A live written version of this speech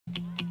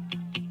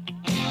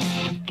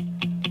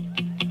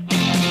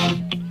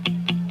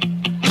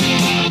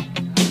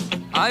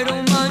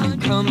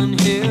coming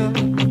here,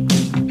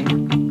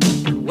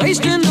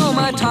 wasting all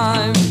my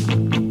time.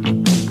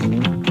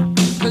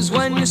 Cause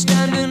when you're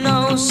standing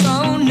oh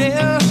so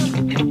near,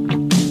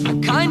 I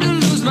kinda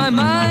lose my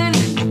mind.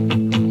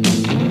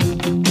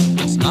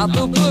 It's not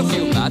the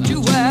perfume that you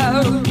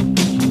wear,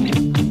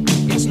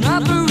 it's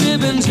not the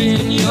ribbons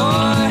in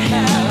your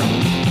hair.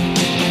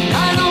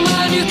 I don't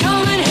mind you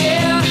coming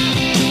here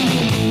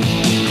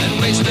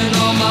and wasting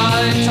all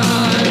my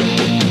time.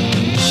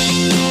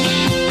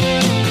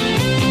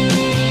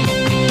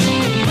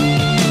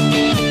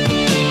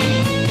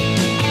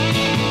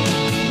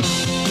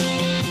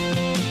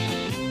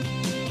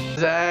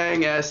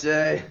 Dang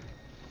essay.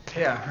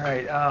 Yeah,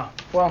 right.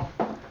 Well,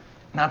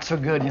 not so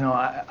good. You know,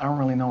 I don't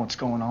really know what's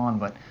going on,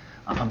 but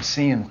I'm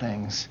seeing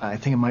things. I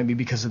think it might be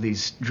because of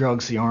these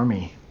drugs the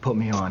Army put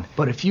me on.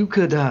 But if you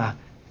could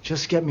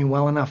just get me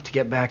well enough to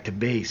get back to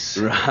base.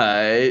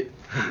 Right.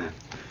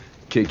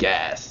 Kick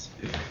ass.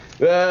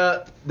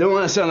 Well, don't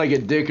want to sound like a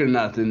dick or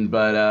nothing,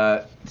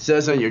 but it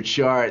says on your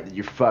chart that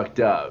you're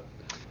fucked up.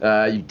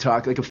 You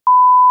talk like a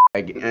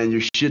and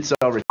your shit's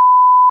all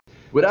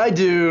What I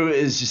do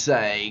is just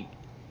like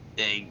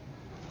you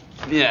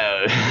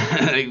know,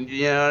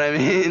 you know what I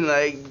mean?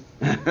 Like,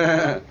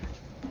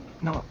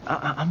 No,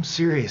 I'm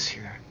serious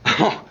here.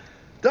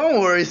 don't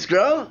worry,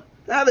 Scro.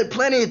 Now there are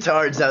plenty of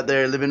tards out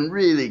there living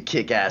really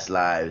kick-ass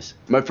lives.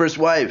 My first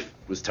wife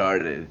was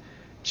tarded.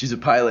 She's a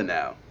pilot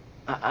now.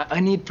 I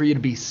need for you to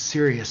be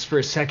serious for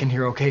a second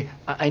here, okay?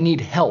 I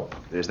need help.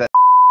 There's that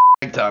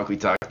talk we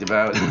talked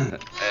about.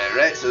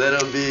 Right, so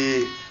that'll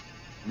be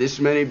this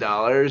many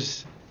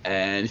dollars.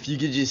 And if you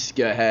could just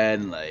go ahead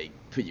and, like,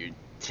 put your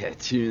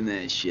tattoo in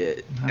that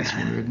shit. That's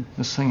weird.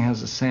 This thing has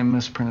the same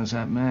misprint as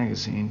that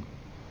magazine.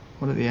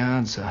 What are the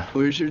odds?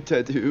 Where's your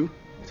tattoo?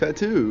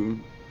 Tattoo?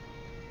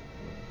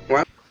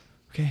 What?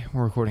 Okay,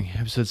 we're recording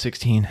episode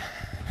 16.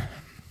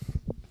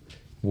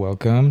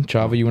 Welcome.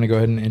 Chavo, you want to go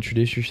ahead and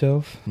introduce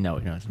yourself? No,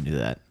 we don't have to do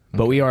that.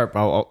 But we are,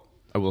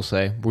 I will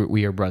say,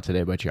 we are brought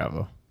today by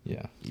Chavo.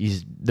 Yeah.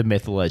 He's the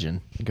myth, the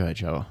legend. Go ahead,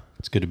 Chavo.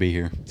 It's good to be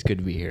here. It's good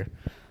to be here.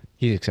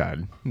 He's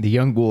excited. The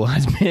young bull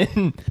has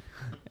been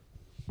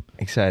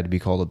excited to be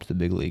called up to the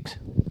big leagues.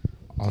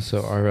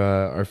 Also,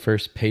 our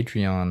first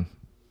Patreon.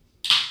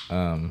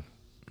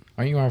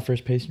 Aren't you our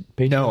first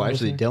Patreon? No,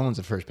 actually, listener? Dylan's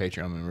the first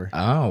Patreon member.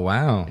 Oh,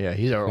 wow. Yeah,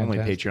 he's our only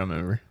Fantastic. Patreon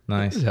member.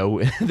 Nice.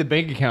 So the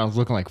bank account is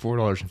looking like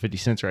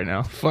 $4.50 right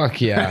now. Fuck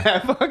yeah.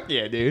 Fuck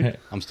yeah, dude.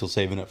 I'm still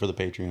saving up for the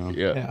Patreon.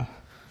 Yeah.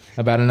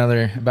 About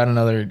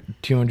another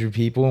 200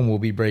 people and we'll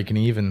be breaking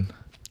even.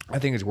 I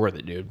think it's worth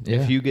it, dude.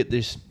 Yeah. If you get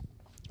this,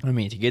 to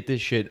get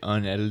this shit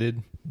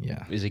unedited,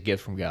 Yeah. is a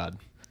gift from God.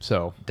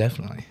 So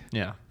Definitely.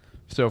 yeah.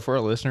 So for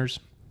our listeners,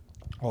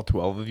 all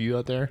 12 of you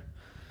out there,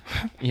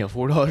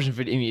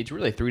 $4.50. It's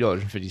really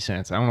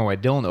 $3.50. I don't know why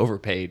Dylan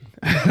overpaid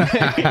by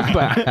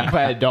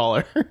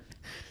 $1.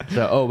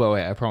 So, by the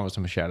way, I promised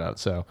him a shout out.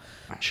 So,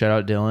 shout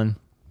out Dylan.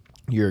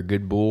 You're a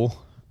good bull.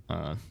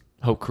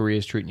 Hope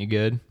Korea's treating you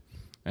good.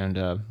 And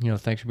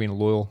thanks for being a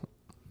loyal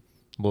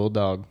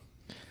dog.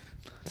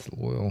 It's a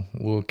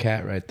loyal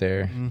cat right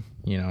there. Mm.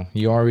 You know,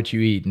 you are what you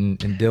eat, and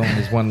Dylan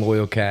is one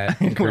loyal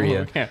cat in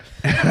Korea.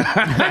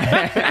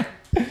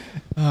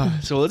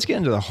 So let's get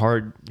into the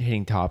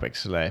hard-hitting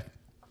topics today.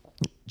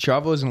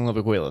 Chavo is an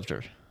Olympic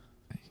weightlifter,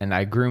 and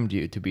I groomed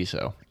you to be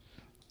so.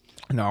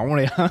 No, I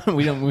want to.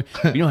 we don't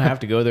have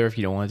to go there if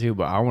you don't want to,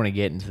 but I want to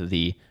get into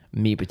the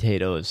meat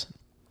potatoes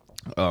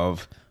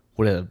of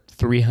what a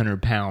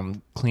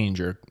 300-pound clean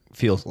jerk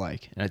feels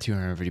like and a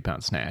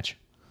 250-pound snatch.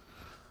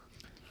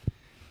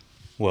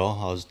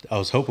 Well, I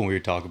was hoping we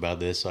would talk about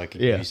this so I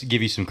could Yeah.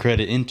 give you some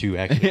credit into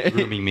actually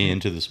grooming me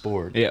into the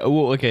sport. Yeah.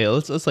 Well, okay.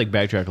 Let's like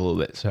backtrack a little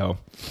bit. So,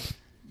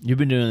 you've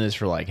been doing this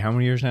for like how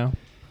many years now?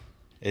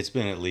 It's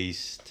been at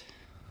least,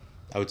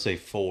 I would say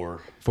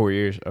 4. 4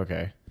 years.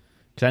 Okay.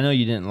 Because I know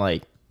you didn't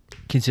like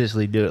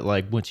consistently do it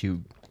like once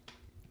you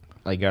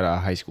like got out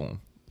of high school.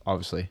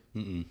 Obviously.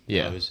 Mm-mm.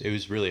 Yeah. No, it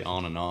was really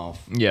on and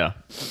off. Yeah.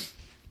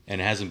 And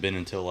it hasn't been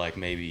until like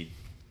maybe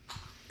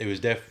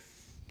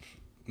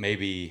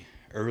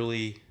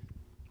early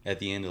at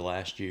the end of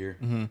last year,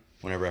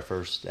 whenever I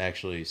first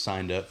actually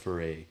signed up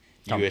for a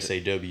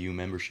USAW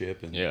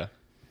membership and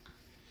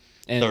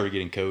started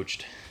getting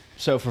coached.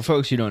 So for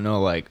folks who don't know,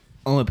 like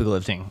Olympic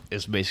lifting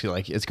is basically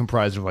like it's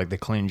comprised of like the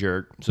clean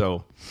jerk.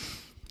 So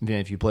then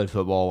if you played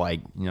football, like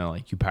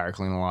you power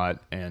clean a lot,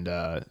 and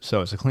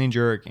so it's a clean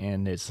jerk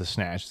and it's the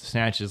snatch. The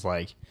snatch is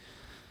like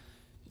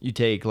you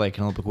take like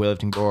an Olympic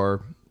weightlifting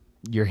bar,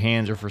 your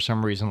hands are for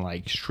some reason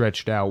like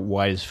stretched out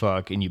wide as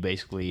fuck, and you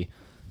basically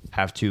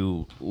have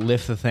to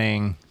lift the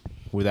thing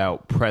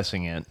without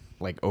pressing it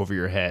like over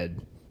your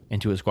head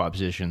into a squat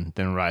position,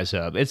 then rise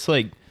up. It's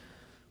like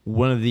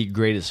one of the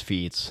greatest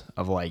feats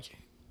of like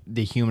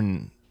the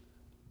human,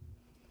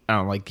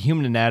 the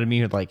human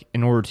anatomy. Like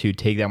in order to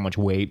take that much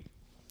weight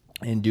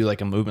and do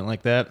like a movement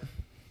like that,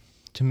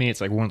 to me,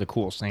 it's like one of the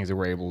coolest things that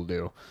we're able to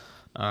do.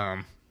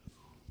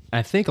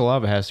 I think a lot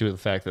of it has to do with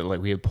the fact that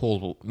like we have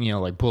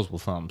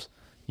posable thumbs.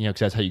 Because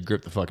that's how you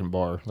grip the fucking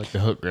bar, like the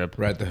hook grip.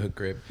 Right, the hook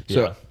grip. Yeah.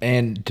 So,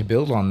 and to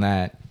build on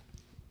that,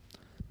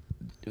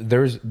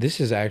 this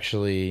is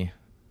actually,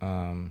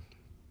 I'm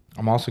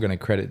also going to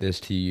credit this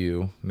to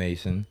you,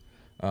 Mason.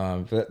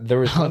 But there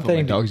was one thing.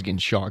 My dog's getting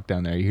shocked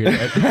down there. You hear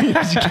that?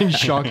 He's getting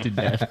shocked to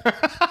death.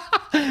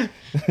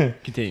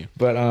 Continue.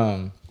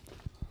 But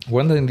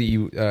one thing that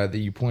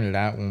you pointed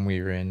out when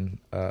we were in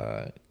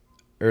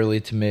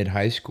early to mid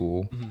high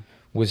school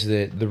was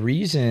that the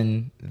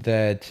reason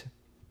that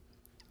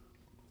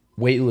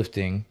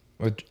weightlifting,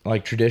 or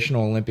like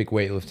traditional Olympic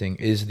weightlifting,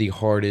 is the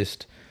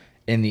hardest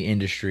in the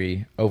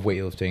industry of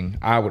weightlifting,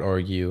 I would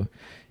argue,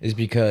 is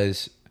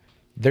because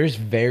there's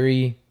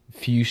very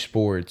few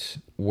sports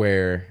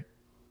where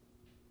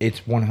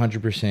it's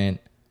 100%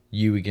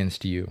 you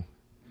against you.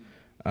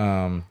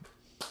 And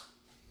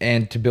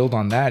to build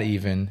on that,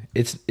 even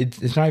it's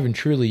not even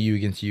truly you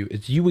against you.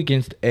 It's you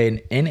against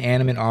an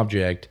inanimate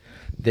object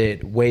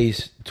that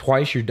weighs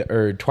twice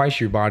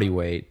your body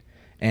weight,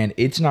 and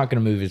it's not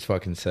going to move its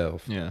fucking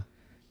self. Yeah.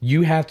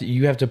 You have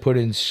to put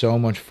in so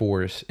much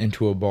force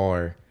into a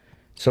bar,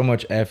 so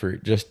much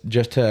effort just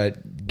to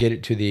get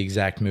it to the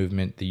exact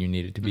movement that you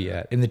need it to be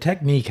at, and the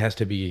technique has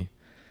to be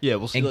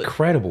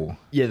incredible.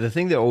 The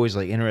thing that always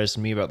like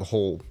interested me about the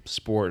whole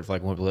sport of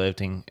like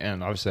weightlifting,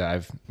 and obviously I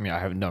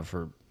haven't done it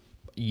for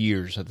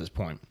years at this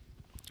point.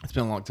 It's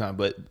been a long time,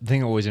 but the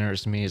thing that always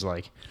interested me is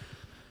like,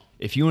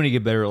 if you want to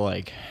get better at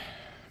like,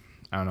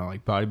 I don't know,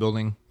 like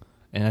bodybuilding,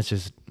 and that's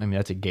just,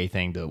 that's a gay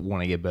thing to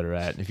want to get better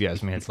at. If you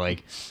ask me, it's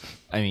like,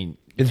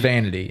 it's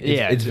vanity.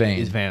 It's vain.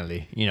 It's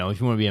vanity. You know, if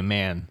you want to be a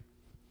man,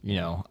 you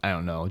know, I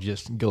don't know,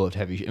 just go lift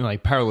heavy.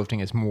 Like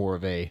powerlifting is more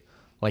of a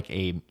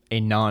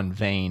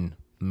non-vain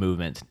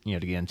movement, you know,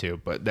 to get into,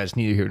 but that's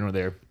neither here nor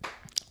there.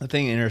 The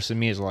thing that interested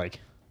me is like,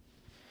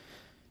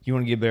 you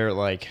want to get better at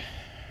like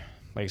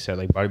I said,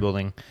 like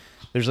bodybuilding.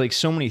 There's like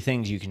so many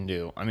things you can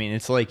do. I mean,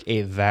 it's like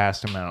a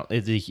vast amount.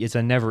 It's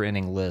a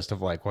never-ending list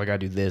of like, well, I gotta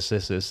do this.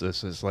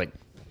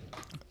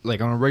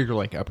 Like on a regular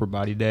like upper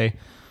body day.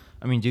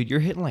 I mean, dude, you're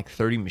hitting like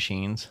 30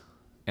 machines,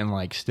 and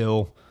like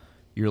still,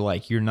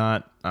 you're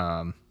not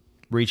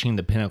reaching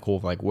the pinnacle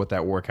of like what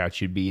that workout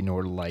should be in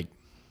order to like,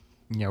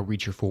 you know,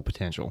 reach your full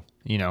potential.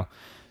 You know,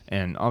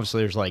 and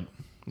obviously there's like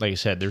I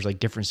said, there's like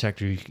different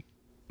sectors.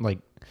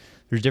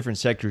 There's different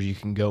sectors you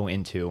can go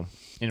into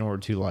in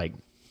order to like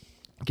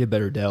get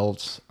better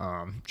delts,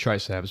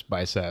 triceps,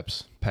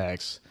 biceps,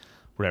 pecs,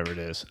 whatever it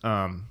is.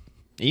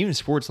 Even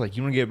sports, like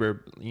you want to get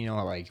better, you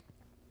know,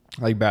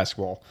 like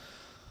basketball.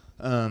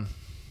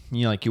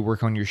 You know, like you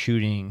work on your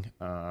shooting,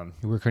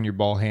 you work on your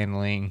ball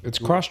handling. It's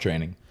cross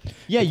training.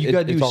 Yeah, you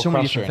got to do so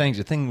many different things.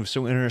 The thing that was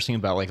so interesting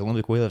about like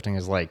Olympic weightlifting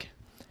is like,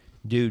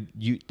 dude,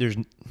 you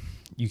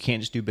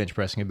can't just do bench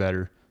press and get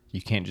better.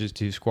 You can't just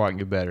do squat and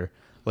get better.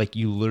 Like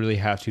you literally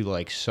have to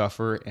like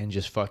suffer and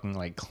just fucking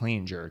like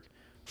clean jerk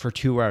for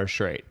 2 hours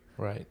straight.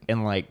 Right.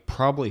 And like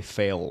probably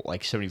fail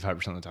like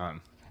 75% of the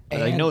time.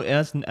 And like no,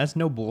 that's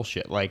no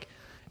bullshit. Like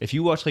if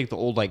you watch like the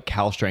old like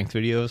Cal Strength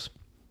videos,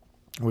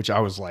 which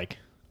I was like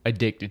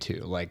addicted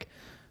to, like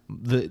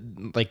the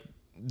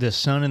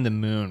sun and the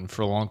moon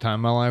for a long time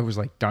in my life was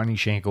like Donny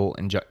Shankle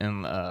and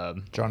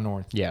John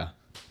North. Yeah,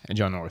 and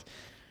John North.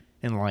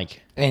 And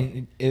like,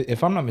 and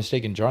if I'm not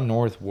mistaken, John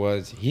North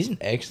he's an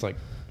ex like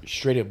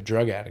straight up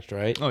drug addict,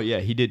 right? Oh yeah,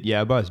 he did.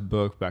 Yeah, I bought his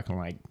book back in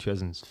like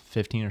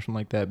 2015 or something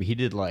like that. But he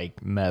did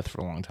like meth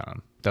for a long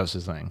time. That was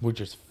his thing. Which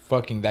is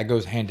that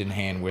goes hand in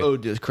hand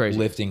with it's crazy.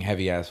 Lifting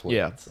heavy ass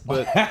weights. Yeah,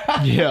 but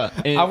yeah,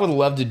 I would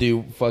love to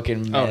do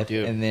fucking meth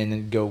and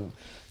then go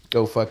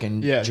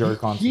fucking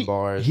jerk on some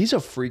bars. He's a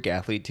freak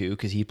athlete too,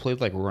 because he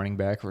played like running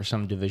back for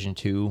some Division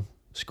II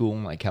school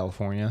in like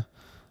California.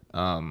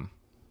 And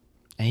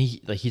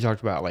he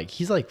talked about like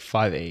he's like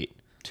 5'8".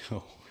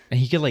 And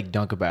he could like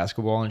dunk a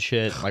basketball and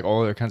shit, like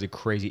all other kinds of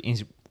crazy.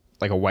 He's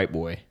like a white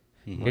boy.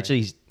 Mm-hmm. Actually,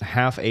 he's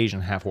half Asian,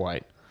 half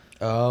white.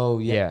 Oh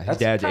yeah, his that's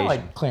dad's Asian.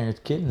 Like Clarence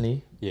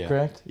Kennedy,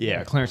 correct?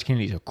 Yeah, Clarence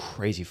Kennedy's a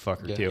crazy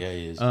fucker too. Yeah,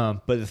 he is.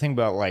 But the thing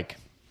about like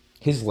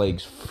his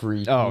legs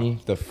freak me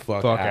the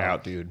fuck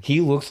out, dude.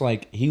 He looks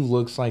like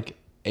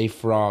a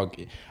frog.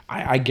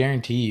 I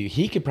guarantee you,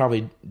 he could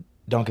probably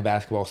dunk a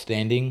basketball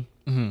standing,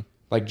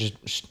 like just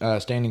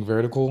standing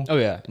vertical. Oh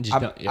yeah,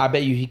 I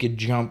bet you he could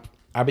jump.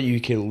 I bet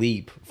you could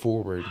leap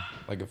forward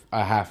like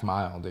a half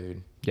mile,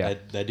 dude. Yeah,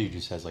 that dude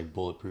just has like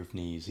bulletproof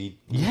knees.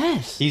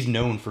 He's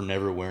known for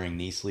never wearing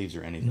knee sleeves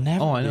or anything.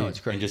 Never. Oh, I know, it's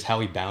crazy. And just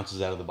how he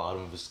bounces out of the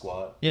bottom of his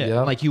squat. Yeah,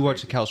 Yep. like you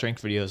watch the Cal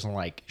Strength videos and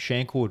like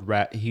Shankle would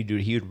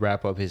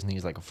wrap up his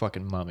knees like a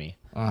fucking mummy.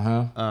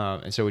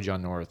 And so would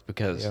John North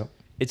because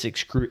it's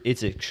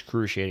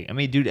excruciating. I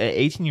mean, dude, at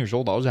 18 years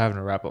old, I was having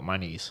to wrap up my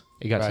knees.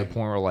 It got to the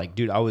point where like,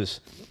 dude, I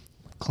was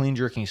clean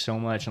jerking so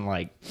much and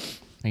like,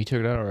 you took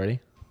it out already?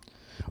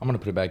 I'm gonna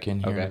put it back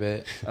in here in a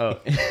bit. Oh,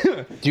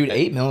 dude,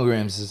 8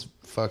 milligrams is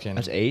fucking.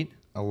 That's 8?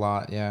 A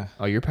lot, yeah.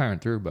 Oh, you're powering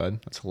through, bud.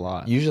 That's a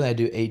lot. Usually I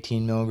do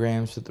 18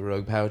 milligrams with the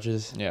Rogue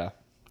pouches. Yeah.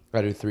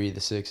 I do 3 of the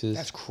 6s.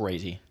 That's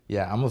crazy.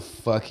 Yeah, I'm a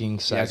fucking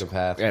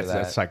psychopath for that.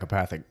 That's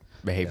psychopathic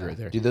behavior right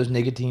there. Dude, those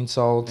nicotine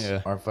salts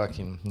are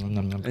fucking.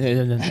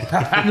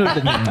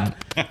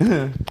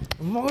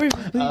 More,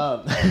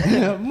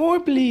 more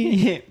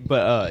please.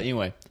 But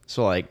anyway,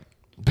 so like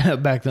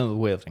back then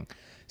with weightlifting.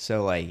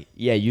 So like,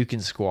 yeah, you can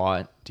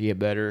squat to get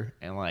better,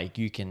 and like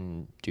you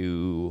can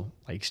do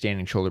like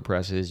standing shoulder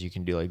presses, you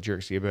can do like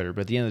jerks to get better.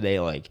 But at the end of the day,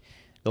 like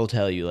they'll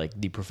tell you, like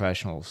the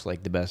professionals,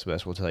 like the best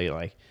will tell you,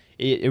 like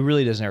it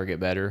really doesn't ever get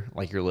better.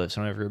 Like your lifts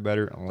don't ever get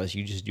better unless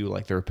you just do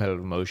like the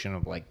repetitive motion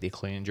of like the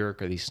clean and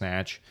jerk or the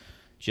snatch,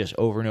 just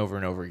over and over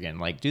and over again.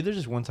 Like, dude, there's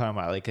just one time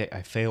I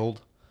failed.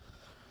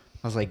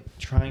 I was like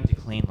trying to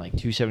clean like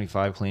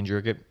 275 clean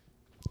jerk it.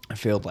 I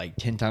failed like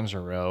 10 times in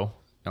a row,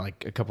 and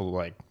like a couple of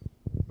like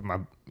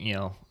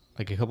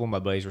a couple of my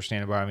buddies were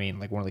standing by me, and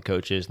like one of the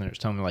coaches, and they're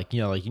just telling me like,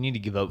 like you need to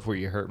give up before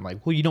you get hurt. I'm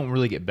like, well, you don't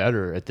really get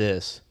better at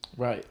this,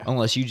 right?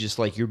 Unless you just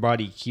like your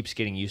body keeps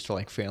getting used to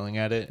like failing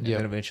at it, and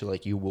then eventually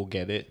like you will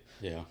get it.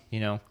 Yeah.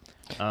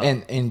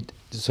 And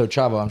so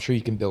Chavo, I'm sure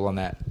you can build on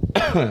that.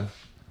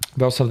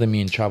 About something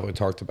me and Chavo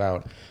talked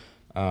about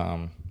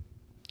on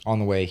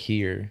the way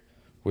here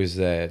was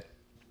that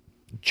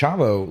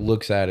Chavo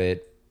looks at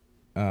it.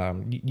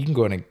 You can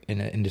go in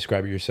and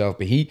describe it yourself,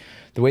 but the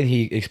way that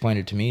he explained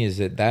it to me is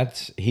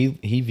that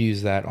he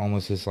views that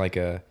almost as like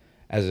as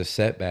a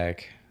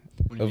setback.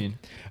 What do you mean?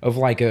 Of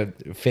like a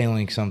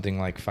failing something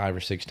like 5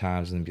 or 6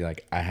 times and be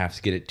like, I have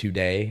to get it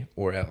today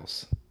or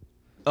else.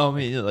 Oh, I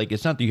mean, like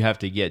it's not that you have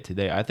to get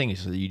today. I think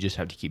it's that you just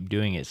have to keep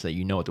doing it so that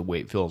you know what the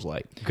weight feels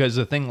like. Because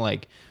the thing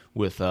like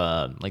with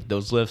like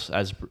those lifts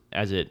as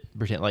it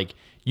pretend like.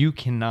 You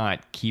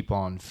cannot keep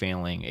on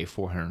failing a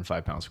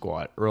 405-pound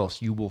squat, or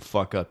else you will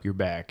fuck up your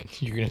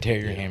back. You're gonna tear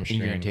your hamstring.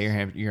 You're gonna tear your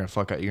ham. You're gonna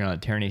fuck up. You're gonna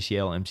tear an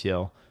ACL,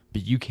 MCL.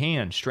 But you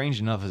can,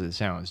 strange enough as it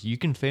sounds, you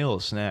can fail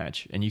a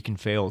snatch and you can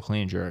fail a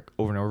clean jerk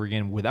over and over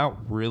again without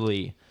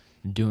really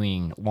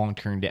doing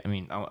long-term.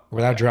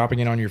 Without dropping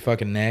it on your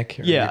fucking neck.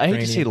 Yeah, I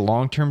hate to say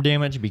long-term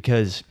damage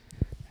because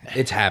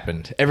it's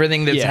happened.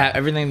 Everything that's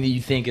everything that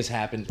you think has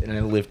happened in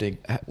a lifting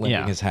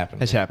has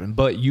happened. Has happened.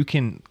 But you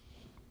can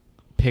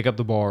pick up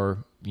the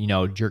bar,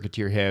 jerk it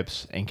to your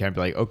hips and kind of be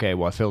like, okay,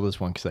 well, I failed this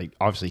one because I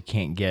obviously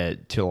can't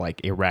get to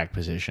like a rack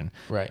position.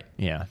 Right.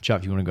 Yeah.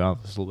 Chuck, you want to go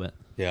off this a little bit?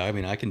 Yeah, I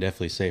mean, I can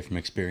definitely say from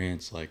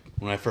experience, like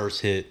when I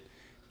first hit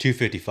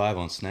 255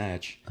 on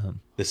snatch,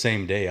 the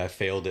same day I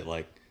failed it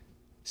like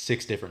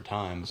 6 different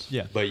times.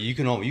 Yeah. But you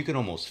can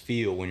almost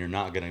feel when you're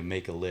not going to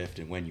make a lift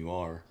and when you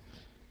are.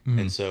 Mm-hmm.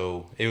 And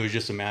so it was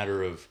just a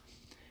matter of,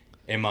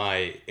 am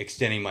I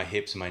extending my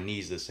hips and my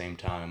knees at the same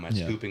time? Am I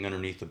scooping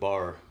underneath the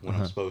bar when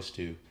I'm supposed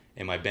to?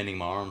 Am I bending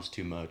my arms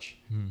too much?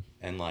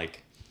 And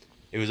like,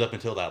 it was up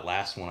until that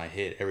last one I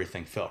hit,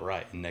 everything felt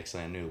right. And next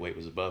thing I knew, weight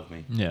was above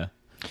me. Yeah.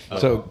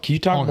 So can you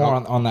talk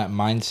more on that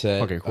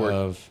mindset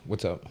of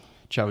what's up?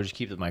 Chavo, just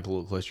keep the mic a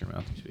little closer to your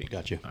mouth.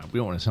 Got you. We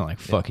don't want to sound like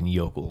fucking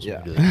yokels.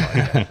 Yeah. When we do this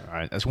podcast, all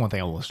right. That's one thing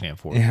I will stand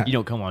for. Yeah. You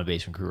don't come on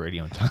Basement Crew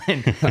Radio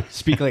and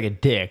speak like a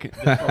dick.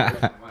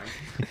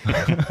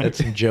 That's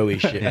some Joey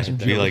shit. That's some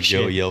Be like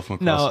Joe yell from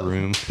across the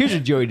room. Here's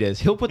what Joey does.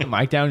 He'll put the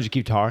mic down and just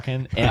keep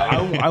talking, and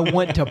I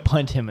want to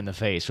punt him in the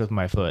face with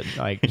my foot.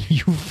 Like,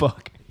 you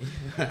fuck.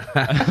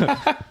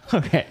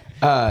 Okay.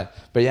 But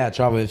yeah,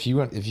 Chavo, if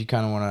you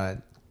kind of want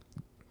to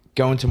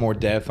go into more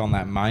depth on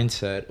that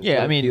mindset,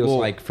 yeah, I mean, it feels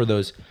like for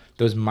those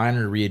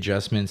minor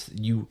readjustments,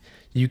 you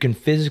can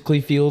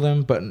physically feel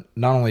them, but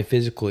not only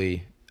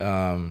physically,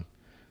 kind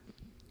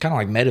of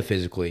like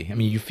metaphysically. I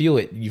mean, you feel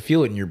it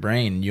in your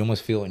brain. You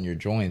almost feel it in your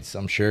joints.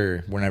 I'm sure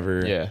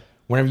whenever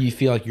you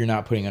feel like you're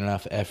not putting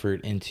enough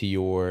effort into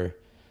your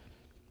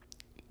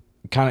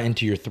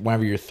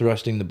whenever you're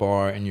thrusting the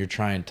bar and you're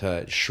trying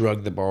to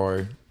shrug the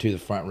bar to the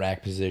front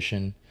rack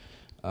position.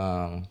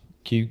 Can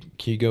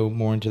you go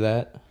more into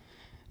that?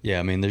 Yeah,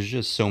 I mean, there's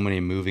just so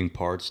many moving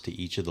parts to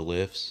each of the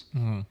lifts.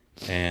 Mm-hmm.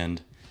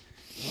 And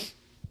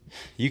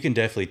you can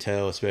definitely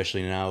tell,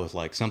 especially now with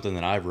like something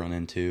that I've run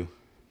into.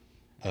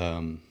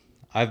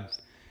 I've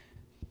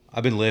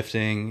been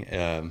lifting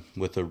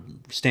with a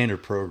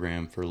standard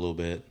program for a little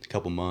bit, a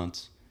couple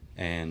months,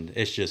 and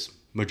it's just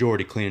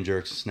majority clean and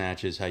jerks and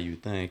snatches, how you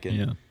would think.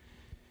 And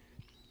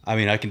I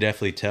mean, I can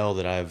definitely tell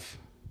that I've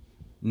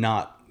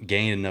not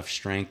gained enough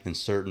strength in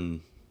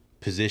certain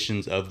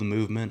positions of the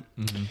movement,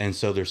 and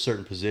so there's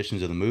certain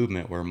positions of the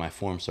movement where my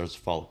form starts to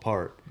fall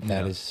apart.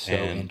 That is so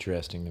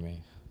interesting to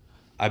me.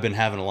 I've been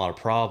having a lot of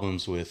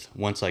problems with,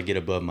 once I get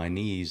above my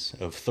knees,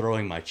 of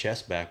throwing my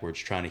chest backwards,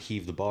 trying to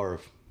heave the bar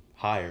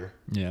higher.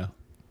 Yeah.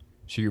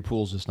 So your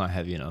pool's just not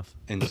heavy enough.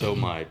 And so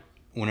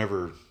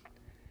whenever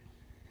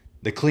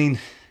the clean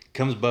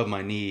comes above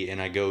my knee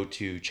and I go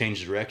to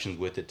change directions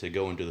with it to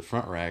go into the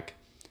front rack,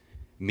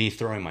 me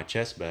throwing my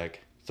chest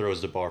back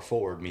throws the bar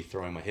forward, me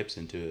throwing my hips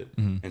into it,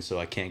 and so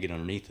I can't get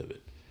underneath of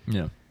it.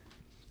 Yeah.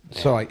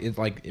 So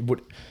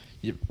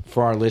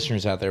for our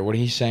listeners out there, what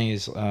he's saying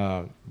is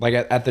like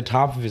at the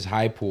top of his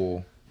high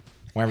pool,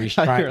 wherever he's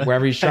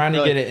trying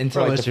to get it into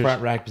like the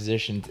front rack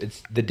position,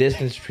 it's the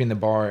distance between the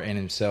bar and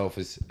himself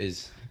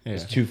is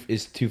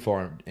too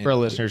far. For our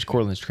listeners,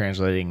 Cortland's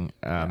translating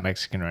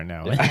Mexican right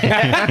now.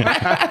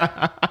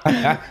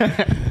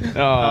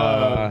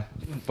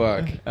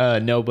 Fuck.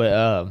 No,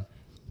 but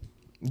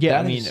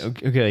yeah, I mean,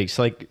 okay, it's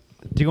like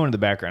to go into the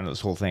background of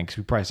this whole thing, because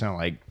we probably sound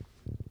like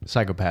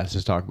psychopaths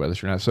just talk about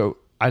this right now. So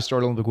I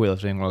started Olympic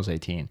weightlifting when I was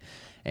 18,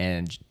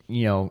 and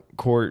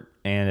Court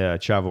and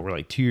Chavo were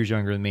like 2 years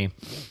younger than me.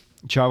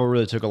 Chavo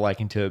really took a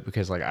liking to it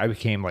because like I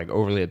became like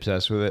overly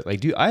obsessed with it.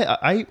 Like, dude,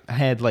 I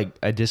had like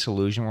a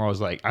disillusion where I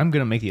was like, I'm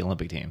gonna make the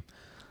Olympic team.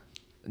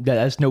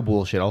 That's no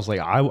bullshit. I was like,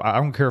 I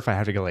don't care if I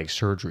have to get like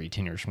surgery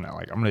 10 years from now.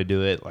 Like, I'm gonna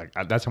do it. Like,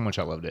 that's how much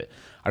I loved it.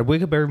 I'd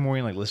wake up every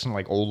morning, like listen to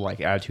like old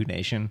like Attitude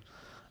Nation,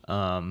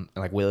 and,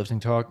 like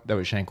weightlifting talk. That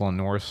was Shankle and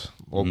North's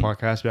old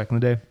podcast back in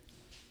the day.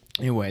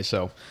 Anyway,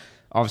 so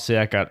obviously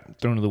I got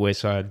thrown to the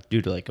wayside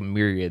due to like a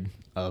myriad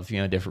of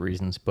different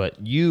reasons.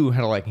 But you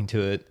had a liking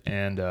to it,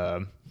 and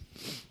I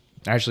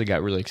actually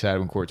got really excited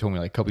when Court told me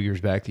like a couple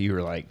years back that you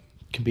were like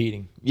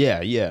Competing.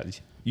 yeah.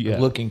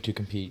 Looking to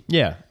compete.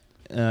 Yeah,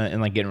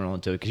 and like getting real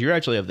into it because you're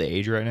actually of the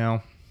age right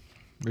now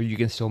where you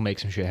can still make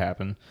some shit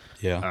happen.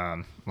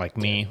 Yeah. Like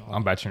me,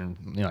 I'm about to turn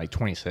like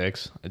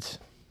 26. It's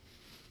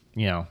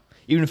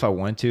even if I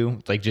want to,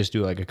 like just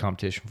do like a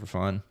competition for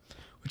fun,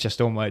 which I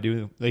still might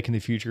do like in the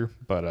future.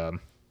 But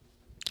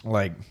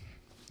like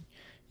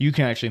you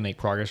can actually make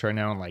progress right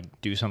now and like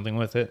do something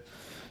with it.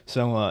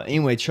 So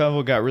anyway,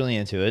 Chavo got really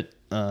into it.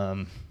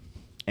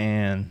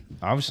 And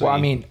obviously, Well, I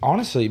mean,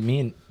 honestly, me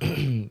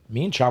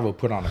and Chavo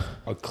put on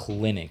a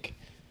clinic.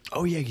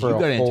 oh yeah, 'cause for you a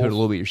got into whole- it a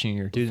little bit your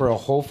senior year, dude. For a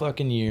whole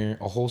fucking year,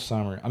 a whole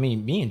summer. I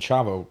mean, me and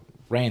Chavo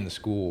ran the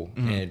school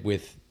and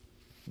with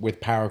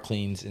power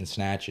cleans and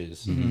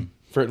snatches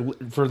for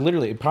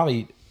literally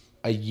probably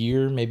a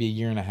year, maybe a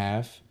year and a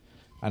half.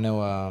 I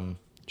know.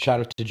 Shout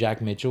out to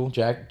Jack Mitchell.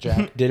 Jack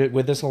did it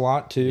with us a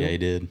lot too. Yeah, he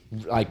did.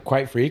 Like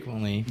quite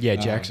frequently. Yeah,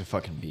 Jack's a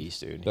fucking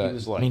beast, dude. He But,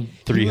 was like, I mean,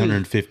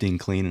 315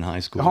 clean in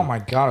high school. oh my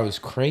god, it was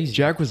crazy.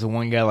 Jack was the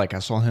one guy like I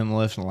saw him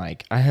lift and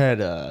like I had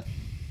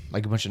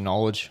like a bunch of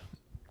knowledge,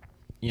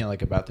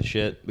 like about the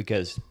shit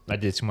because I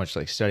did so much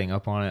like studying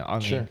up on it. I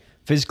mean, Sure.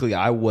 physically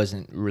I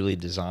wasn't really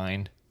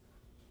designed,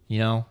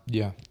 Yeah.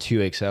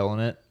 to excel in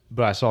it.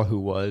 But I saw who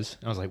was.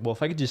 And I was like, well,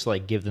 if I could just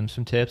like give them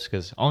some tips,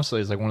 because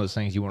honestly, it's like one of those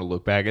things you want to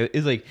look back.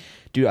 It's like,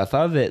 dude, I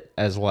thought of it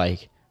as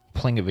like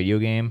playing a video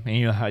game, and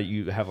you know how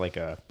you have like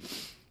a,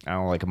 I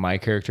don't know, like a my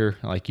character,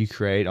 like you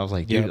create. I was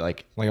like, dude, Yep.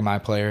 like Like a my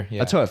player. Yeah.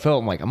 that's how I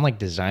felt. I'm like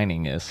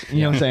designing this.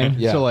 You know what I'm saying?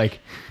 Yeah. So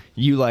like,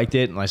 you liked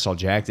it, and I saw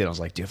Jack did. I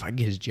was like, dude, if I could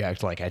get his Jack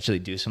to like actually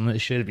do some of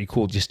this shit, it'd be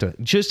cool just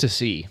to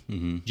see,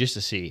 just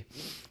to see,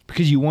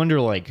 because you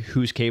wonder like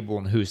who's capable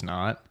and who's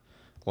not.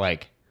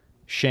 Like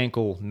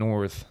Shankle,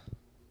 North.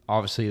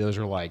 Obviously, those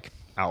are like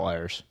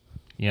outliers.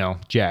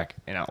 Jack,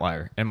 an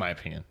outlier, in my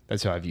opinion.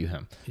 That's how I view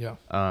him. Yeah.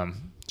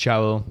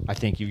 Chavo, I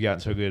think you've gotten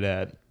so good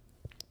at,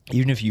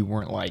 even if you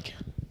weren't like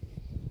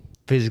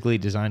physically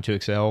designed to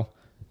excel,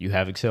 you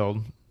have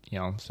excelled.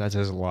 So that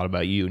says a lot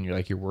about you and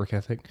your work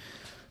ethic.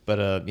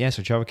 But yeah,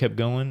 so Chavo kept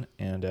going,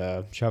 and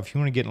Chavo, if you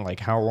want to get in like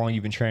how long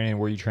you've been training,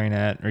 where you train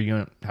at, or you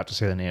don't have to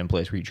say the name and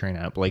place where you train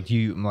at, but like do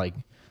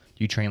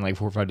you train like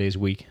 4 or 5 days a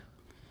week?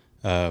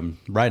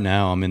 Right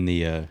now, I'm in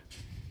the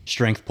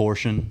strength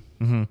portion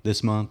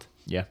this month.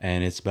 Yeah.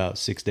 And it's about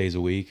 6 days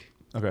a week.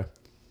 Okay.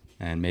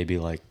 And maybe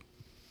like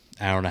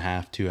hour and a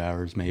half, 2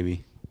 hours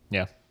maybe.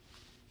 Yeah.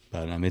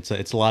 But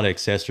it's a lot of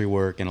accessory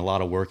work and a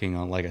lot of working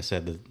on, like I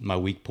said, my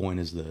weak point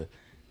is the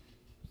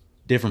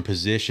different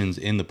positions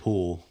in the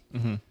pool.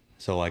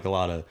 So like a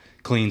lot of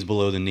cleans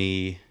below the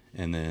knee,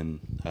 and then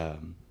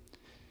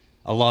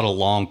a lot of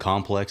long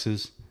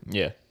complexes.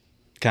 Yeah.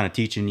 Kind of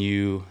teaching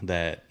you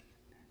that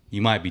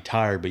you might be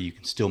tired, but you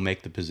can still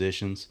make the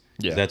positions.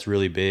 Yeah. That's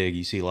really big.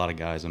 You see a lot of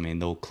guys, I mean,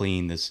 they'll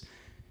clean this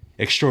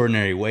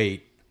extraordinary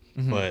weight,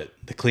 but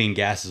the clean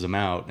gasses them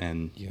out,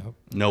 and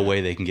no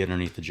way they can get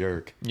underneath the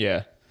jerk.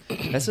 Yeah.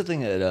 That's the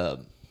thing that I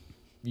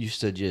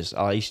used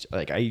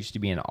to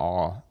be in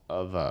awe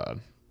of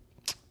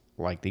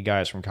like the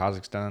guys from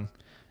Kazakhstan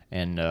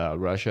and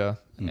Russia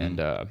and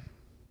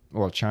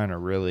China.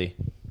 Really,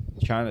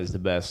 China is the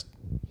best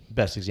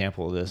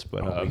example of this.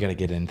 But we got to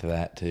get into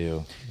that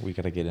too. We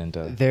got to get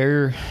into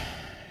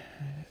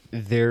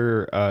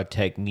their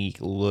technique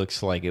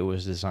looks like it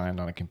was designed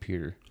on a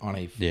computer. on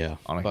a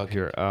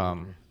Computer.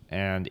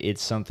 And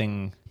it's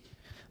something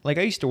like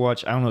I used to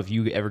watch. I don't know if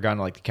you ever got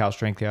into like the Cal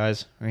Strength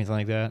guys or anything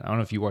like that. I don't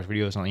know if you watch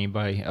videos on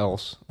anybody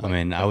else. I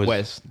mean, I was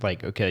Wes.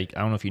 Like, okay,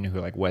 I don't know if you know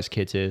who like Wes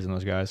Kitts is and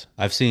those guys.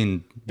 I've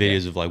seen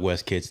videos of like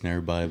Wes Kitts and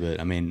everybody,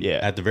 but I mean, Yeah.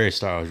 at the very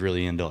start, I was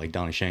really into like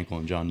Donny Shankle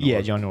and John North.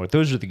 Yeah, John North.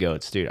 Those are the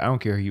goats, dude. I don't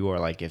care who you are.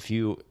 Like, if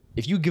you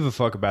give a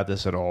fuck about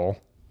this at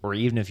all, or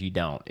even if you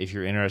don't, if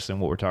you're interested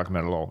in what we're talking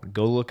about at all,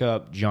 go look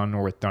up John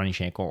North, Donny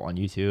Shankle on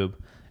YouTube.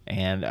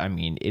 And I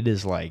mean, it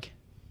is like,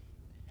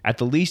 at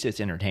the least,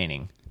 it's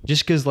entertaining.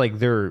 Just because like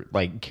they're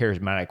like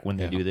charismatic when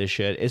they do this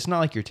shit. It's not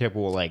like your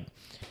typical like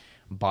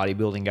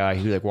bodybuilding guy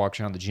who like walks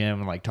around the gym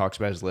and like talks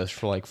about his lifts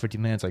for like 50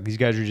 minutes. Like these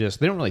guys are just,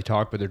 they don't really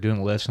talk, but they're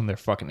doing lifts and they're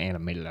fucking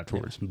animated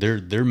afterwards.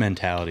 Their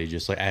mentality,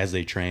 just like as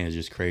they train, is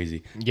just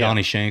crazy. Yeah.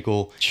 Donny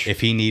Shankle, if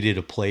he needed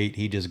a plate,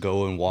 he'd just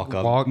go and walk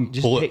up,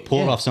 just pull take- it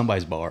yeah. off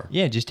somebody's bar.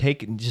 Yeah, just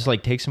take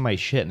somebody's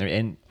shit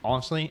and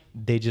honestly,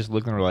 they just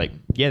look and they're like,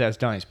 yeah, that's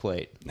Donnie's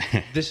plate.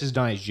 This is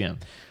Donnie's gym.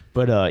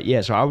 But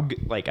yeah, so I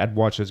would like I'd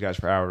watch those guys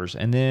for hours,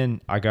 and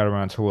then I got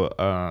around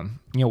to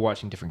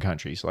watching different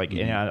countries. Like,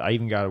 and I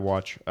even got to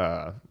watch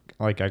I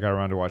got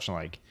around to watching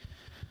like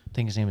I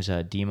think his name is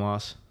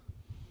Demos.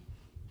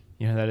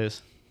 You know who that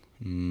is?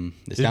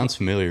 It sounds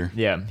familiar.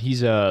 Yeah,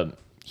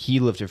 he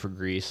lifted for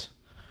Greece.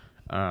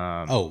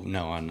 Oh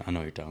no, I know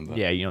what you're talking about.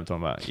 Yeah, you know what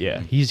I'm talking about.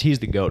 Yeah, he's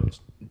the GOAT.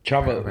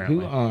 Chavo,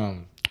 apparently.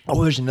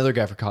 Oh, there's another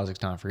guy for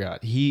Kazakhstan. I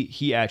forgot.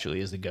 He actually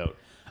is the GOAT.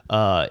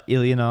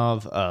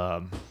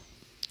 Ilyanov.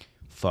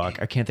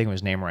 Fuck, I can't think of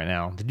his name right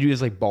now. The dude is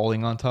like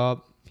balding on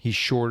top. He's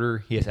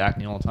shorter. He has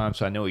acne all the time,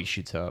 so I know he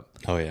shoots up.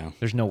 Oh yeah.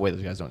 There's no way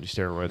those guys don't do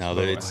steroids. No,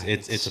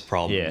 it's a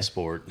problem in the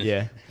sport.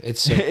 Yeah,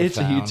 It's so it's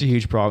a profound.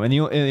 huge problem.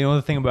 And the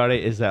only thing about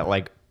it is that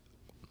like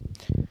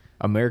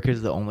America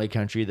is the only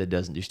country that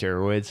doesn't do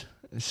steroids.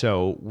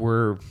 So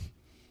we're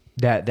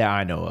that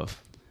I know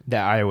of,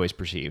 that I always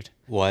perceived.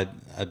 Well,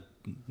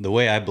 the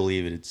way I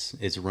believe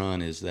it's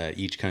run is that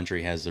each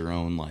country has their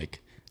own like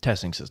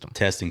Testing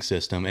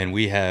system. and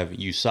we have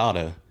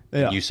USADA.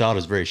 Yeah. USADA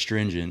is very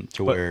stringent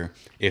to where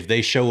if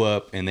they show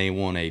up and they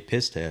want a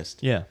piss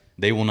test, Yeah.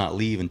 they will not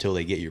leave until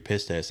they get your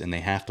piss test, and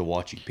they have to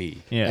watch you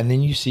pee. Yeah. And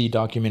then you see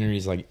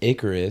documentaries like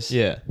Icarus.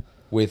 Yeah.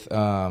 With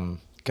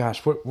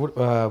gosh,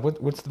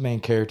 what's the main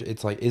character?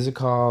 It's like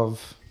Izakov.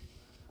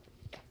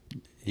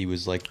 He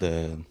was like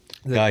the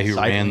guy who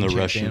ran the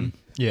Russian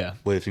Yeah.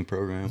 weightlifting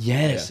program.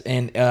 Yes,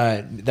 and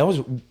that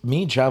was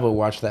me and Chavo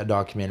watched that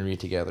documentary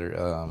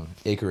together,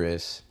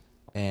 Icarus.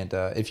 And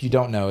if you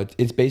don't know,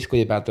 it's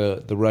basically about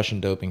the Russian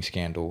doping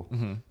scandal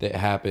that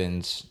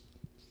happens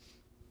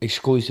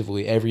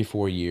exclusively every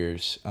 4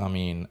 years. I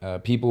mean,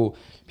 people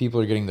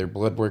are getting their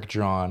blood work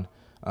drawn.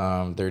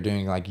 They're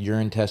doing like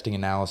urine testing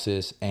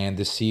analysis, and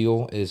the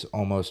seal is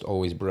almost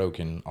always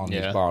broken on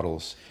these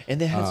bottles. And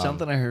they had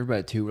something I heard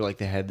about too, where like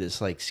they had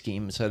this like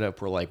scheme set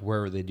up where like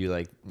wherever they do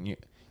like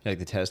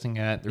the testing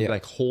at, there'd be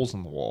like holes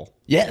in the wall.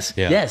 Yes,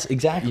 Yeah. yes,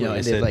 exactly. You know,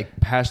 and said- they'd like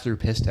pass through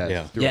piss tests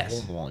Yeah. through a Yes.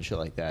 hole in the wall and shit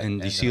like that.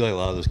 And you see like a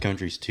lot of those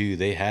countries too,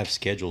 they have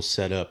schedules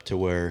set up to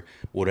where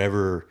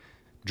whatever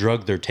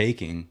drug they're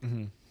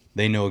taking,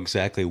 they know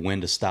exactly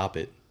when to stop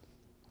it.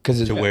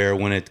 Because To where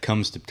when it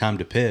comes to time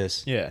to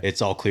piss, Yeah.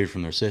 it's all cleared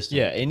from their system.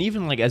 Yeah, and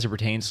even like as it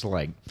pertains to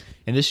like,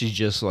 and this is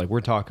just like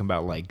we're talking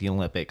about like the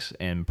Olympics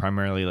and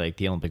primarily like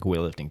the Olympic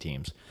weightlifting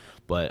teams,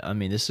 but I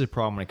mean this is a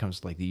problem when it comes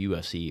to like the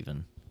UFC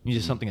even.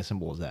 Just something as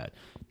simple as that,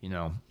 you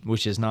know,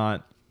 which is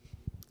not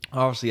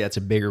obviously that's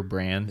a bigger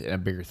brand and a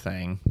bigger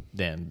thing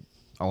than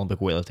Olympic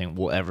weightlifting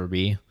will ever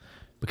be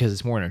because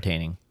it's more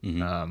entertaining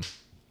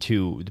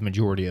to the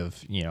majority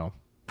of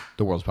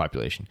the world's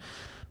population.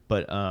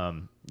 But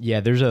yeah,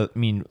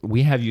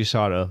 we have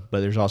USADA, but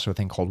there's also a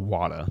thing called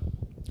WADA,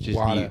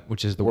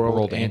 which is the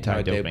World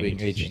Anti-Doping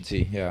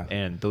Agency. Yeah,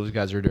 And those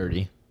guys are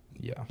dirty.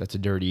 yeah. That's a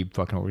dirty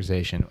fucking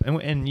organization.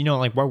 And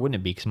like, why wouldn't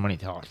it be? Because money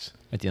talks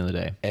at the end of the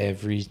day.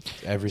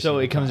 Every So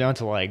it comes time. down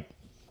to like,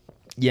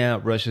 yeah,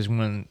 Russia's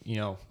winning,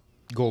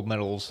 gold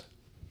medals.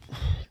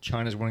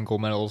 China's winning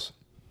gold medals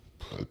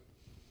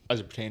as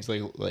it pertains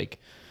to like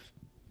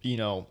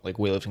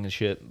weightlifting and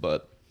shit.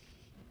 But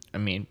I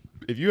mean,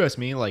 if you ask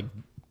me, like,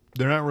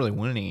 they're not really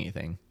winning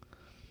anything.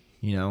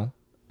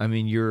 I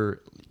mean,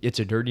 it's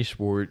a dirty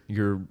sport.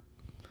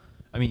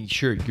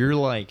 Sure,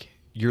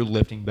 you're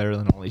lifting better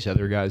than all these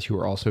other guys who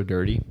are also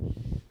dirty.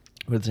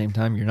 But at the same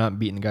time, you're not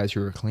beating the guys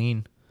who are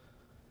clean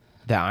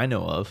that I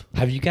know of.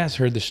 Have you guys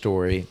heard the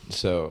story?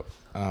 So,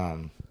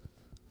 I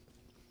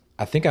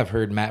think I've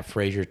heard Matt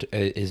Frazier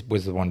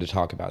was the one to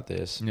talk about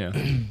this. Yeah.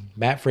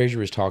 Matt Frazier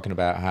was talking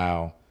about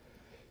how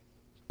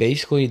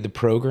basically the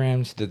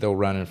programs that they'll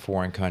run in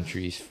foreign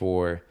countries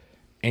for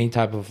any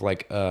type of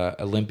like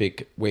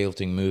Olympic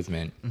weightlifting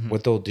movement,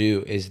 what they'll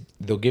do is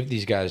they'll give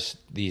these guys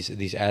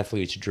these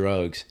athletes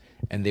drugs,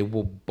 and they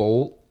will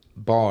bolt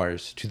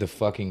bars to the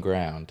fucking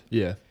ground.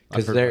 Yeah.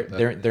 Because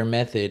their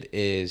method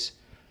is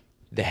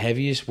the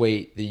heaviest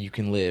weight that you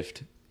can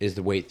lift is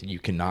the weight that you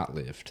cannot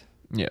lift.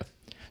 Yeah.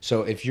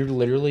 So if you're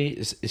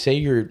literally say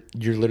you're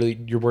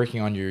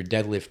working on your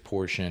deadlift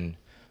portion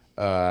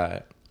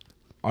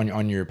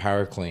on your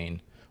power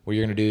clean, what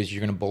you're gonna do is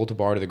you're gonna bolt a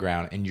bar to the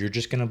ground and you're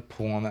just gonna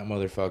pull on that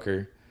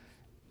motherfucker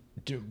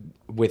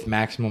with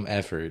maximum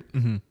effort.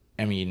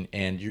 I mean,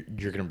 and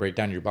you're gonna break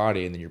down your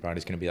body, and then your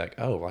body's gonna be like,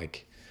 oh,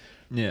 like,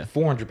 Yeah.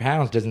 400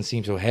 pounds doesn't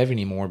seem so heavy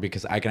anymore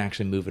because I can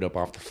actually move it up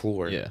off the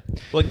floor. Yeah.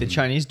 Well, like the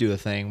Chinese do a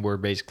thing where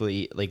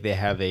basically like they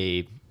have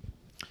a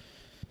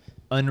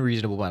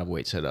unreasonable amount of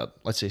weight set up.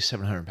 Let's say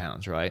 700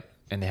 pounds, right?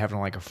 And they have it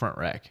on like a front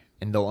rack,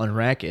 and they'll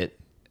unrack it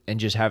and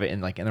just have it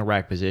in a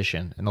rack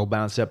position, and they'll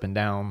bounce up and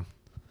down.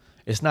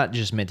 It's not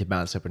just meant to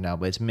bounce up and down,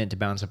 but it's meant to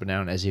bounce up and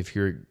down as if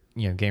you're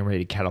getting ready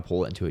to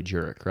catapult into a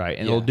jerk, right?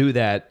 And they'll do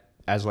that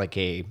as like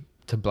to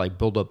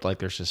build up like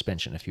their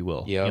suspension, if you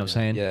will. Yeah. You know what I'm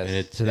saying? Yes.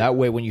 And So that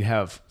way, when you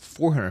have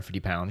 450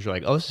 pounds, you're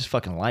like, oh, this is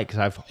fucking light because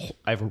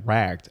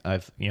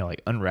I've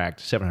unracked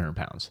 700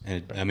 pounds.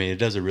 And it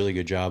does a really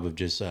good job of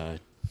just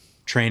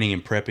training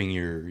and prepping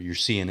your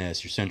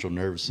CNS, your central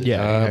nervous system.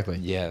 Yeah, exactly.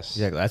 Yes.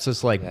 Exactly. That's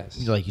just like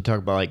Yes. like you talk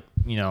about like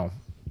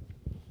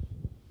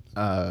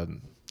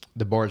the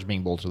the bar's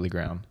being bolted to the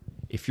ground.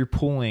 If you're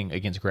pulling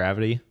against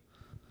gravity,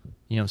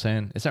 you know what I'm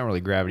saying? It's not really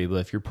gravity, but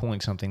if you're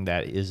pulling something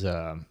that is,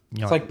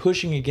 It's like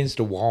pushing against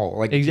a wall.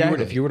 Like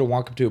Exactly. if you were to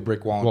walk up to a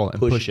brick wall and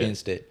push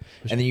against it,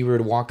 and then you were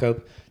to walk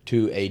up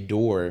to a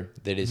door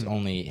that is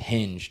only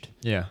hinged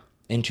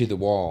into the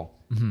wall,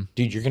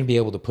 dude, you're gonna be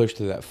able to push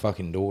through that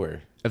fucking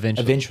door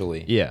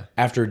eventually. Yeah.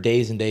 After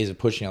days and days of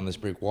pushing on this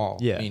brick wall.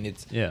 Yeah. I mean,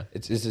 it's Yeah.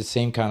 it's the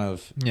same kind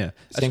of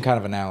kind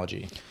of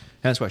analogy.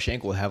 And that's why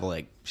Shankle will have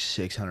like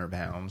 600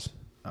 pounds,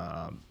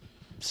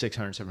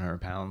 600, 700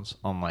 pounds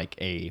on like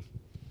a,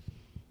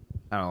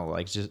 I don't know,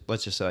 like just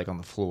let's just say like on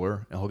the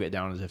floor, and he'll get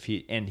down as if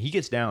and he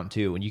gets down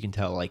too, and you can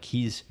tell like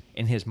he's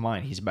in his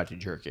mind he's about to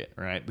jerk it,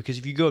 right? Because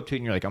if you go up to it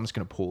and you're like, I'm just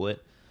gonna pull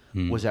it,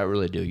 what does that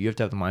really do? You have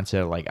to have the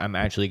mindset of like, I'm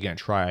actually gonna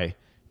try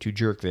to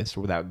jerk this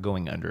without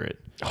going under it.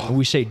 When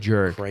we say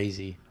jerk,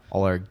 Crazy.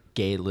 all our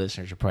gay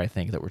listeners will probably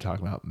think that we're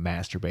talking about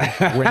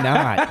masturbation. We're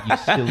not, you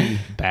silly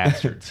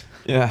bastards.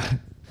 Yeah.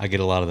 I get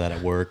a lot of that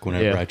at work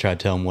whenever I try to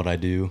tell them what I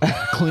do.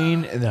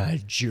 Clean and then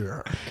I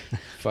jerk.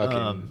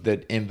 Fucking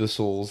the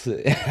imbeciles.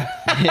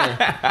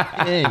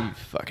 Yeah, you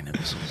fucking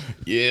imbeciles.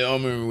 Yeah, I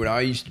remember when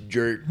I used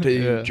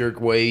to jerk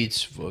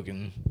weights.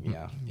 Fucking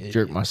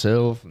Jerk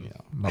myself.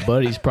 My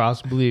buddies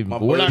possibly.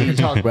 But we're not going to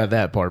talk about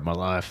that part of my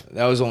life.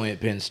 That was only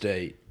at Penn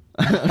State.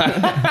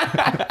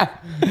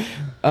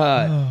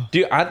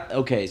 Dude,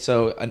 okay.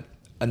 So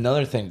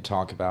another thing to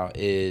talk about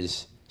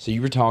is, so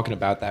you were talking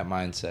about that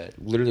mindset,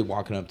 literally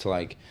walking up to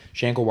like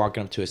Shankle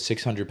walking up to a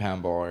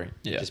 600-pound bar,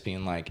 just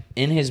being like,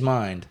 in his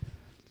mind,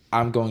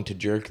 I'm going to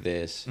jerk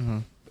this,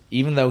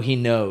 even though he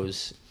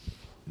knows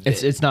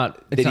that, it's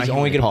not. that he's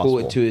only going to pull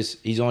it to his.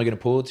 He's only going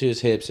to pull it to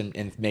his hips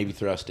and maybe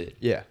thrust it.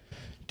 Yeah,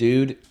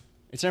 dude.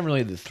 It's not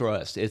really the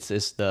thrust. It's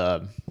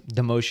the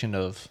motion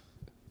of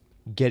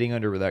getting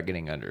under without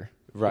getting under.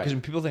 Right. Because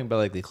when people think about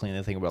like the clean,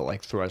 they think about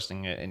like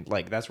thrusting it, and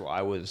like that's where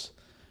I was.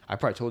 I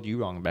probably told you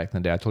wrong back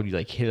in the day. I told you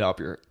like hit it off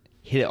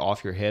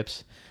your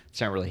hips. It's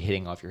not really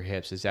hitting off your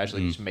hips. It's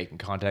actually just making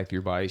contact with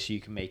your body, so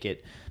you can make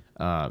it.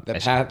 The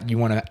path you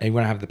want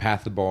to have the path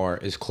of the bar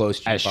as close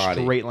to your body,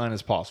 as straight line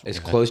as possible, as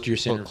close to your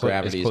center of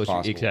gravity as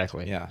possible.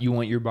 Exactly. Yeah. You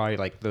want your body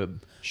like the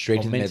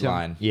straight momentum, to the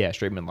midline. Yeah,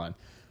 straight midline.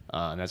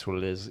 And that's what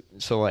it is.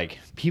 So like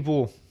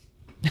people,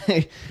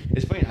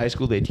 it's funny in high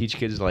school they teach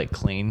kids to like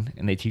clean,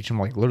 and they teach them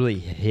like literally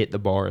hit the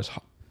bar as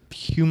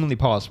humanly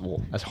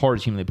possible, as hard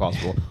as humanly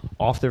possible,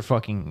 off their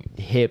fucking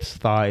hips,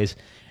 thighs,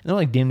 and they'll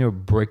like damn near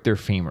break their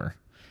femur.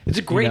 It's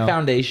a great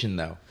foundation,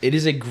 though. It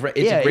is a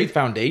great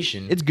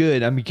foundation. It's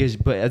good. I mean,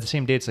 but at the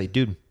same day, it's like,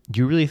 dude, do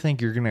you really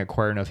think you're gonna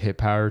acquire enough hip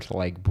power to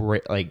like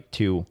break, like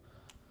to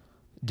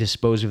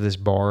dispose of this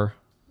bar,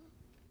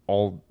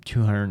 all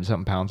 200 and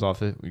something pounds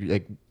off it,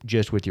 like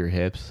just with your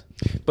hips?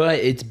 But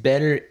it's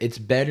better. It's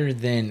better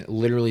than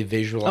literally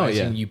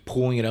visualizing you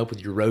pulling it up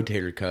with your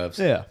rotator cuffs.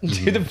 Yeah,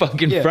 to the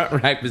fucking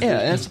front rack position. Yeah,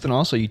 and that's something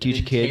also you teach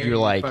a kid. You're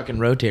like fucking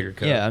rotator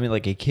cuff. Yeah, I mean,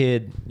 like a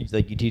kid,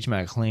 like you teach them how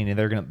to clean, and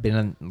they're gonna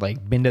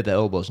bend at the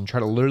elbows and try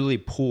to literally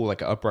pull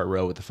like an upright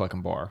row with the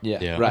fucking bar. Yeah.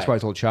 That's Right. why I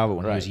told Chavo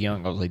when he was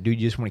young, I was like, dude,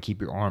 you just want to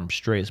keep your arms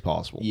straight as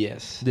possible.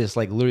 Yes. This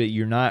like literally,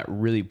 you're not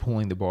really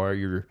pulling the bar.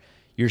 You're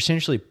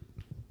essentially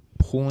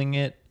pulling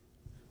it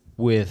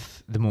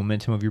with the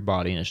momentum of your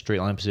body in a straight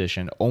line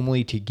position,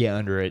 only to get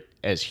under it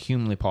as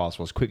humanly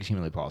possible, as quick as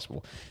humanly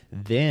possible.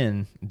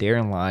 Then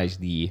therein lies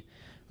the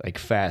like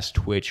fast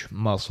twitch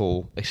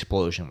muscle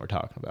explosion we're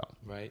talking about.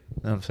 Right.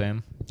 You know what I'm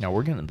saying? Now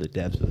we're getting into the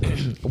depths of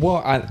this.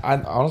 Well,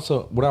 I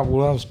also what I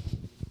was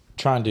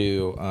trying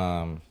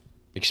to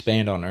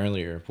expand on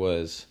earlier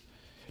was,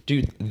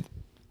 dude,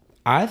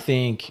 I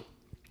think,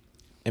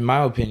 in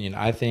my opinion,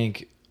 I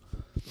think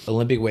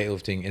Olympic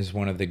weightlifting is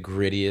one of the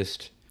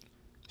grittiest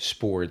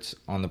sports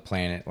on the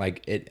planet.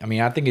 Like it, I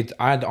mean,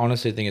 I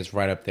honestly think it's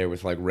right up there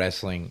with like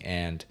wrestling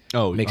and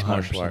mixed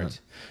martial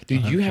arts.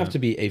 Dude, 100%. You have to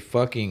be a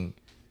fucking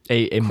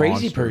a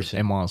crazy monster, person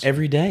a monster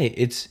every day.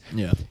 It's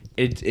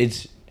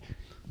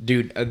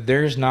dude.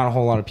 There's not a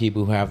whole lot of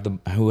people who have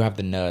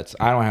the nuts.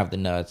 I don't have the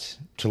nuts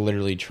to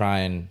literally try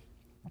and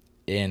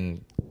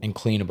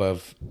clean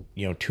above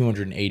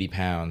 280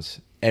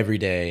 pounds every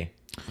day,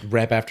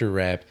 rep after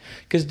rep.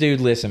 Because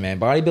dude, listen,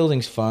 man,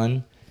 bodybuilding's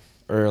fun.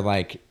 Or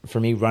like for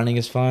me, running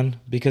is fun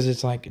because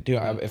it's like,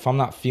 dude, if I'm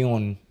not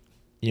feeling,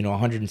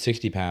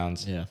 160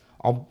 pounds,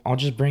 I'll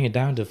just bring it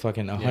down to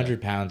fucking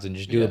 100 pounds and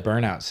just do a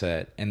burnout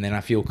set, and then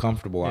I feel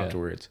comfortable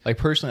afterwards. Like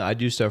personally, I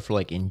do stuff for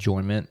like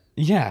enjoyment.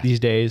 Yeah. These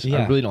days, Yeah.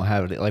 I really don't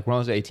have it. Like when I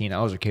was 18,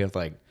 I was okay with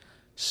like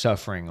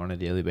suffering on a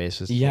daily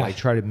basis. Yeah. Like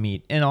try to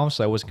meet, and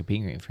honestly, I wasn't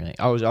competing or anything.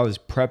 I was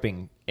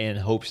prepping in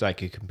hopes that I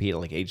could compete at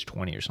like age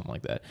 20 or something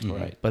like that.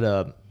 Right.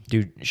 But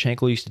dude,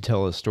 Shankle used to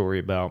tell a story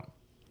about.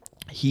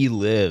 He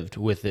lived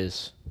with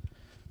this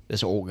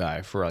old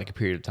guy for like a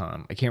period of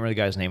time. I can't remember the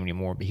guy's name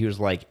anymore, but he was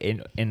like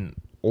an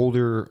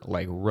older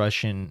like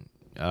Russian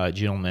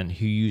gentleman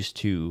who used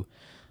to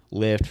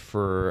lift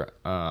for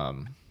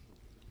the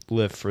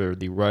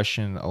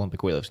Russian Olympic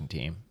weightlifting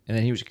team, and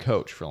then he was a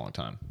coach for a long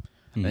time.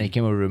 And then he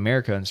came over to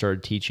America and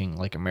started teaching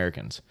like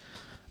Americans.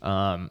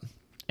 And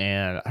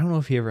I don't know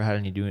if he ever had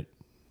any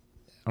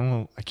I don't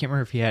know. I can't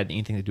remember if he had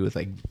anything to do with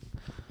like.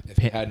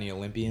 If you had any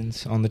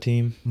Olympians on the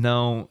team?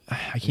 No,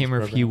 I can't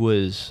remember if he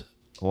was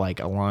like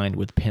aligned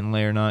with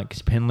Pinlay or not,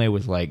 because Pinlay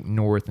was like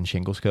North and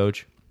Shankle's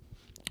coach.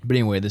 But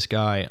anyway, this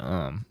guy,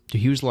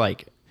 dude, he was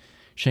like,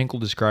 Shankle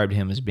described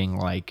him as being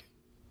like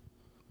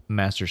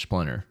Master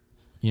Splinter.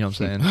 You know what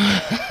I'm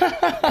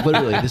saying?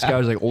 Literally, this guy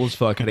was like old as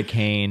fuck, had a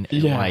cane,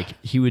 and like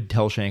he would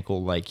tell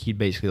Shankle, like he'd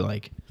basically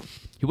like,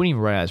 he wouldn't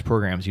even write out his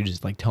programs. He'd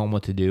just like tell him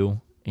what to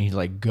do. And he'd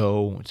like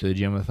go to the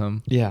gym with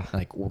him. Yeah.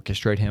 Like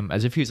orchestrate him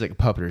as if he was like a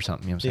puppet or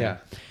something. You know what I'm saying?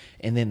 Yeah.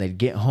 And then they'd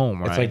get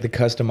home, right? It's like the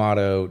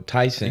Customado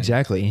Tyson.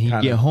 Exactly. And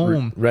he'd get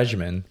home.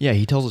 Regimen. Yeah.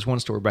 He tells us one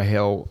story about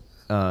how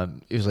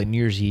it was like New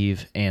Year's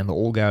Eve and the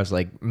old guy was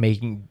like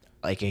making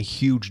like a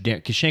huge dinner.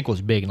 Because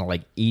Shankle's big and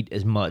like eat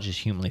as much as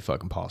humanly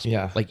fucking possible.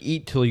 Yeah. Like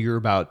eat till you're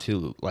about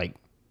to like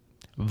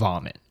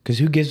vomit. Because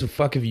who gives a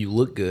fuck if you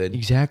look good?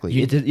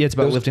 Exactly. It's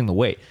about lifting the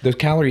weight. Those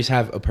calories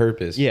have a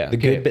purpose. Yeah. The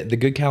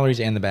good calories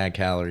and the bad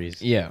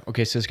calories. Yeah.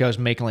 Okay. So this guy was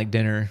making like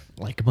dinner,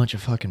 like a bunch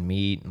of fucking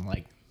meat and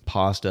like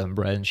pasta and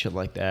bread and shit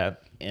like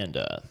that. And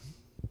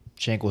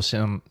Shankle was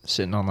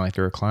sitting on like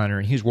the recliner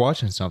and he was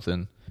watching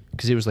something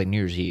because it was like New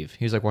Year's Eve.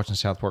 He was like watching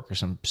South Park or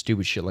some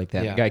stupid shit like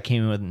that. Yeah. The guy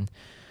came in with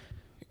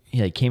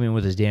he like came in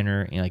with his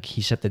dinner and like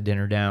he set the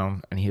dinner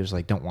down and he was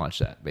like, "Don't watch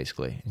that,"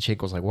 basically. And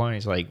Shankle's like, "Why?" And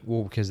he's like,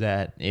 "Well, because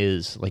that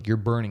is like you're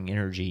burning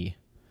energy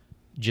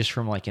just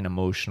from like an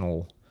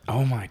emotional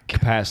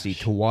capacity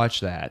to watch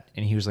that."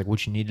 And he was like,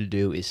 "What you need to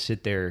do is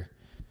sit there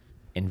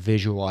and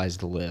visualize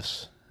the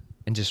lifts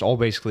and just all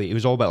basically it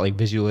was all about like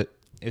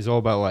it's all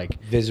about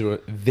like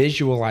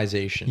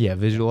visualization." Yeah,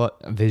 visual.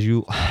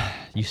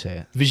 You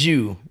say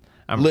it.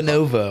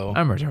 Lenovo.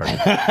 I'm retarded.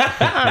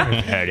 I'm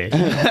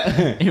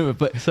retarded. Anyway,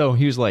 but so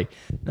he was like,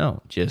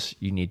 "No, just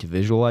you need to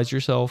visualize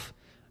yourself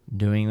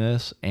doing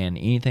this, and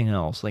anything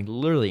else, like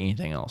literally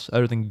anything else,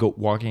 other than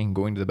walking and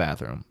going to the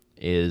bathroom,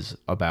 is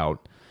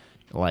about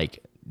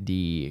like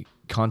the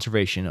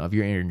conservation of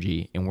your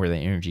energy and where the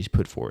energy is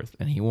put forth."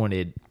 And he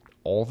wanted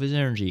all of his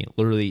energy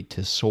literally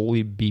to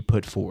solely be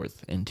put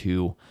forth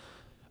into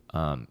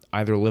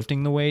either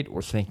lifting the weight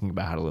or thinking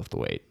about how to lift the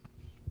weight.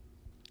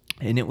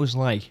 And it was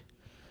like,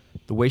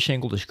 the way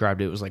Shankle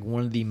described it was like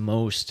one of the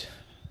most,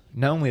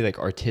 not only like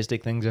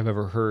artistic things I've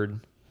ever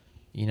heard,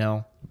 you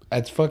know.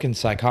 That's fucking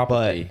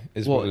psychopathy.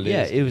 What it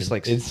is. It was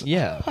like,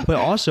 but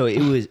also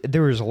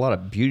there was a lot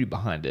of beauty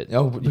behind it.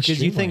 Oh, because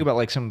extremely. You think about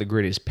like some of the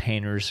greatest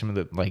painters, some of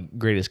the like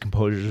greatest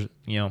composers,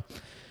 you know,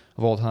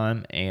 of all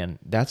time, and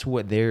that's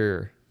what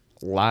their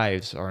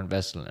lives are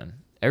invested in.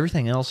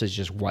 Everything else is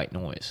just white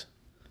noise.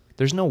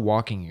 There's no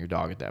walking your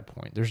dog at that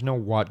point. There's no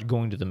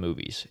going to the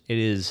movies.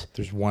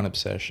 There's one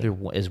obsession. There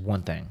is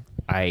one thing.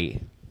 I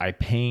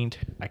paint,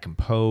 I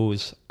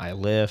compose, I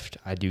lift,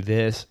 I do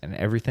this, and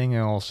everything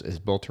else is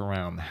built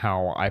around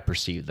how I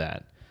perceive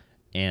that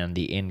and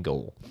the end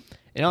goal.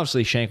 And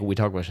obviously Shankle, we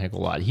talk about Shankle a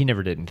lot. He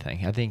never did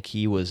anything. I think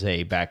he was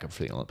a backup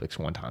for the Olympics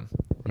one time.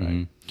 Right.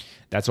 Mm-hmm.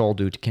 That's all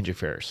due to Kendrick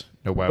Ferris.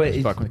 Nobody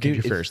was fucking with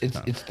Kendrick Ferris.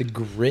 It's the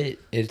grit.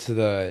 It's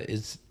the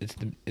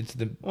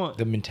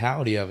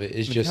mentality of it.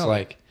 It's just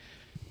like,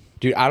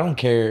 dude, I don't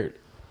care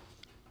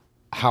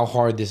how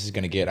hard this is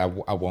gonna get. I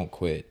won't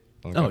quit.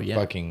 Like,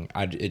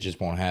 it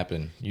just won't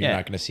happen. You're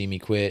not gonna see me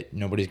quit.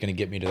 Nobody's gonna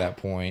get me to that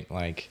point.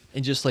 Like,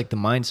 and just like the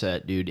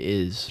mindset, dude,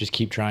 is just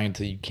keep trying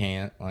until you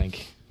can't.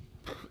 Like,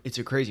 it's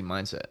a crazy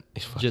mindset.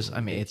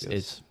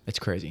 It's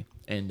crazy.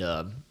 And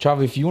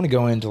Chavo, if you want to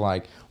go into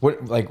like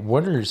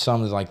what are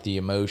some of like the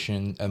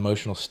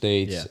emotional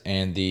states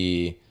and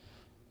the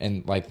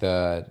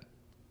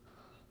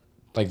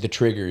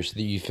triggers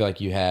that you feel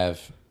like you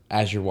have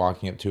as you're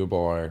walking up to a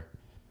bar?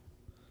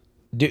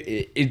 Dude,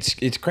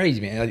 it's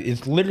crazy, man. Like,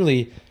 it's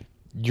literally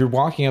you're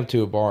walking up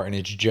to a bar and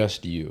it's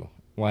just you.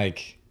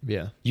 Like,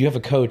 you have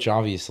a coach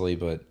obviously,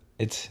 but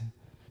it's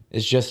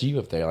just you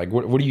up there. Like,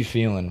 what are you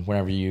feeling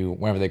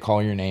whenever they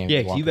call your name?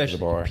 Yeah, you've actually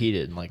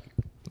competed in like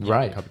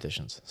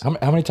competitions. So.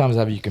 How many times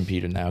have you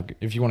competed now?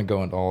 If you want to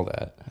go into all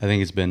that, I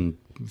think it's been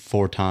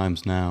 4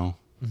 times now.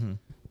 Mm-hmm.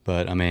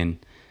 But I mean,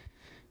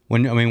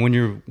 when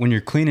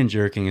you're clean and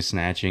jerking and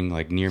snatching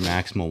like near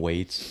maximal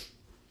weights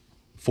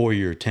for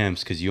your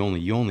attempts, because you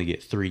only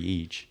get 3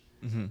 each.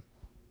 Mm-hmm.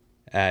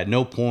 At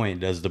no point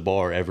does the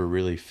bar ever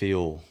really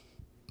feel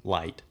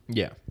light.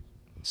 Yeah.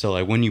 So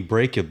like when you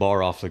break a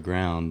bar off the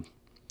ground,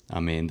 I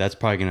mean, that's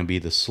probably going to be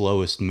the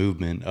slowest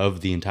movement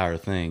of the entire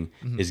thing,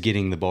 is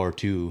getting the bar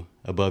to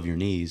above your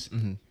knees.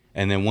 Mm-hmm.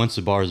 And then once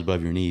the bar is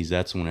above your knees,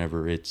 that's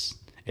whenever it's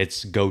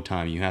go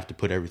time. You have to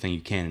put everything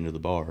you can into the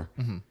bar.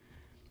 Mm-hmm.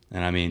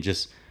 And I mean,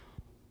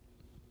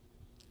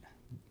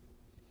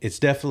 it's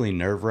definitely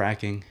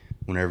nerve-wracking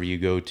whenever you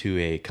go to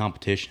a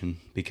competition,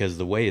 because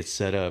the way it's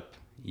set up,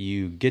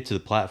 you get to the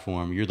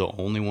platform, you're the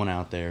only one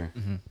out there.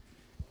 Mm-hmm.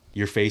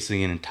 You're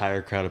facing an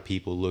entire crowd of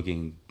people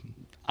looking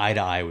eye to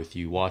eye with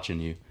you,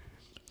 watching you.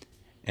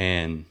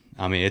 And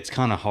I mean, it's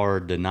kind of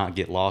hard to not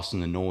get lost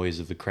in the noise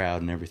of the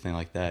crowd and everything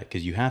like that,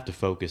 because you have to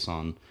focus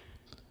on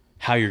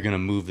how you're going to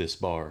move this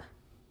bar.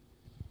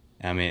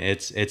 I mean,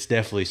 it's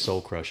definitely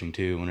soul crushing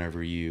too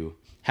whenever you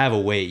have a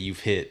weight you've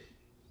hit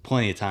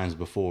plenty of times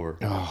before,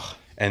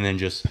 and then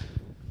just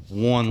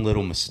one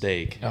little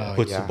mistake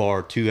puts the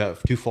bar too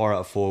far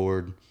out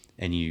forward,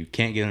 and you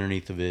can't get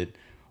underneath of it.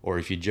 Or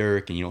if you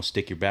jerk and you don't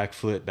stick your back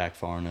foot back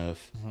far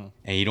enough,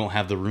 and you don't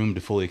have the room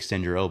to fully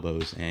extend your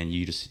elbows, and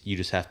you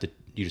just have to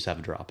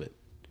drop it.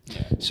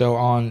 So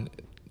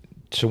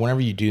whenever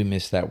you do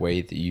miss that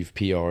weight that you've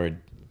PR'd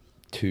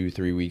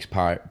 2-3 weeks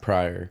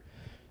prior,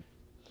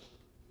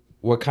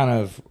 what kind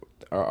of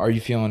are you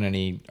feeling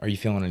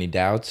any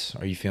doubts?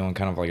 Are you feeling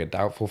kind of like a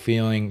doubtful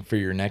feeling for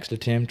your next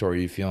attempt, or are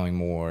you feeling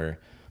more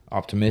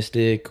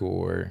optimistic?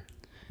 Or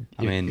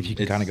if you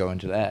can kind of go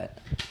into that.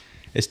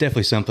 It's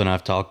definitely something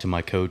I've talked to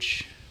my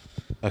coach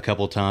a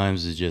couple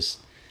times. Is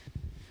just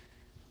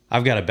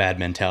I've got a bad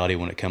mentality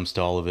when it comes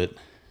to all of it,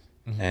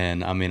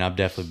 and I've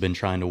definitely been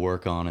trying to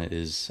work on it.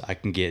 Is I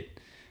can get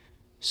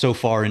so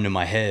far into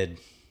my head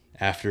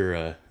after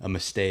a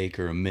mistake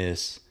or a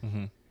miss,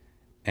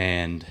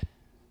 and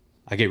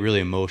I get really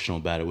emotional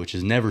about it, which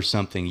is never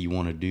something you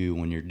want to do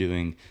when you're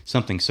doing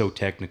something so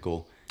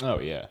technical. Oh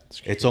yeah,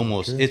 it's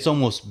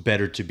almost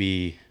better to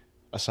be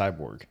a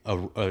cyborg,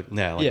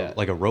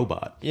 like a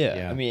robot.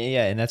 Yeah.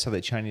 And that's how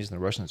the Chinese and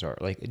the Russians are.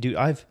 Like, dude,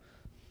 if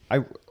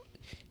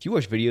you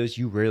watch videos,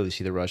 you rarely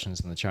see the Russians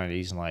and the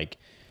Chinese and like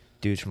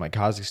dudes from like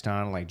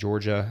Kazakhstan, like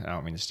Georgia. I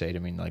don't mean the state. I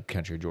mean like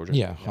country of Georgia.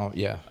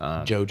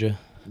 Yeah, Georgia.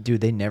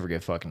 Dude, they never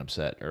get fucking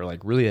upset or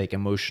like really like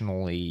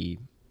emotionally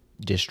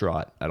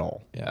distraught at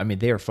all. Yeah. I mean,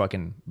 they are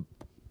fucking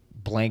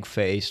blank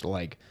faced.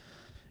 Like,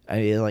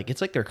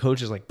 it's like their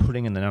coach is like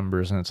putting in the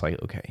numbers, and it's like,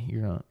 okay,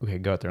 you're not okay.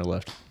 Go out there and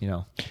lift.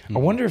 I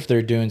wonder if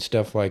they're doing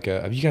stuff like,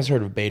 have you guys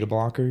heard of beta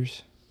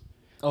blockers?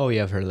 Oh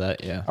yeah, I've heard of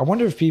that. Yeah. I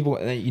wonder if people,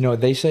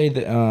 they say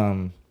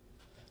that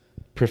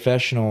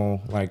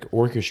professional like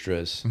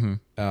orchestras,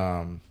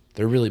 they're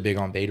really big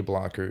on beta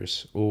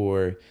blockers,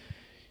 or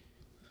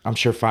I'm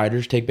sure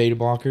fighters take beta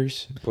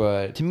blockers,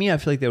 but to me, I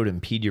feel like that would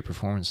impede your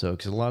performance though,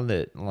 because a lot of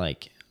it,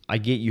 like, I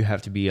get you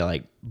have to be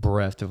like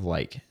bereft of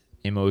like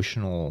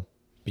emotional.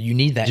 But you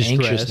need that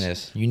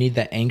anxiousness. You need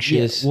that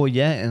anxious. Yeah, well,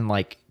 yeah, and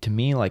like to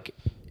me, like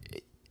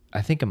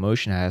I think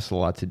emotion has a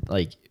lot to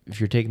like. If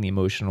you're taking the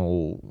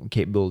emotional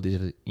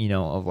capabilities,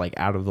 of like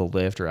out of the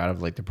lift or out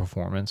of like the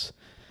performance,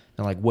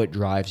 then like what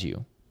drives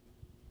you?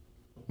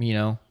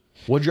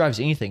 What drives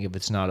anything if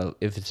it's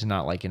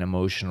not like an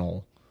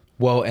emotional.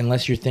 Well,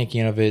 unless you're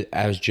thinking of it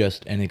as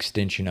just an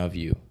extension of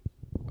you,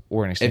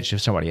 or an extension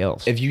of somebody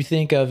else. If you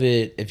think of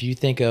it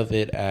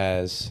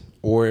as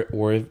or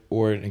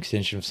an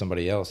extension of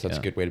somebody else, that's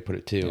a good way to put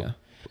it too. Yeah.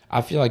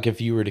 I feel like if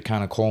you were to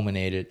kind of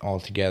culminate it all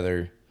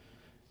together,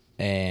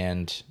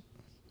 and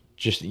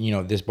just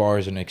this bar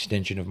is an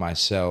extension of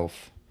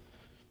myself,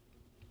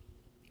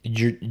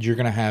 you're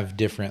gonna have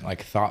different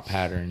like thought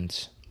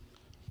patterns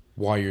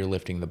while you're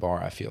lifting the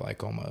bar. I feel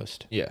like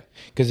almost. Yeah.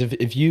 Because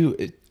if you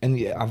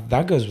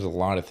that goes with a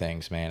lot of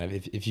things, man.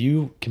 If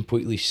you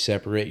completely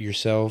separate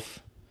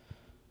yourself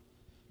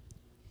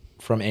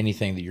from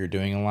anything that you're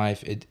doing in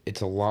life,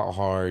 it's a lot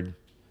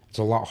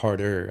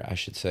harder, I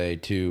should say,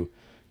 to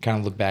kind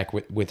of look back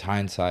with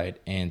hindsight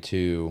and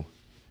to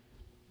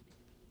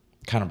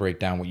kind of break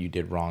down what you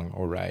did wrong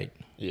or right.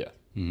 Yeah.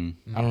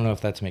 Mm-hmm. I don't know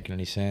if that's making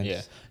any sense.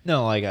 Yeah.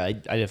 No, like I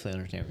definitely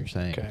understand what you're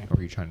saying. Okay. Or what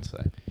you're trying to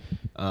say.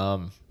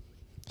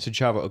 So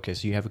Chavo, okay,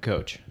 so you have a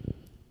coach.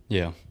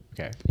 Yeah.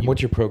 Okay.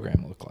 What's your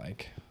program look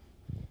like?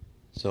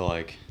 So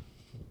like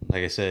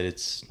I said,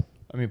 it's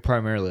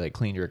primarily like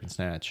clean, jerk, and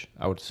snatch,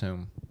 I would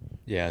assume.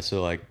 Yeah,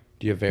 so like,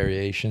 do you have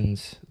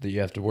variations that you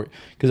have to work?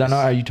 Because I know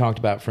how you talked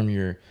about from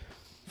your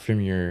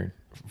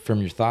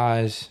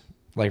thighs,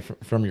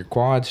 like from your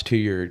quads to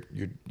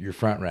your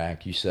front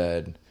rack. You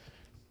said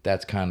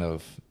that's kind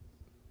of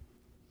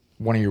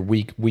one of your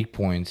weak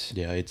points.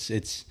 Yeah,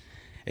 it's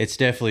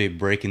definitely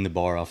breaking the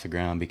bar off the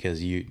ground, because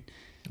the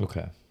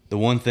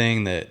one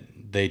thing that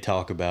they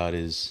talk about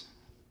is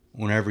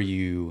whenever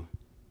you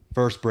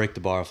first break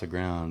the bar off the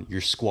ground,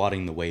 you're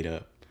squatting the weight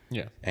up.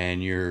 Yeah.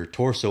 And your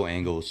torso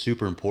angle is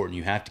super important.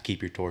 You have to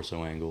keep your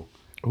torso angle.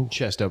 Ooh.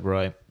 Chest up,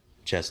 right?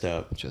 Chest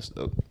up. Chest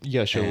up. You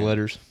gotta show the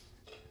letters.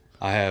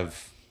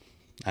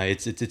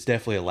 It's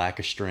definitely a lack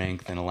of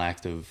strength and a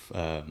lack of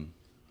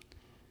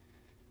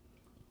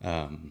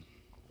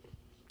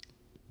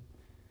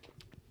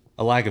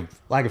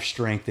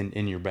strength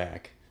in your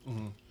back.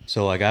 Mm-hmm.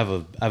 So like I have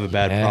a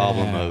bad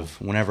problem of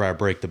whenever I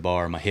break the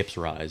bar, my hips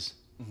rise,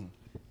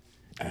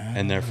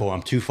 and therefore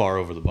I'm too far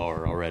over the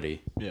bar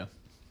already. Yeah.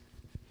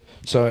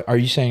 So are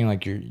you saying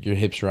like your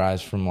hips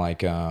rise from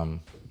like your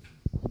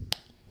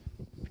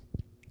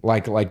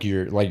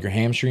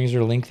hamstrings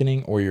are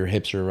lengthening, or your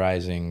hips are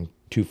rising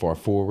too far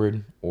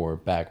forward or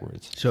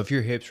backwards? So if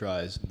your hips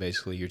rise,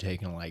 basically you're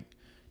taking, like,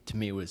 to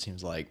me what it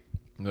seems like,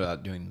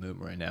 without doing the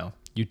movement right now,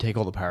 you take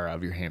all the power out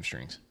of your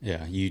hamstrings.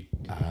 Yeah,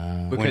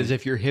 because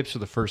if your hips are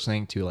the first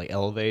thing to like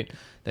elevate,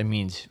 that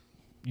means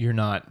you're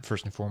not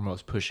first and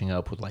foremost pushing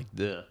up with like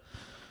the,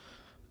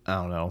 I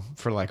don't know,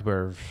 for lack of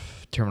better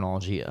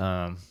terminology,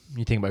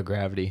 you think about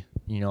gravity,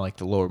 like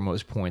the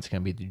lowermost point's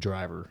gonna be the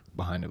driver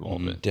behind it all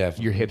of it.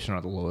 Definitely. Your hips are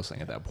not the lowest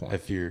thing at that point.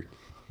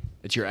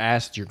 It's your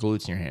ass, it's your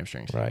glutes, and your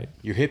hamstrings. Right.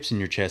 Your hips and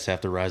your chest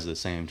have to rise at the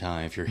same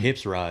time. If your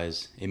hips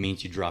rise, it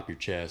means you drop your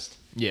chest.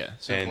 Yeah.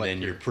 So And like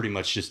then you're pretty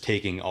much just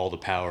taking all the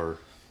power.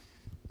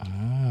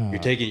 Ah. You're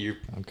taking your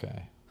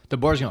Okay. the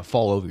bar's gonna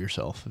fall over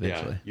yourself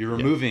eventually. yeah. You're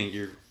removing.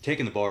 You're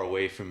taking the bar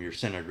away from your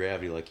center of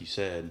gravity, like you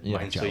said. Yeah,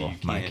 and so Chavo, you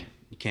Mike.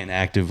 can't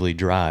actively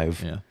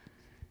drive. Yeah.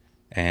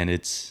 And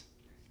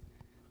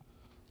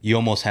you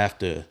almost have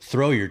to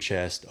throw your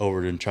chest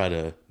over and try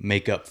to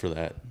make up for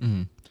that.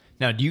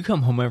 Now, do you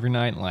come home every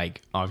night? And,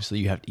 like, obviously,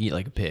 you have to eat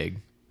like a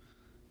pig.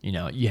 You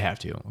know, you have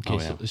to. Okay, Oh,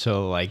 yeah.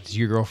 so like, does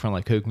your girlfriend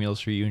like cook meals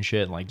for you and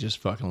shit? And, like, just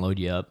fucking load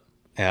you up?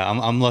 Yeah,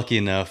 I'm lucky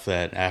enough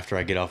that after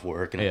I get off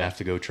work and I Yeah. have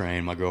to go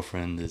train, my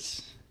girlfriend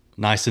is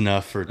nice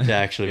enough to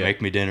actually Yeah.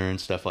 make me dinner and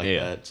stuff like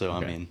Yeah. that. So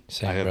Okay. I mean,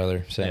 Same,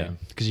 brother. Same. Yeah.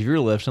 Because if you're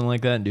lifting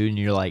like that, dude, and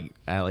you're like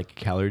at like a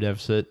calorie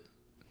deficit,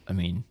 I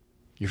mean,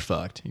 you're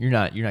fucked. You're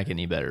not getting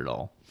any better at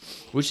all.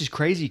 Which is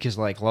crazy because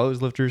like a lot of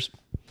those lifters,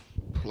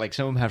 like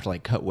some of them have to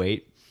like cut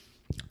weight.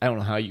 I don't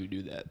know how you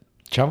do that.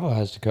 Chavo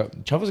has to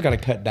cut. Chavo's got to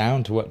cut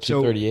down to what,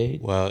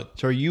 238? Well,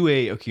 So are you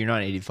okay, you're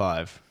not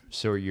 85.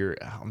 So you're,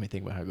 let me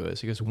think about how it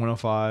goes. It goes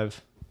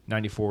 105,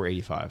 94,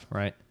 85,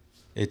 right?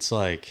 it's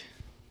like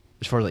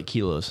As far as like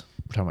kilos.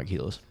 We're talking about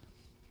kilos.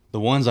 the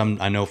ones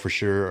I know for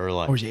sure are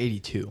like Or is it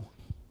 82?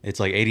 it's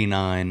like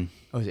 89.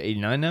 Oh, is it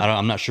 89 now?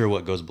 I'm not sure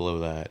what goes below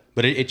that,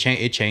 but it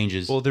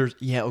changes. Well, there's,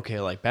 yeah,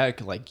 okay, like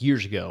back like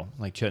years ago,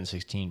 like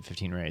 2016,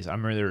 15 race. I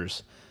remember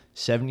there's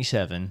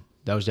 77.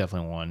 That was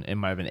definitely one. It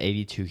might have been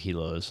 82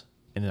 kilos,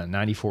 and then a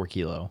 94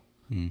 kilo,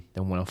 then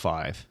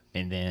 105,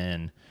 and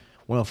then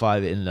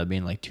 105 it ended up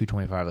being like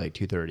 225, like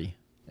 230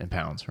 in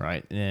pounds,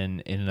 right? And then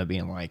it ended up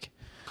being like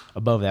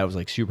above that was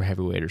like super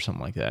heavyweight or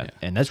something like that,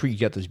 and that's where you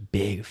get those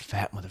big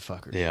fat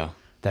motherfuckers. Yeah.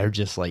 that are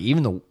just like,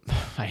 even the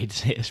I hate to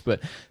say this,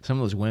 but some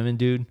of those women,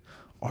 dude,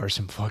 are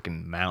some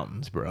fucking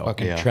mountains, bro.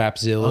 Fucking Yeah.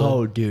 Trapzilla.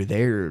 Oh, dude,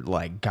 they're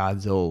like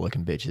Godzilla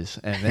looking bitches,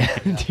 and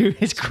then, dude,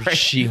 it's crazy.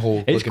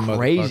 She-Hulk It's looking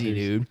crazy, motherfuckers.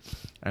 dude.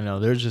 I know.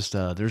 There's just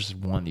there's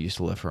one that used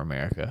to live for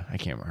America. I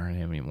can't remember her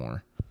name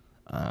anymore.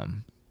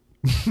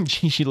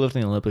 She lived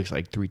in the Olympics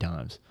like 3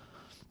 times.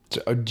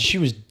 She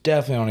was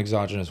definitely on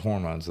exogenous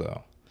hormones,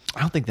 though.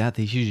 I don't think that.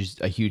 She's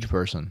just a huge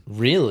person.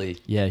 Really?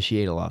 Yeah, she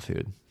ate a lot of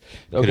food.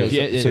 Okay,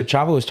 Yeah, so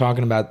Chavo was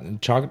talking about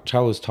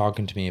Chavo was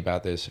talking to me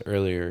about this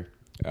earlier,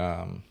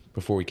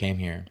 before we came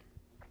here.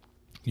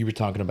 You were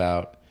talking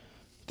about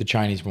the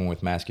Chinese woman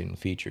with masculine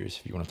features.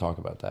 If you want to talk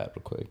about that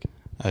real quick.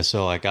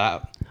 So like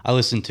I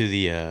listen to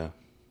the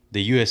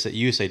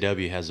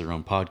USAW has their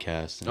own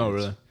podcast. and Oh,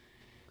 it's- really?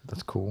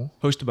 That's cool.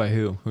 Hosted by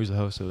who? Who's the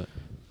host of it?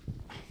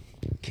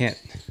 Can't.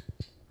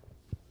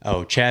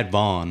 Oh, Chad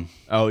Vaughn,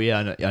 Oh yeah,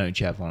 I know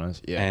Chad Vaughn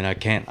is. Yeah, and I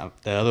can't.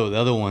 The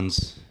other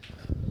one's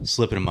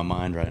slipping in my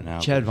mind right now.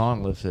 Chad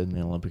Vaughn lifted in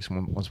the Olympics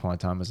once upon a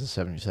time as a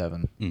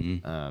 77.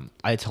 Mhm.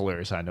 It's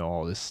hilarious. I know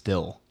all this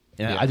still.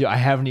 And Yeah. I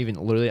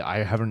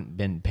haven't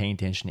been paying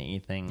attention to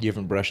anything You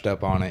haven't brushed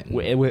up on it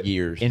in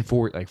years. in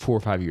 4 or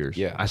 5 years.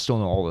 Yeah. I still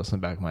know all this in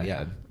the back of my Yeah.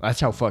 head. That's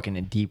how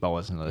fucking deep I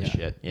was into this Yeah.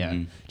 shit. Yeah,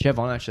 Mhm. Chad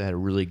Vaughn actually had a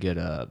really good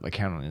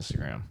account on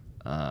Instagram.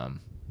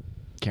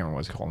 Can't remember what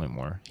it's called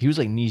anymore. He was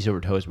like knees over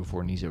toes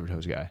before knees over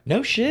toes guy.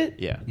 No shit.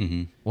 Yeah,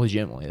 Mhm.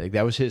 legitimately. Like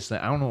that was his thing.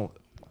 I don't know.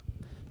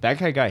 That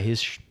guy got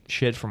his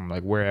shit from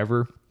like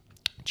wherever.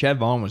 Chad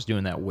Vaughn was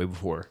doing that way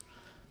before.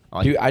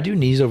 Like, Dude, I do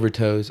knees over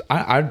toes.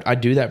 I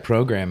do that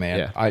program,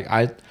 man.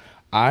 Yeah.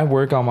 I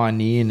work on my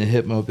knee and the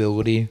hip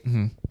mobility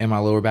and my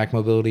lower back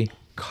mobility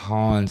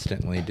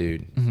constantly,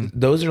 dude.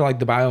 Those are like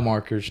the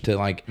biomarkers to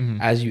like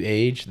as you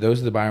age.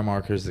 Those are the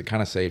biomarkers that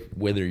kind of say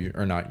whether you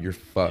or not you're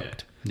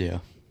fucked. Yeah.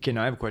 Ken,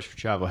 I have a question for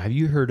Chavo. Have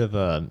you heard of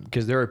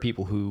because there are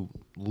people who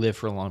live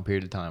for a long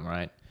period of time,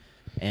 right?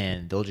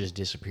 And they'll just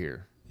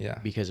disappear. Yeah.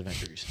 Because of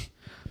injuries.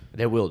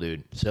 They will,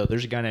 dude. So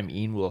there's a guy named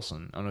Ian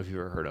Wilson. I don't know if you've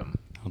ever heard of him.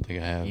 I don't think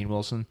I have. Ian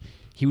Wilson.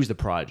 He was the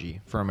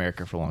prodigy for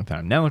America for a long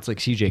time. Now it's like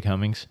CJ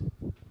Cummings.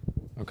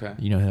 Okay.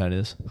 You know who that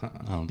is? I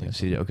don't think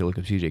so. Okay, look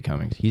up CJ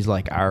Cummings. He's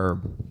like our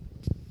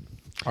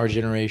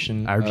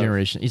Generation.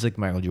 generation. He's like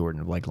Michael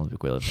Jordan of like Olympic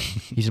weightlifting.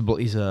 He's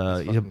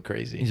fucking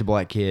crazy. He's a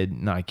black kid.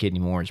 Not a kid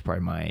anymore. He's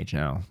probably my age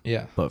now.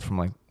 Yeah. But from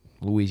like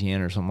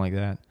Louisiana or something like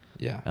that.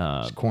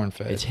 Yeah. It's corn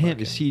fed. It's him.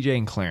 fucking- It's CJ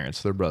and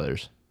Clarence. They're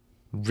brothers.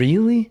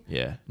 Really?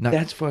 Yeah.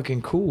 That's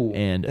fucking cool.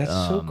 And, that's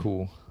so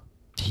cool.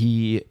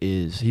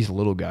 He's a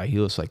little guy. He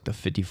looks like the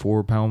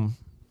 54 pound,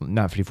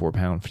 not 54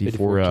 pound,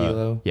 54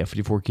 kilo? Yeah,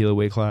 54 kilo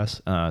weight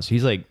class. So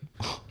he's like,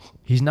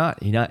 he's not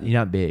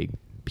big.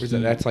 Where's that?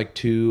 That's like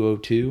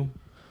 202?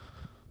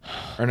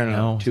 Or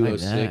no, it's like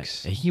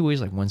 206. that. He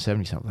weighs like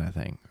 170 something, I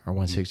think, or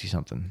 160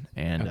 something,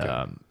 and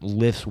Okay.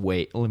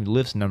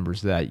 lifts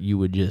numbers that you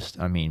would just,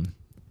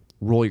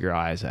 roll your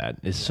eyes at.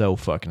 It's so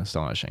fucking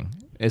astonishing.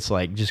 It's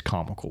like just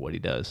comical what he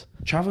does.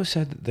 Chavo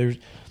said that there's.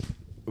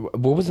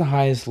 What was the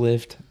highest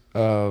lift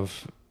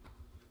of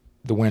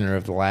the winner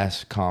of the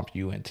last comp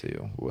you went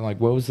to? Like,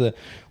 what was the.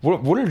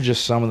 What are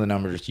just some of the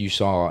numbers you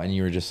saw and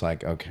you were just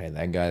like, okay,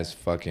 that guy's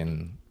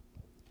fucking.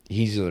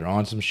 He's either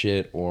on some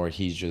shit or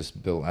he's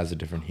just built as a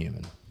different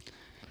human.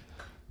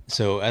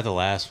 So at the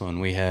last one,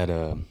 we had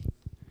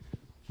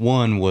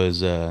one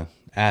was a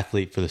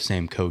athlete for the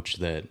same coach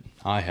that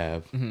I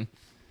have. Mm-hmm.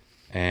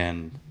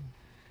 And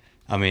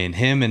I mean,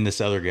 him and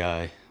this other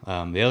guy,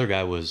 the other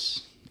guy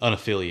was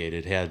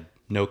unaffiliated, had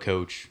no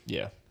coach.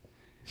 Yeah.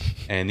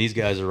 And these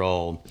guys are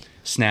all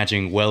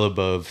snatching well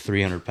above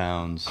 300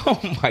 pounds. Oh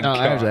my I god.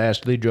 have to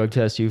ask, do they drug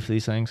test you for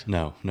these things?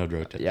 No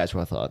drug test. Yeah, that's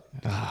what I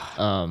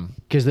thought.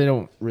 Because they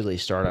don't really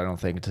start, I don't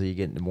think, until you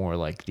get into more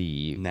like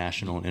the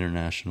National and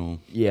international.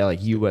 yeah,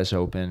 like U.S.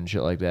 Open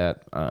shit like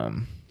that.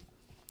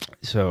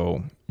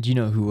 So do you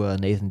know who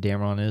Nathan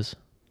Dameron is?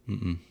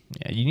 Mm-mm.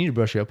 Yeah, you need to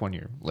brush up on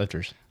your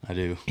lifters, I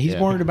do. He's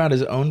Yeah. worried about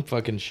his own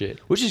fucking shit.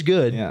 which is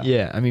good.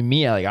 Yeah. I mean,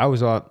 me, like I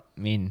was I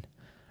mean,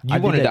 You I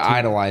did wanted to that too.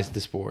 idolize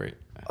the sport.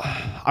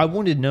 I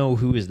wanted to know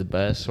who is the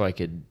best so I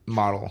could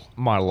Model.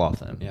 model off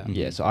them. Yeah.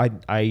 Yeah. So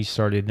I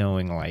started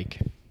knowing like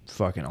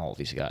fucking all of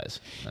these guys.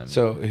 I mean,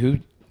 So who?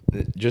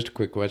 Just a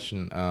quick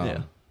question.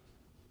 Yeah.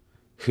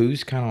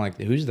 Who's kind of like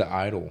who's the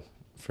idol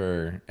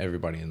for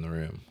everybody in the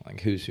room?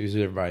 Like who's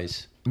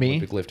everybody's Me?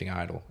 Olympic lifting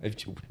idol? If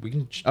we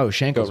can. oh,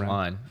 Shankle's around.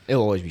 mine.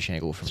 It'll always be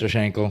Shankle for me. So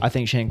Shankle. I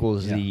think Shankle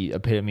is Yeah. the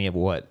epitome of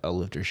what a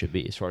lifter should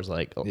be as far as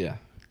like Yeah.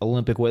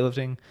 Olympic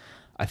weightlifting.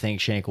 I think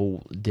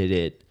Shankle did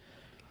it.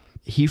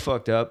 He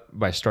fucked up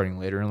by starting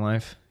later in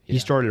life. He Yeah.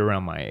 started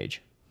around my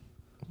age.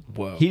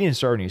 Whoa. He didn't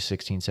start when he was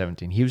 16,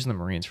 17. He was in the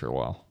Marines for a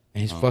while.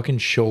 And his fucking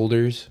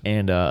shoulders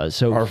And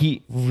so are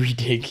he,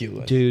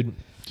 ridiculous. dude,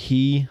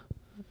 he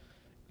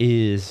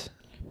is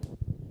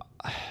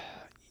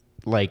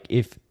like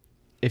if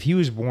he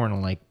was born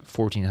in like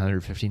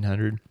 1400,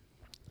 1500,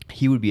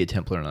 he would be a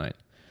Templar Knight.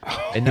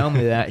 And not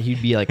only that,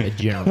 he'd be like a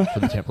general for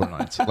the Templar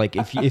Knights. Like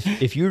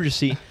if you were to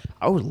see,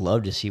 I would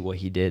love to see what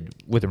he did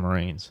with the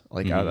Marines.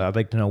 Like I'd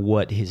like to know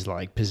what his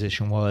like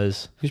position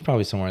was. He's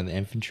probably somewhere in the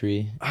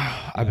infantry.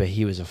 I bet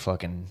he was a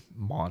fucking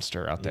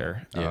monster out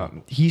there. Yeah.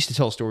 He used to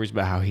tell stories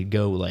about how he'd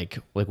go like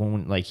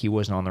when like he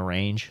wasn't on the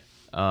range.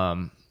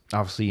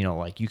 Obviously, you know,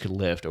 like you could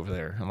lift over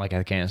there in like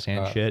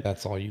Afghanistan and shit.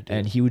 That's all you did.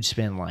 And he would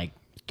spend like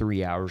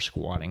 3 hours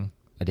squatting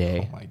a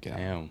day Oh my god.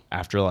 Damn.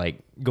 after like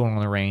going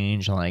on the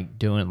range and like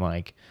doing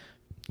like,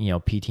 you know,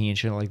 PT and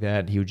shit like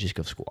that. He would just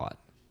go squat,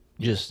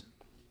 just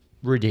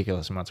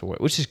ridiculous amounts of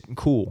weight, which is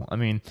cool. I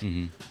mean,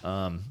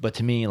 but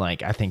to me,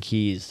 like I think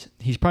he's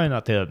probably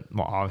not the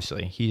well,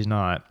 obviously he's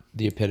not.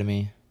 The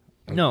epitome.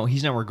 No,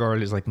 he's not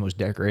regarded as like the most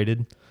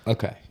decorated.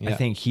 Okay. Yeah. I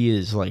think he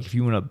is like if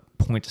you want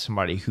to point to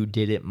somebody who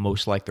did it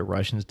most like the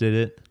Russians did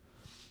it,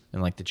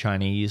 and like the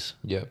Chinese.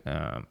 Yep.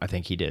 I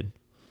think he did.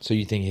 So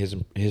you think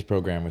his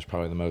program was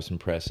probably the most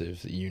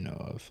impressive that you know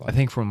of? I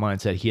think from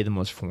mindset, he had the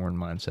most foreign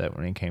mindset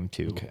when it came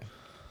to Okay.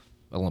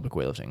 Olympic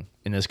weightlifting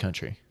in this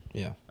country.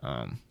 Yeah.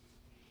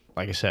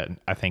 Like I said,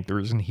 I think the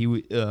reason he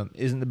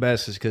isn't the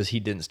best is because he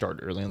didn't start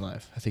early in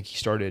life. I think he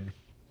started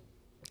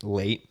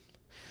late.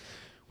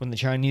 When the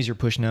Chinese are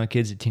pushing out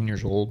kids at 10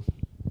 years old,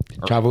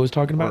 Chavo was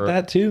talking about or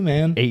that too,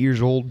 man. 8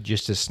 years old,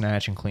 just to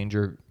snatch and clean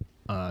jerk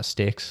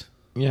sticks,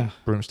 Yeah.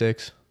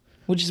 broomsticks.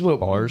 Which is what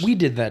Bars. we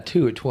did that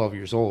too at 12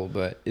 years old,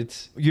 but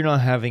it's You're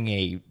not having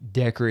a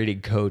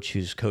decorated coach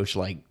who's coached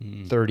like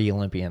 30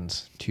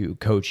 Olympians to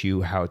coach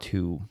you how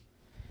to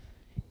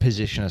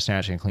position a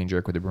snatch and clean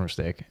jerk with a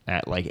broomstick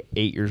at like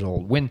 8 years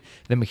old when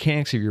the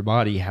mechanics of your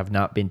body have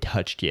not been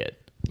touched yet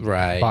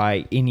right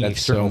by any That's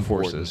external so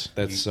important. forces.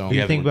 That's so You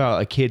have think one-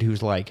 about a kid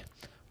who's like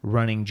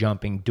running,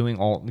 jumping, doing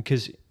all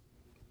because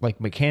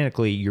like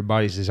mechanically your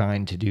body's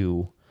designed to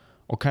do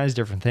all kinds of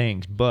different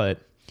things,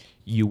 but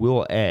you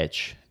will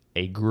etch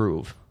a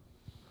groove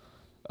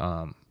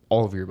all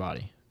over your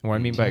body. And what I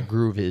mean by a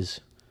groove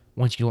is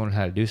once you learn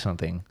how to do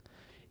something,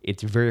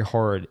 it's very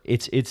hard.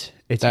 It's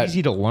That-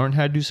 easy to learn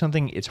how to do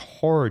something. It's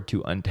hard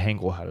to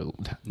untangle how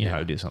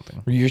to do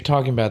something. You're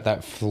talking about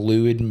that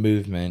fluid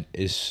movement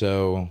is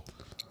so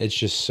it's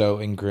just so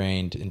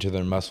ingrained into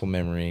their muscle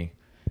memory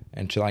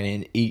and to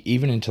like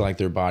even into like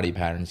their body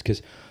patterns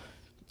because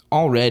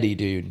already,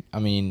 dude, I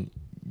mean,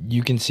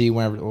 you can see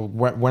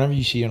whenever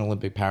you see an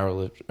Olympic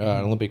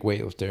Olympic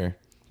weightlifter,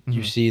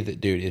 you see that,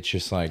 dude, it's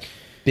just like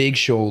big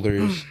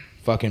shoulders,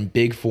 fucking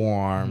big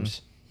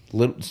forearms,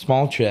 little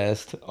small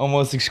chest,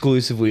 almost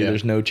exclusively. Yeah.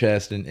 There's no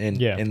chest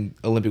in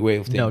Olympic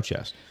weightlifting. No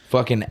chest.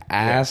 Fucking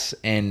ass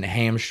and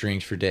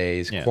hamstrings for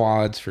days, Yeah.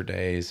 quads for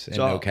days, and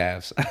So- no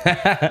calves.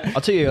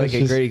 I'll tell you like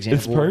a great example.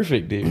 It's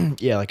perfect,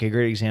 dude. Yeah, like a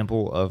great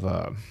example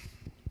of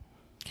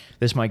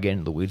this might get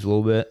into the weeds a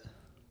little bit.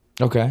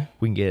 Okay.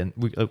 We can get in,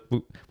 we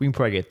can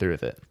probably get through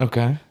with it.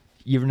 Okay.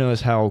 You ever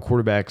notice how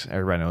quarterbacks?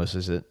 Everybody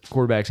notices it.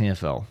 Quarterbacks in the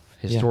NFL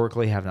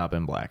historically have not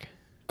been black.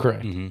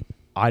 Correct.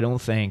 I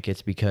don't think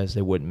it's because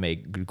they wouldn't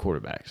make good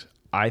quarterbacks.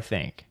 I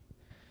think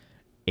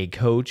a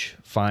coach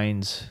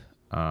finds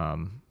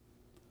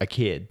a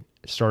kid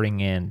starting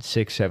in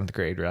 6th, 7th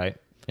grade, right?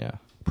 Yeah.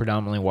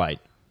 Predominantly white.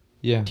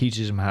 Yeah.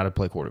 Teaches him how to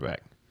play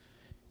quarterback.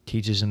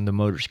 Teaches him the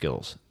motor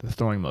skills, the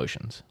throwing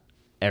motions,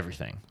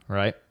 everything,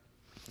 right?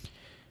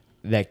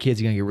 That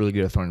kid's going to get really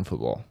good at throwing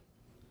football.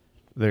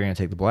 They're going to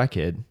take the black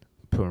kid,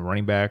 put him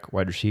running back,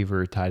 wide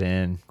receiver, tight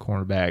end,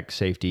 cornerback,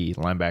 safety,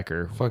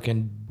 linebacker.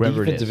 Fucking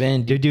Whatever it defensive is.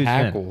 end, Dude's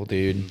tackle,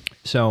 dude.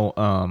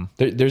 So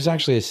There's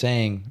actually a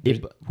saying.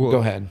 Go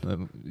ahead.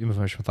 You may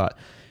finish my thought.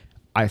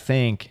 I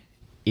think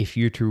if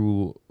you're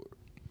to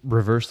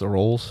reverse the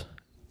roles,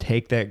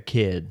 take that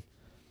kid,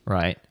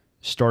 right,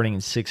 starting in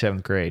 6th,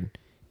 7th grade,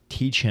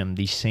 teach him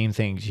these same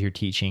things you're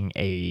teaching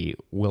a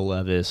Will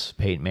Levis,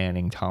 Peyton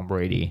Manning, Tom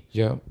Brady.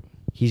 Yep.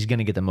 He's going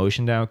to get the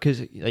motion down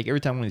because like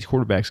every time one of these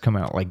quarterbacks come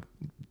out, like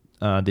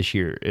this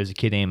year, there's a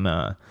kid named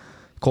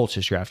Colts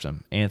just drafted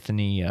him,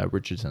 Anthony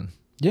Richardson.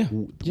 Yeah.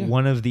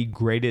 One of the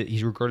greatest,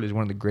 he's regarded as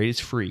one of the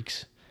greatest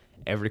freaks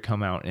ever to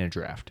come out in a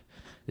draft.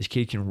 This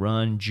kid can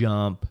run,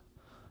 jump.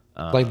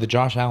 Like the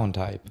Josh Allen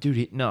type.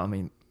 Dude,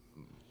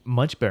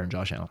 much better than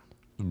Josh Allen.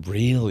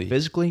 Really?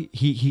 Physically,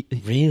 he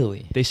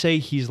Really? they say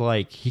he's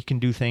like, he can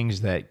do things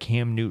that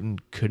Cam Newton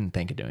couldn't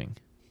think of doing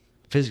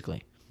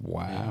physically.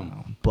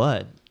 Wow.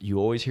 But you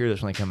always hear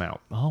this when they come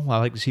out. Oh, I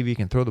like to see if he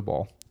can throw the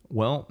ball.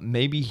 Well,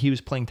 maybe he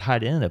was playing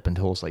tight end up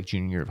until his like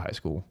junior year of high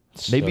school.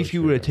 Maybe if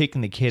you would have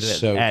taken the kid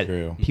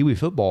at Pee Wee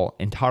football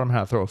and taught him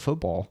how to throw a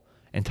football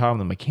and taught him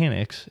the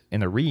mechanics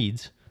and the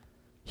reads,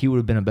 he would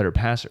have been a better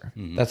passer.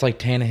 That's like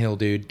Tannehill,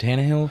 dude.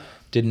 Tannehill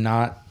did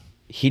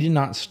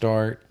not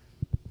start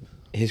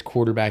his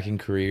quarterbacking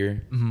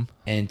career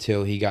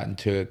until he got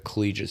into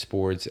collegiate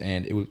sports,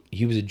 and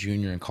he was a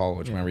junior in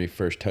college whenever he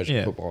first touched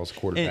football as a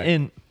quarterback.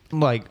 And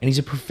he's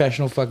a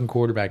professional fucking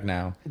quarterback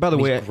now. By the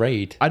way, he's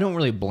great. I don't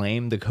really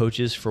blame the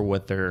coaches for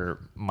what their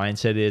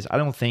mindset is. I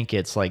don't think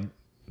it's like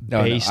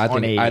based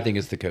on I think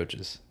it's the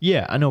coaches.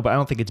 Yeah, I know, but I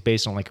don't think it's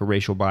based on like a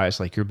racial bias,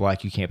 like you're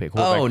black, you can't play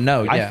quarterback. Oh,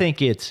 no, I yeah.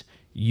 think it's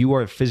you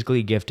are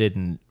physically gifted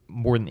and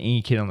more than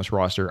any kid on this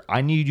roster.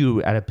 I need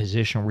you at a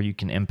position where you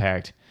can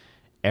impact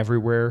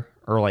everywhere,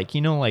 or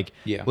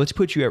let's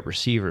put you at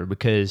receiver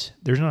because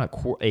there's not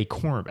a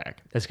cornerback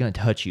that's going to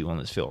touch you on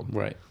this field.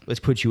 Right. Let's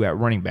put you at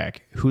running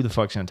back. Who the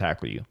fuck's going to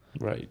tackle you?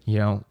 Right.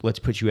 Let's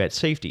put you at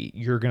safety.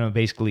 You're going to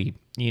basically,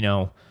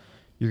 you're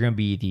going to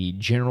be the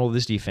general of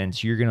this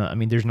defense. You're going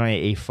to, there's not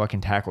a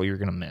fucking tackle you're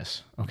going to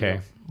miss. Okay.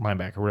 Yeah.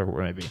 Linebacker,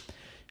 whatever it may be.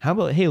 How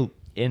about, hey,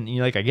 and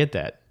I get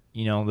that.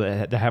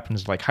 That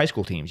happens like high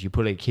school teams. You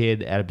put a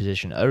kid at a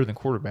position other than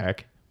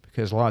quarterback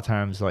because a lot of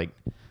times like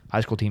high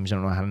school teams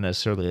don't know how to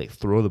necessarily like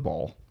throw the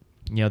ball.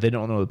 They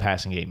don't know the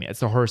passing game yet. It's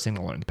the hardest thing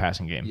to learn, the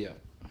passing game. Yeah.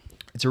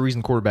 It's a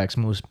reason quarterback's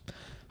the most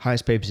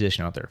highest paid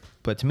position out there.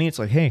 But to me, it's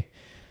like, hey,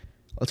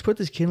 let's put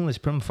this kid in, let's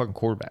put him a fucking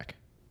quarterback.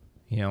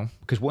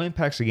 Because what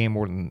impacts the game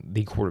more than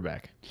the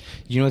quarterback?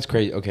 You know what's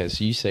crazy? Okay,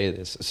 so you say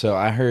this. So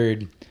I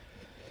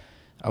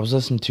was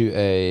listening to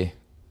a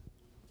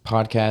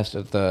podcast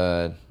of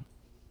the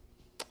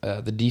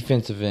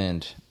defensive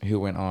end who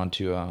went on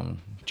to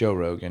Joe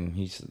Rogan.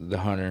 He's the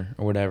hunter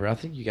or whatever. I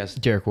think you guys.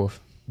 Derek Wolf.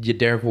 Yeah,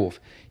 Derek Wolf.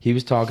 He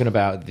was talking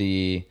about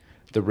the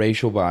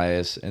racial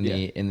bias in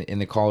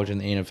the college and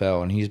the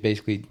NFL, and he's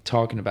basically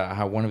talking about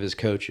how one of his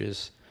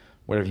coaches,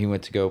 whenever he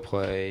went to go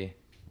play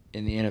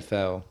in the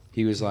NFL,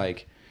 he was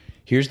like,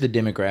 "Here's the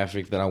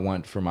demographic that I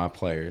want for my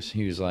players."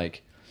 He was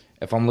like,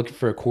 "If I'm looking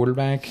for a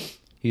quarterback,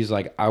 he's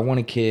like, I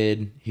want a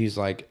kid." He's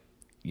like,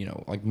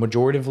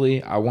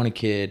 majoritively, I want a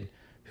kid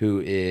who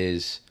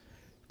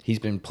he's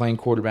been playing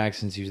quarterback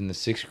since he was in the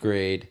 6th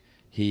grade.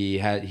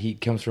 He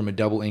comes from a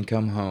double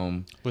income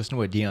home. Listen to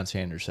what Deion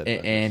Sanders said.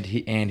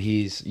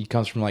 He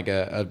comes from like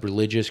a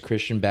religious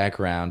Christian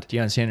background.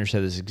 Deion Sanders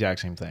said this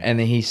exact same thing. And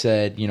then he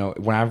said,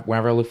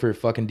 whenever I look for a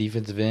fucking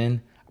defensive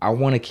end, I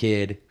want a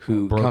kid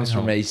who comes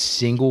from a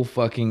single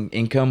fucking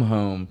income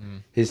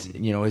home.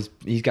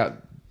 He's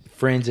got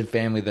friends and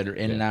family that are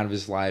in and out of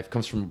his life.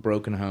 Comes from a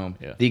broken home.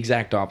 Yeah. The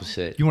exact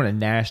opposite. You want a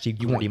nasty,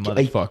 gritty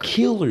motherfucker, a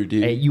killer,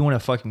 dude. Hey, you want a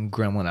fucking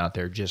gremlin out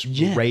there just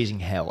raising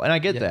hell. And I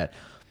get that.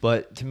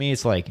 But to me,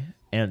 it's like,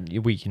 and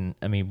we can,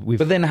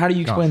 But then how do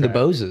you explain the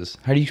Boses?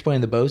 How do you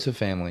explain the Bosa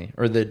family?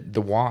 Or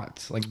the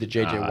Watts, like the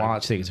J.J.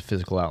 Watts? I think it's a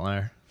physical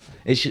outlier.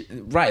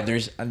 Right,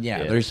 there's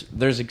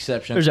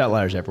exceptions. There's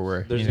outliers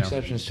everywhere. There's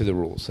exceptions to the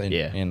rules.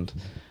 And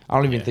I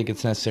don't even think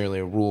it's necessarily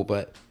a rule,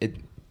 but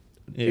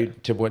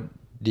to what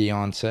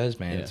Deion says,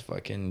 man, it's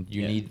fucking,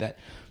 you need that.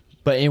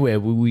 But anyway,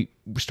 we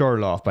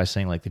started off by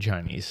saying like the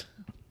Chinese.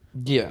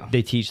 Yeah.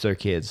 They teach their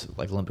kids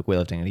like Olympic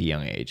weightlifting at a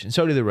young age. And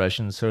so do the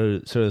Russians, so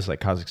does like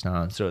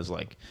Kazakhstan, so does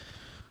like,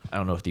 I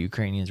don't know if the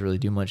Ukrainians really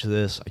do much of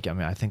this.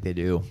 I think they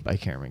do. I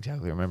can't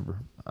exactly remember.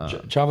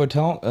 Chavo,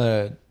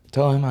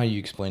 tell him how you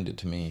explained it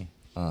to me.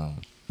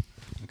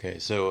 Okay,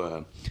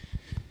 so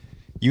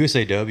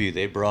USAW,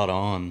 they brought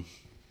on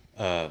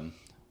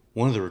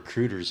one of the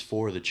recruiters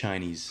for the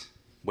Chinese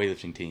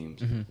weightlifting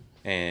teams. Mm-hmm.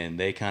 And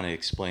they kind of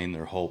explained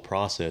their whole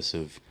process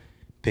of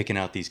picking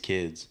out these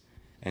kids.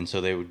 And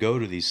so they would go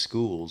to these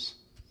schools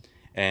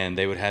and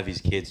they would have these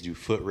kids do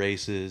foot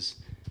races.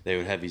 They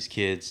would have these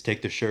kids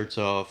take their shirts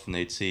off and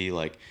they'd see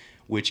like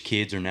which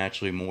kids are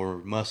naturally more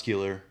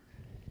muscular,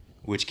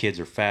 which kids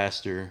are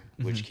faster,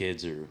 which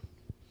kids are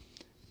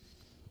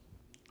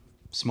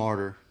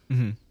smarter.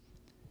 Mm-hmm.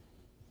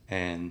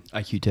 And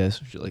IQ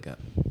test, shit like that.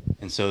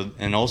 And so,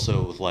 and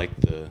also with like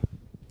the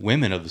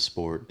women of the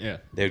sport. Yeah.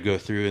 They'd go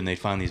through and they'd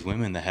find these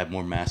women that have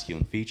more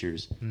masculine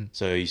features.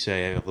 So you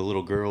say I have a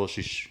little girl,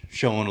 she's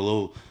showing a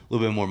little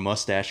bit more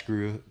mustache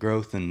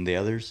growth than the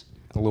others.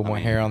 A little more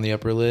hair on the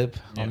upper lip,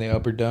 on the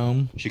upper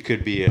dome. She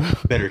could be a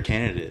better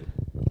candidate.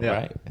 Yeah.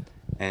 Right.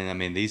 And I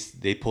mean,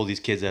 they pull these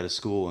kids out of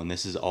school, and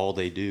this is all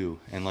they do.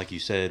 And like you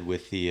said,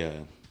 with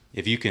the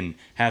if you can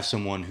have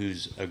someone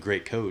who's a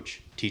great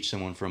coach teach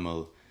someone from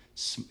a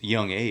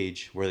young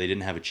age where they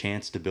didn't have a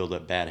chance to build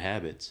up bad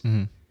habits,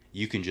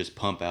 you can just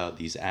pump out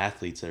these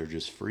athletes that are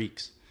just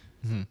freaks.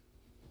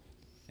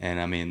 And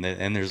I mean,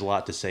 and there's a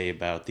lot to say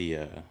about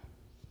the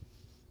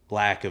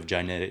lack of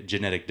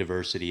genetic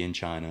diversity in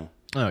China.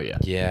 Oh yeah.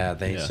 Yeah,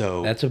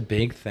 So that's a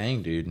big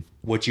thing, dude.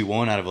 what you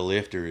want out of a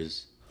lifter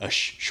is a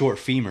short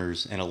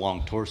femurs and a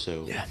long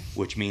torso,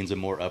 which means a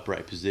more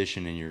upright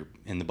position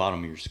in the bottom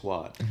of your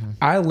squat.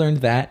 I learned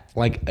that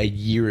like a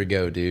year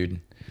ago,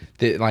 dude.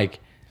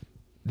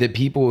 That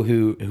people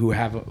who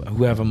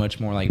have a much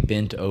more like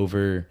bent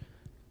over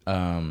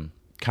kind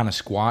of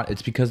squat,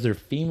 it's because their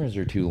femurs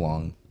are too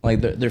long.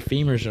 Like their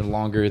femurs are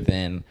longer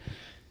than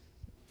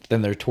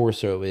their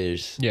torso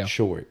is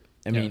short.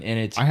 I mean,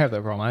 and I have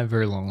that problem. I have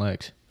very long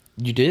legs.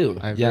 You do.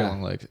 I have very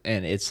long legs,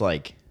 and it's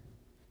like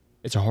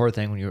it's a hard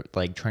thing when you're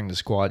like trying to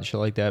squat and shit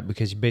like that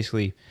because you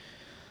basically,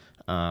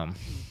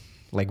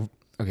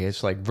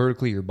 it's like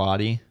vertically your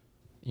body.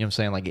 You know what I'm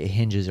saying? Like it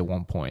hinges at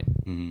one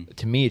point.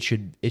 To me, it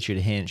should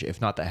hinge, if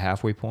not the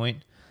halfway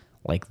point,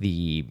 like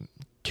the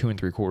 2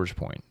 3/4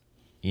 point.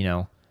 You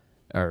know,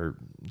 or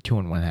 2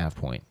 1/2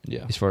 point.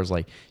 Yeah. As far as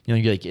like you're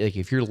like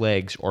if your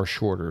legs are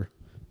shorter,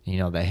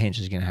 that hinge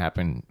is gonna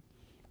happen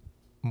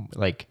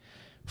like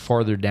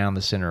farther down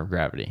the center of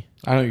gravity.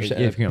 I know what you're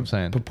saying. If you know what I'm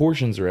saying.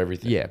 Proportions are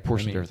everything. Yeah,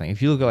 proportions are everything.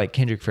 If you look at like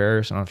Kendrick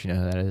Ferris, I don't know if you know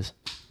who that is.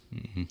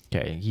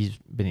 Okay, he's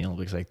been in the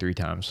Olympics like 3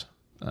 times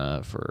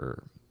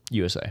for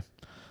USA.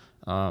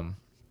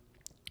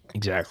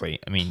 Exactly.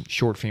 I mean,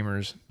 short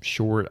femurs,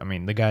 short. I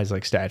mean, the guy's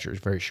like stature is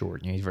very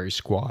short. He's very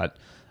squat,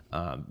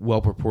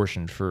 well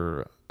proportioned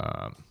for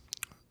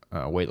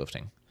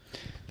weightlifting.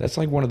 That's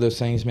like one of those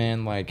things,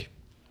 man. Like,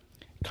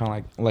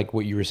 kind of like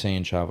what you were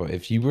saying, Chavo.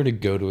 If you were to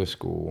go to a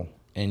school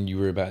and you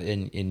were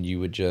and you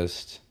would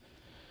just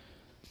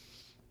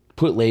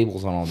put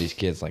labels on all these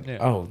kids, like,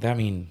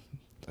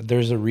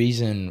 there's a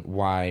reason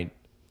why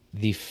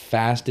the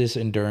fastest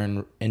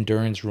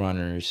endurance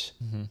runners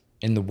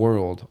in the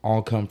world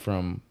all come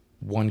from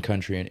one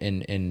country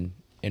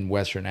in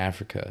Western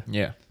Africa.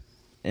 Yeah.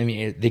 I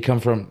mean, they come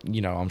from,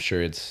 I'm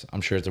sure it's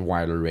a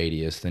wider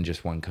radius than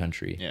just one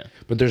country. Yeah.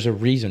 But there's a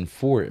reason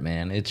for it,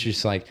 man. It's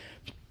just like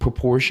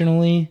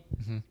proportionally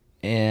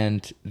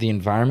and the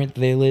environment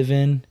they live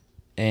in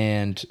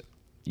and,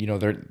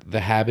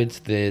 the habits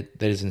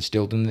that is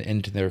instilled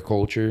into their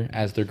culture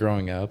as they're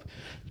growing up.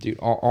 Dude,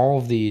 all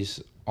of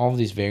these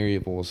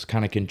variables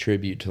kind of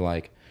contribute to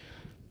like,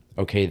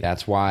 okay,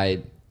 that's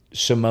why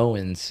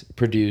Samoans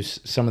produce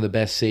some of the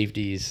best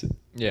safeties,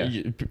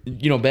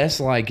 best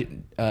like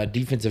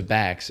defensive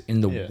backs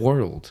in the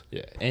world.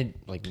 Yeah, and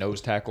like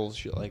nose tackles,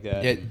 shit like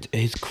that.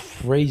 It's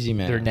crazy,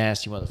 man. They're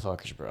nasty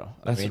motherfuckers, bro.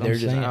 That's I mean, what they're I'm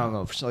just saying. I don't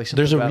know. Like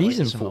There's a about,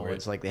 reason like, for it.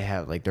 It's like they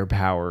have like their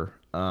power.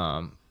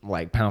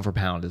 Like pound for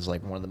pound is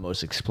like one of the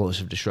most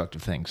explosive,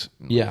 destructive things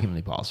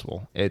humanly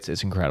possible. It's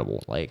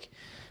incredible. Like,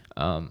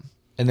 and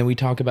then we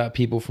talk about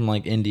people from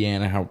like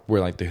Indiana, how we're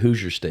like the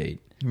Hoosier state.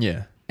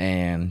 Yeah.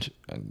 And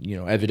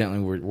evidently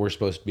we're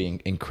supposed to be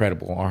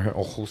incredible. Our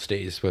whole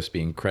state is supposed to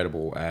be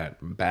incredible at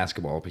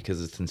basketball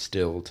because it's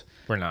instilled.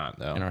 We're not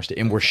though in our state,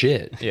 and we're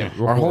shit. Yeah,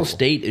 our whole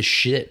state is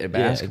shit at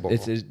basketball.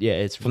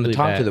 It's from really the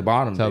top bad. to the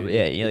bottom. Top, dude.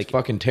 yeah, it's like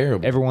fucking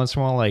terrible. Every once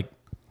in a while, like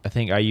I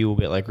think IU will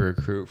get like a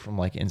recruit from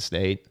like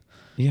in-state.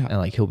 Yeah, and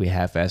like he'll be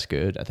half-ass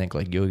good. I think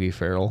like Yogi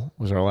Ferrell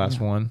was our last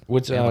one.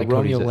 What's like,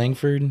 Romeo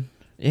Langford?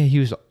 Yeah, he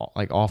was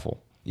like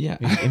awful. Yeah,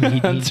 I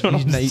mean, that's what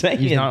I'm saying.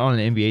 He's not on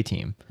an NBA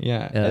team.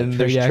 Yeah, and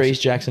there's Trace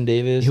Jackson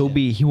Davis.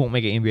 He won't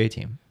make an NBA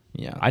team.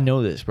 Yeah, I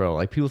know this, bro.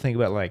 Like people think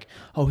about like,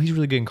 oh, he's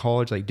really good in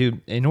college. Like, dude,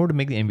 in order to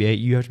make the NBA,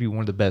 you have to be one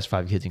of the best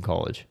 5 kids in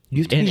college.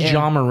 You have to be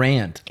John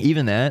Morant.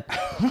 Even that,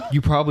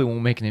 you probably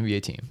won't make an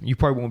NBA team. You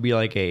probably won't be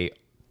like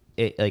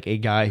a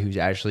guy who's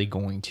actually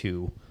going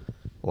to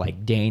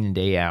like day in and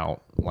day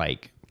out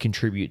like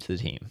contribute to the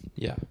team.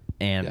 Yeah,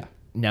 and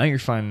now you're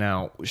finding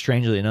out,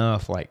 strangely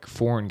enough, like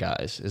foreign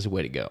guys is the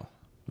way to go.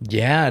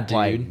 Yeah, dude.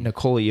 Like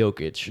Nikola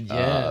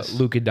Jokic,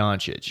 Luka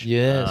Doncic.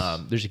 Yes.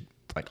 There's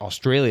like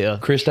Australia.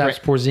 Kristaps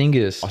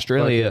Porzingis.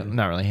 Australia,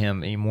 not really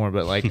him anymore,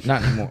 but like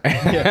not anymore.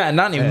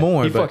 Not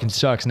anymore. He fucking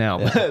sucks now.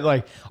 But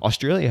like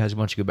Australia has a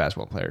bunch of good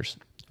basketball players.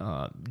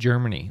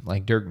 Germany,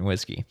 like Dirk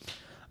Nowitzki.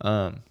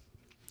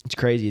 It's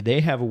crazy.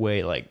 They have a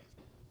way, like,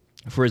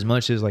 for as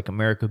much as like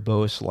America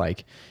boasts,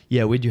 like,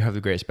 yeah, we do have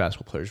the greatest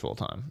basketball players of all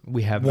time.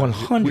 We have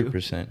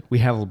 100%. We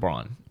have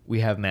LeBron. We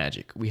have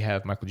Magic. We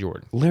have Michael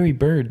Jordan. Larry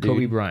Bird, dude.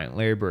 Kobe Bryant.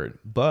 Larry Bird.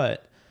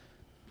 But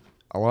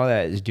a lot of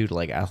that is due to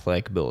like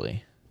athletic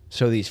ability.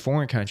 So these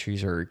foreign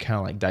countries are kind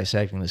of like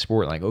dissecting the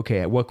sport. Like,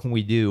 okay, what can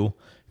we do?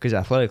 Because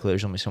athletically,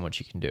 there's only so much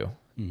you can do.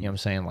 You know what I'm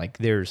saying? Like,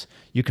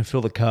 you can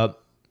fill the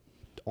cup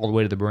all the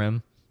way to the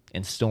brim.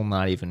 and still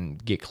not even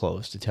get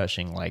close to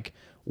touching like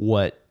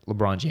what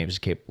LeBron James is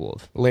capable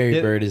of.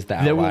 Larry Bird is the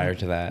outlier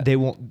to that.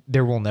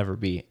 There will never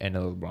be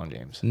another LeBron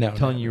James. No, I'm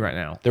telling never. you right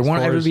now. There As won't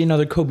far ever as- be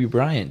another Kobe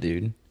Bryant,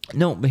 dude.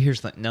 No, but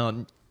here's the thing.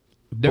 No,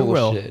 there Bullshit,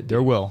 will. dude.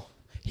 There will.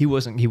 He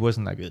wasn't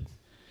that good.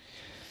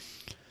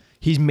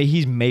 He's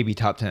maybe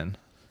top 10.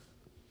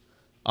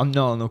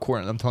 No,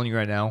 Courtney. I'm telling you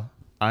right now.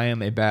 I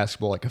am a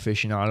basketball like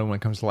aficionado when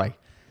it comes to like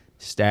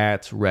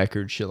stats,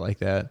 records, shit like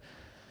that.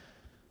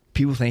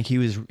 People think he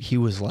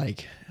was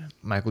like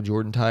Michael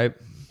Jordan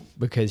type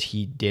because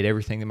he did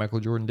everything that Michael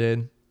Jordan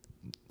did.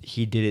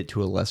 He did it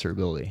to a lesser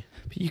ability.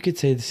 But you could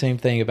say the same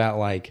thing about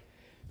like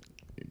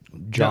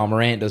John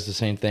Morant does the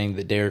same thing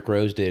that Derrick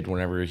Rose did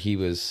whenever he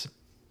was,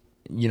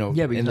 but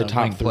in the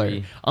top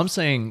three. I'm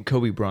saying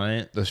Kobe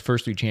Bryant, those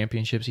first 3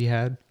 championships he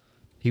had,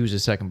 he was a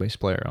second base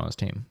player on his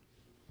team.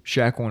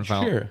 Shaq won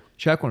finals. Sure.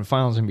 Shaq won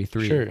finals and be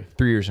 3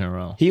 years in a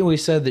row. He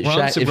always said that Well,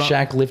 if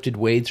Shaq lifted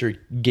weights or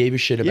gave a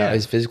shit about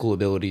his physical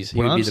abilities, he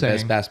What would be I'm the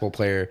best saying- basketball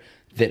player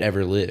that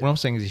ever lived. What I'm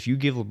saying is if you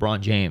give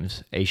LeBron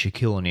James a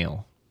Shaquille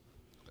O'Neal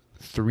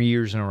 3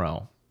 years in a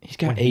row, He's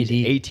got when AD.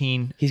 he's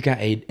 18. He's got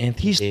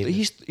Anthony Davis.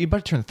 He's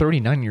about to turn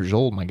 39 years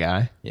old, my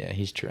guy. Yeah,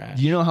 he's trash.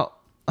 Do you know how...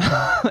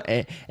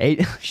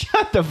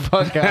 Shut the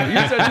fuck up.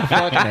 You're such a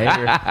fucking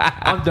hater.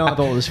 I'm done with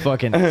all this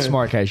fucking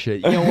smart guy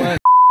shit. You know what?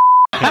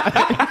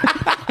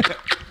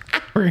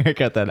 We're gonna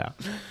cut that out.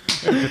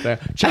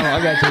 Chavo,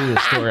 I gotta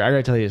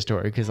tell you this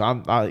story. Because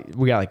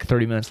we got like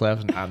 30 minutes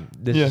left, and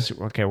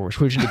we're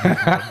switching to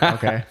beef.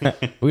 Okay,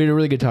 we had a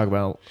really good talk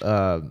about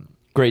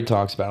Great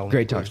talks about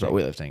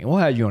weightlifting, and we'll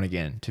have you on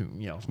again to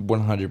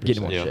 100%.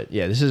 get more shit.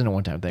 Yeah, this isn't a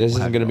one-time thing. This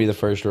isn't going to be the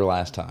first or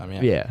last time.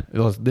 Yeah, Yeah,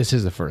 well, this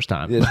is the first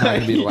time. It's not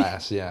going to be the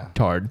last. Yeah.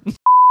 Tard.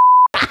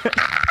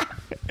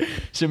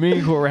 So me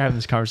and Cole were having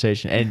this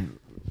conversation, and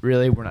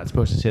really, we're not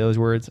supposed to say those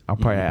words. I'll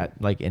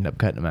probably end up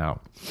cutting them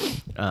out.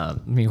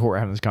 Me and Cole were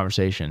having this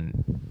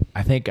conversation.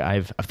 I think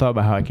I've thought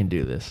about how I can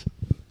do this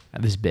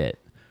bit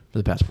for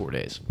the past 4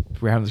 days.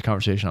 We're having this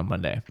conversation on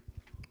Monday.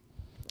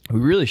 We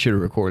really should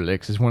have recorded it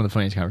because it's one of the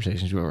funniest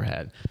conversations we've ever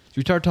had. So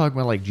we started talking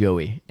about like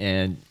Joey,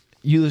 and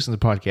you listen to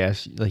the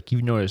podcast, like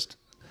you've noticed,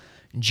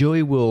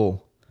 Joey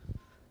will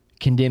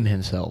condemn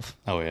himself.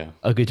 Oh yeah.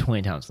 A good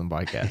 20 times on the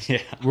podcast.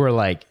 Yeah. We're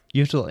like,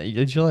 you're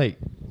like,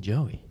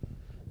 Joey.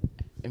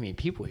 I mean,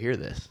 people hear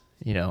this,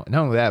 Not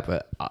only that,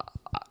 but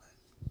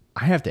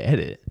I have to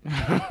edit it. You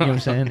know what I'm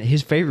saying?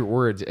 His favorite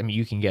words, I mean,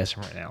 you can guess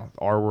them right now.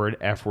 R word,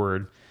 F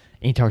word.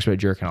 And he talks about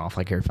jerking off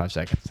like every 5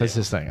 seconds. That's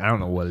his thing. I don't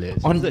know what it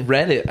is. On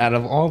Reddit, out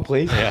of all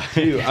places,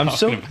 too.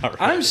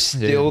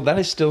 That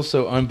is still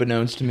so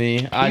unbeknownst to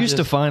me. I used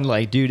to find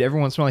like, dude, every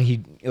once in a while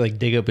he'd like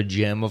dig up a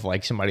gem of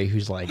like somebody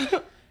who's like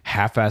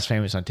half-ass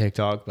famous on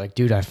TikTok. Like,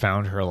 dude, I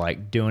found her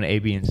like doing A,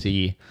 B, and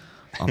C.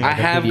 I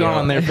have gone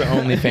on there for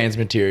OnlyFans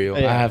material.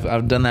 Yeah.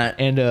 I've done that,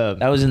 And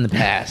that was in the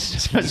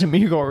past. so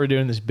me and Cole were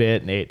doing this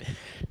bit, and it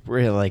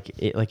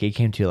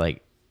came to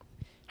like,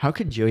 how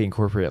could Joey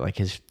incorporate like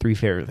his 3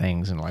 favorite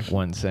things in like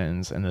one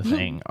sentence? And the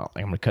thing, I'm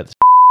gonna cut this.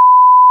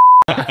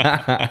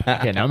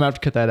 Okay, now I'm gonna have to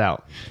cut that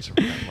out. So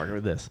we're gonna work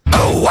with this.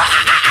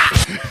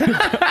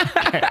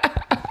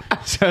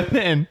 So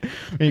then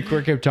me and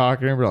Court kept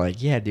talking, and we're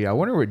like, yeah, dude, I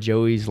wonder what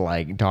Joey's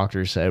like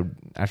doctor said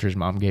after his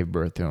mom gave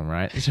birth to him,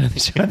 right? So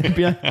they'd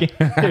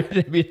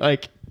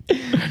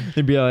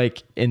be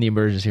like in the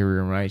emergency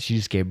room, right? She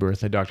just gave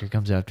birth. The doctor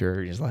comes after her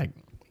and he's like,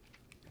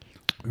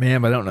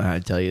 ma'am, I don't know how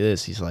to tell you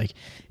this. He's like,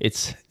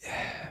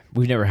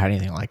 we've never had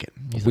anything like it.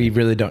 We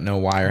really don't know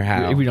why or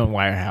how. We don't know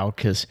why or how,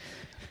 because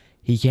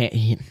he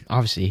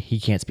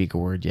can't speak a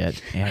word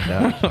yet.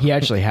 And he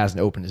actually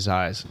hasn't opened his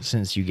eyes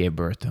since you gave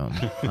birth to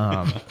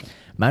him.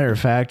 Matter of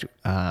fact,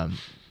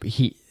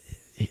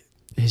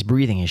 his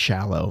breathing is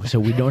shallow, so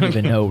we don't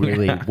even know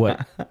really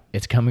what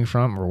it's coming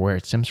from or where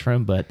it stems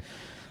from. But,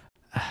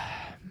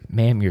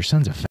 ma'am, your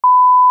son's a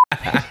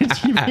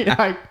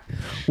like,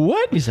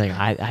 what? He's like,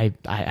 I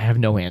have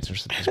no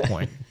answers at this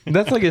point.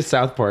 That's like a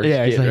South Park.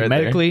 Yeah, he's skit like, right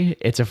medically,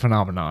 it's a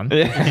phenomenon.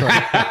 It's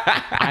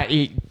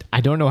like,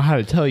 I don't know how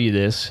to tell you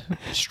this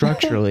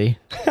structurally,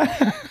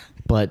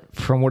 but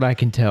from what I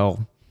can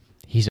tell,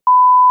 he's a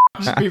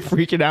just be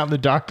freaking out. And the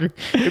doctor,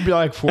 it'd be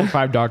like 4 or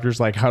 5 doctors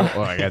like,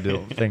 I gotta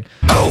do the thing.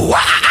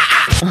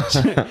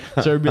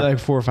 So it'd be like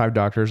 4 or 5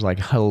 doctors like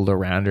huddled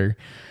around her,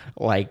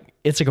 like.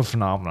 It's like a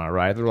phenomenon,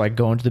 right? They're like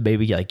going to the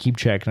baby, like keep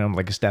checking him,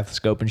 like a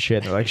stethoscope and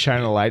shit. They're like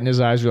shining a light in his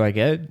eyes. We're like,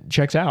 it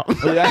checks out.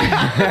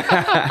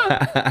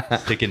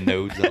 Sticking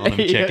nodes on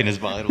him, checking his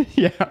vitals.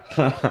 Yeah,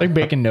 like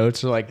making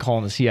notes or like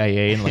calling the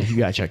CIA and like, you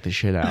gotta check this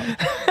shit out.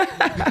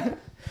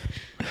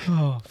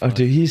 Oh,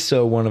 dude, he's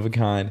so one of a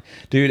kind,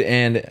 dude.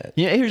 And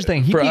yeah, here's the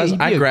thing. For us,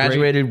 I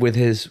graduated with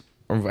his.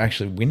 Or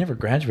actually, we never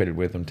graduated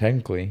with him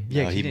technically.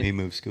 Yeah, he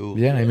moved schools.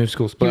 Yeah, he moved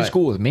schools. He was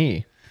cool with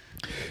me,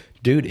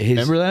 dude.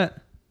 Remember that?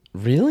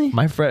 Really?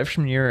 My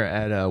freshman year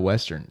at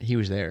Western, he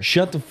was there.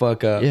 Shut the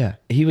fuck up. Yeah.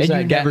 He was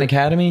at Gatton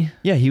Academy?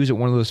 Yeah, he was at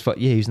one of those...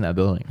 he was in that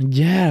building.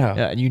 Yeah.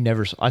 Yeah, and you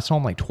never... I saw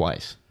him like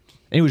twice.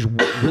 And he was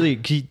really...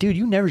 Dude,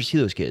 you never see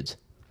those kids.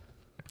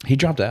 He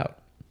dropped out.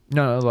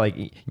 No,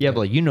 like yeah,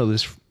 but like you know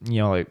this,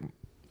 like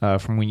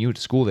from when you went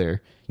to school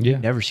there. You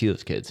never see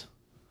those kids.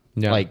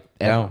 No, Like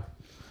ever.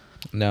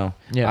 No.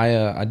 Yeah.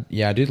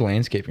 I do the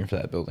landscaping for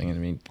that building. I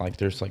mean, like,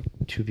 there's like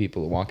 2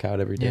 people that walk out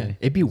every day.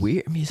 It'd be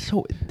weird. I mean,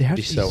 they have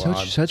to be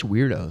such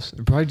weirdos.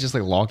 They're probably just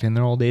like locked in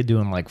there all day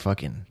doing like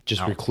fucking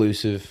Just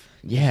reclusive.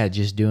 Yeah,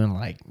 just doing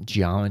like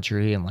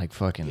geometry and like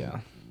fucking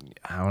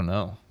I don't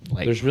know.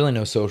 Like There's really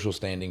no social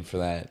standing for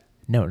that.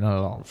 No, not at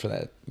all. For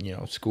that,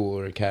 school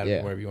or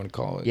academy, whatever you want to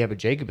call it. Yeah, but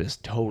Jacob is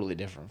totally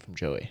different from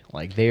Joey.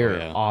 Like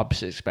they're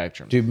opposite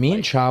spectrum. Dude, me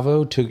and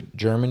Chavo took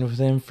German with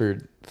him for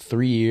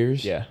 3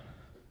 years. Yeah.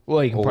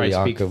 Well, you can probably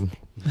speak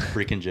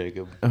freaking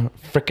Jacob.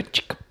 Frickin'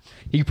 Jacob.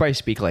 He could probably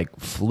speak like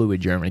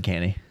fluid German,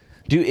 can he?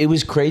 Dude, it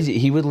was crazy.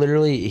 He would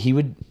literally he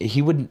would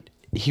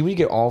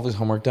get all of his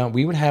homework done.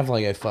 We would have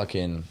like a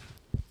fucking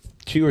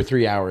 2 or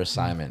 3 hour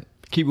assignment.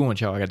 Keep going,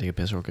 Chow. I gotta take a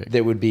piss real quick.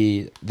 That would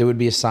be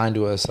assigned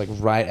to us like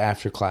right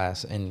after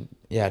class, and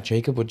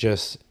Jacob would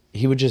just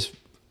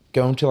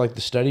go into like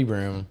the study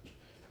room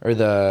or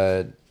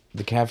the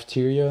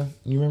cafeteria.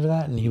 You remember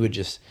that? And he would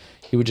just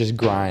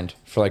grind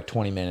for like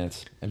 20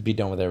 minutes and be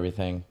done with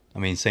everything. I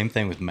mean, same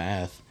thing with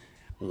math.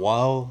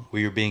 While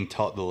we were being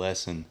taught the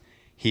lesson,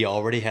 he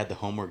already had the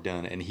homework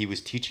done, and he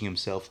was teaching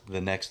himself the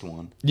next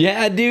one.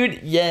 Yeah, dude.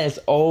 Yes,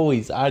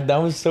 always. That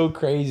was so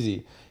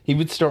crazy. He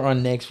would start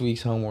on next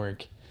week's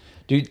homework.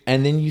 Dude,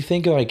 and then you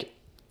think like,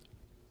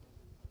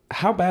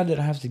 how bad did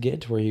it have to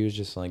get to where he was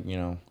just like,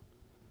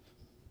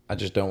 I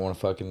just don't want to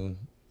fucking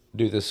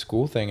do this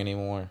school thing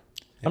anymore.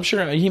 I'm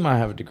sure he might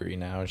have a degree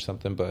now or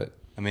something, but...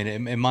 I mean,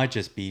 it might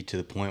just be to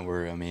the point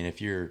where, I mean,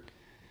 if you're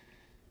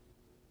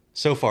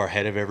so far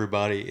ahead of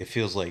everybody, it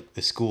feels like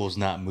the school's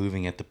not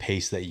moving at the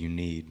pace that you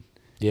need.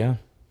 Yeah.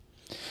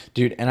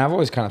 Dude, and I've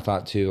always kind of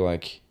thought too,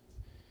 like...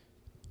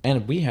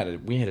 And we had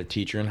a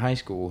teacher in high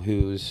school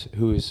who's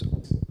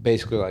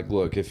basically like,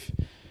 look, if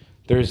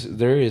there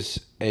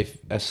is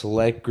a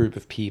select group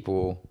of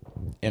people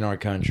in our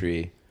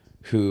country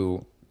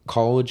who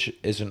college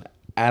is it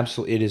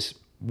is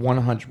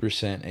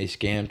 100% a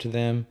scam to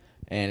them,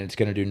 and it's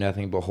going to do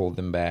nothing but hold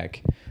them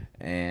back.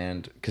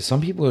 And because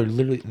some people are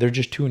they're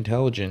just too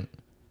intelligent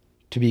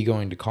to be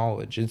going to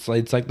college. It's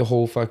like the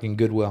whole fucking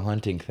Good Will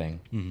Hunting thing.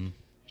 Mm-hmm.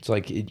 It's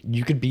like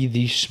you could be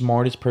the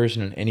smartest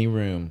person in any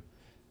room,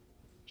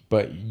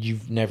 but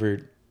you've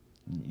never,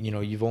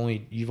 you've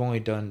only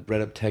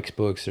read up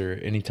textbooks or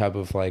any type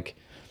of like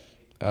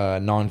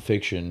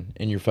nonfiction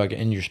in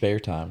your spare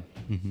time,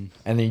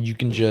 and then you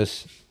can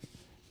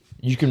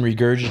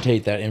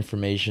regurgitate that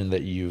information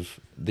that you've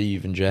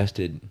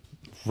ingested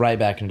right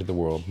back into the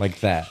world like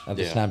that at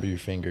the snap of your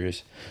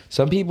fingers.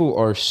 Some people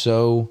are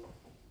so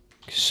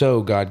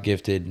God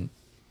gifted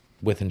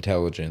with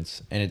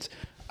intelligence, and it's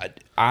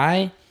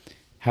I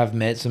have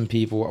met some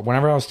people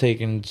whenever I was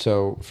taking.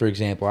 So, for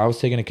example, I was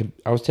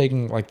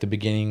taking like the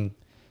beginning.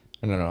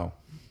 I don't know.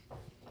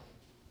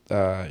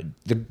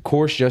 The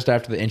course just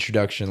after the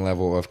introduction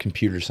level of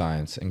computer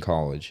science in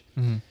college.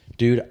 Mm-hmm.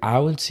 Dude, I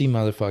would see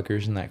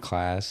motherfuckers in that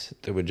class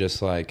that would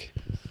just like,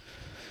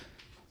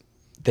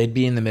 they'd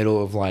be in the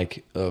middle of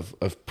like of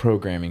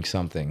programming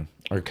something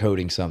or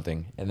coding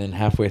something, and then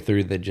halfway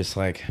through they'd just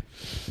like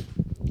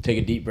take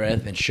a deep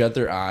breath and shut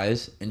their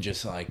eyes and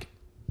just like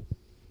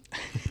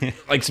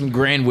like some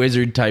grand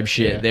wizard type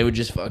shit. Yeah. They would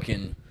just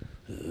fucking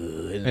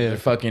their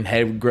fucking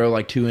head would grow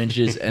like 2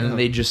 inches, and then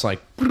they just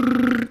like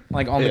on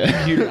the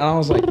computer. And I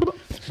was like,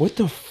 what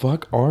the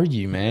fuck are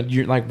you, man?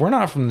 You're like, we're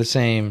not from the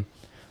same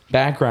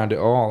background at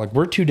all. Like,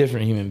 we're two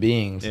different human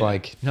beings. Yeah.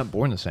 Like, you're not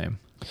born the same.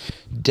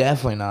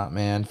 Definitely not,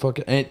 man.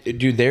 Fucking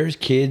dude, there's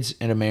kids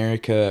in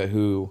America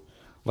who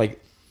like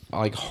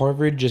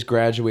Harvard just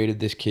graduated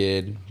this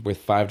kid with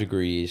 5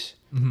 degrees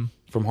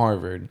from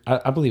Harvard.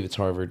 I believe it's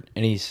Harvard,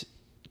 and he's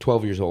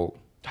 12 years old.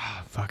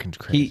 Ah, fucking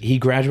crazy. He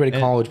graduated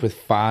college with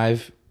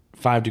five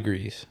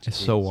degrees. It's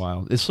so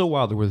wild. It's so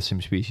wild that we're the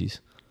same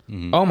species.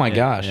 Mm-hmm. Oh my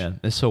gosh. Yeah,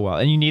 it's so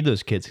wild. And you need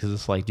those kids because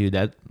it's like, dude,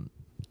 that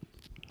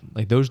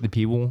like those are the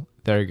people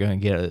that are gonna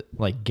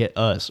get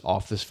us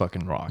off this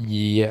fucking rock.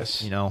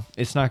 Yes.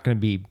 It's not gonna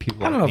be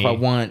people. I don't know if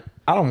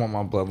I don't want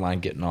my bloodline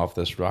getting off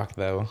this rock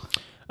though.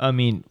 I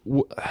mean,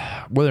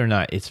 whether or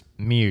not it's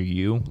me or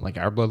you, like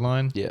our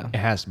bloodline, it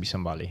has to be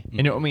somebody.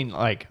 Mm-hmm. I mean,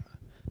 like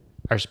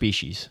our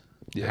species.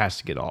 It has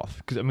to get off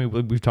because I mean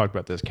we've talked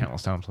about this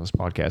countless times on this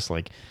podcast.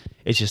 Like,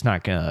 it's just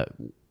not gonna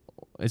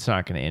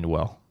end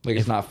well. Like,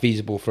 it's not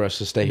feasible for us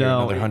to stay here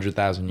another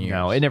 100,000 years.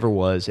 No, it never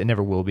was. It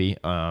never will be.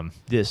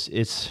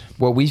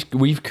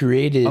 We've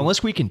created,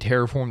 unless we can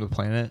terraform the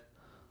planet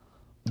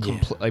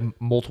like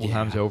multiple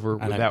times over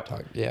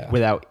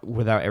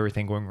without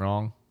everything going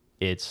wrong.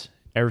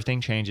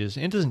 Everything changes.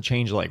 It doesn't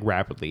change like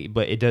rapidly,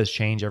 but it does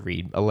change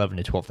every 11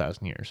 to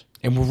 12,000 years.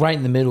 And we're right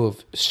in the middle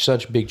of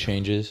such big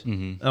changes.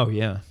 Mm-hmm. Oh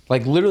yeah,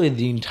 like literally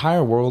the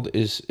entire world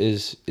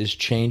is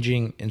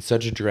changing in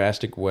such a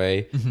drastic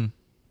way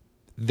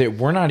that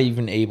we're not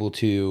even able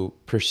to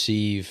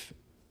perceive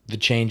the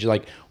change,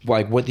 like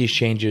what these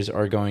changes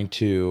are going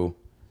to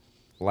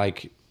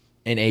like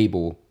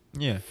enable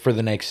for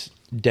the next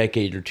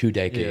decade or 2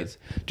 decades.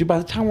 Dude, by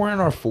the time we're in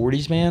our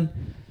 40s, man,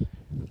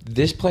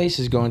 this place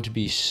is going to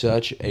be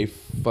such a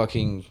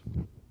fucking...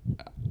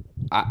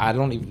 I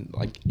don't even...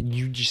 Like,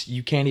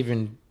 you can't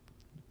even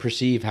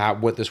perceive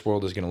what this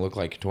world is going to look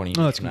like in 20 years.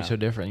 Oh, it's going to be so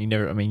different.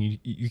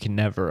 You can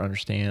never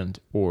understand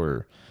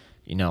or,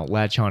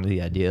 latch on to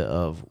the idea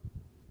of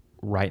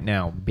right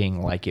now being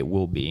like it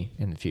will be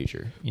in the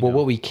future. Well,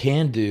 what we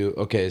can do,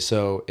 okay,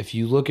 so if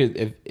you look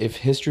at, if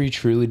history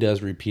truly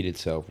does repeat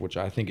itself, which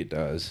I think it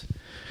does,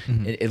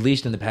 at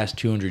least in the past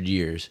 200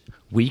 years,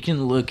 we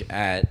can look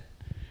at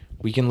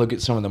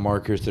some of the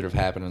markers that have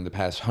happened in the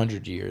past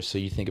 100 years. So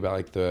you think about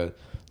like the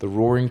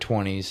Roaring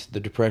 20s, the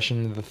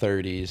Depression in the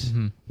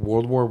 30s,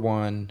 World War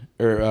World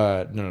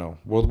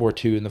War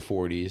II in the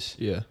 40s.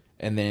 Yeah.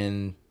 And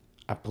then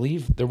I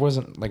believe there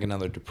wasn't like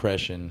another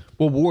depression.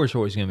 Well, war is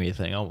always going to be a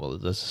thing.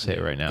 Let's just say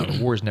it right now.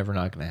 War is never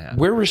not going to happen.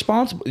 We're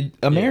responsible.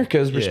 America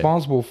is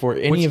responsible for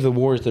any of the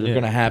wars that are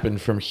going to happen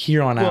from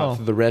here on out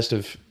for the rest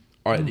of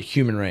the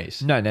human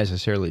race. Not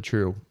necessarily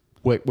true.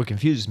 What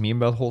confuses me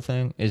about the whole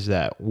thing is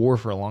that war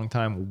for a long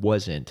time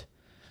wasn't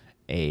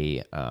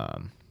a...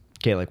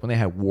 like when they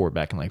had war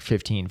back in like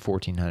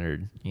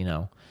 1400,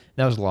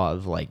 that was a lot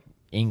of like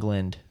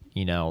England...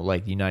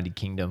 like the United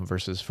Kingdom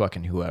versus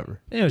fucking whoever.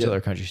 And there was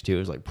other countries too. It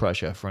was like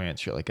Prussia, France,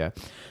 shit like that.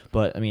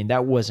 But I mean,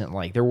 that wasn't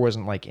like, there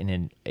wasn't like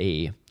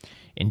a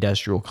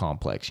industrial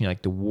complex.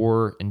 Like the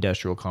war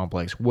industrial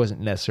complex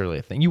wasn't necessarily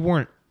a thing. You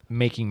weren't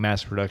making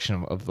mass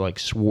production of like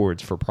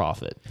swords for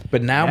profit.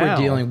 But now we're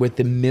dealing with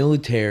the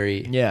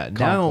military complex.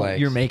 Now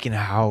you're making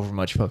however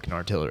much fucking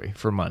artillery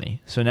for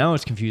money. So now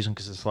it's confusing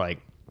because it's like,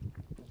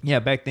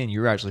 back then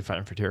you were actually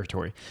fighting for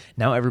territory.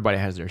 Now everybody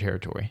has their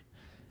territory.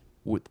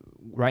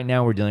 Right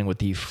now we're dealing with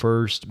the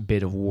first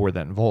bit of war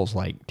that involves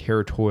like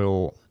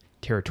territorial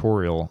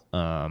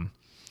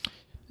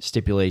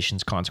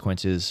stipulations,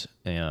 consequences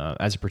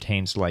as it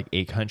pertains to like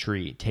a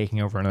country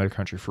taking over another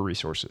country for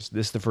resources.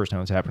 This is the first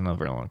time it's happened in a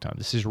very long time.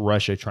 This is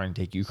Russia trying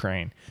to take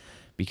Ukraine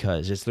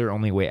because it's their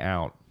only way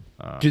out.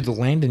 Dude, the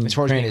land in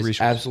Ukraine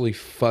is absolutely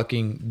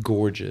fucking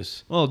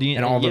gorgeous. Well,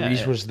 and all the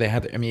resources they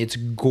have. I mean, it's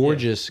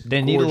gorgeous,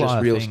 they need gorgeous a lot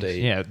of real things.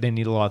 estate. Yeah, they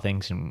need a lot of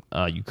things in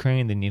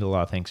Ukraine. They need a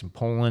lot of things in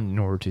Poland in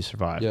order to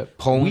survive. Yeah,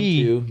 Poland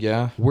too.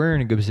 Yeah, we're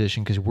in a good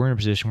position because we're in a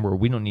position where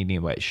we don't need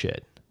anybody's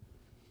shit.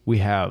 We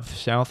have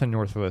south and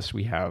north of us.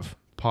 We have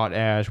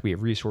potash. We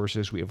have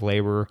resources. We have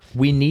labor.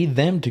 We need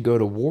them to go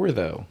to war,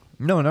 though.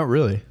 No, not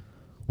really.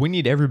 We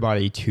need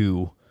everybody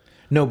to.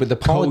 No, but the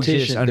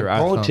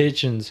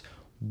politicians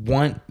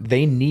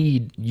they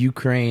need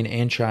Ukraine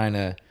and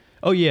China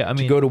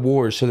to go to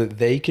war so that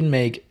they can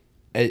make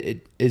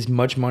as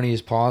much money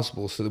as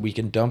possible so that we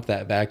can dump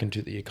that back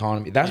into the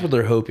economy. That's what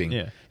they're hoping.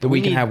 Yeah. That we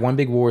can have one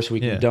big war so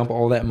we can dump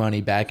all that money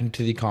back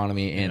into the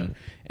economy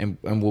and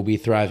we'll be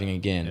thriving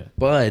again.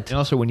 Yeah. And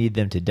also we need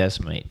them to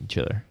decimate each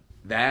other.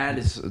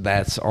 That's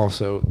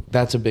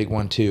a big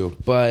one too.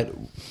 But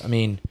I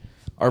mean,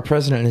 our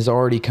president has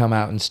already come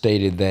out and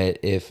stated that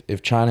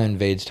if China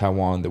invades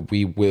Taiwan, that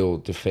we will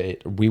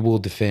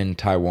defend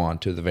Taiwan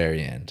to the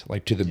very end,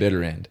 like to the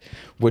bitter end,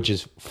 which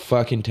is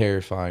fucking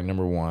terrifying.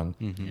 Number one.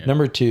 Mm-hmm. Yeah.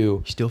 Number two,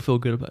 you still feel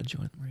good about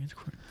joining the Marines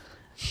Corps?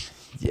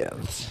 Yeah,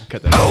 let's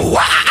cut that.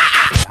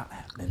 Not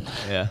happening.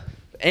 Yeah.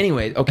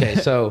 Anyway, okay,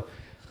 so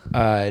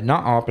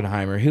not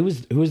Oppenheimer. Who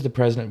was the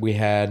president we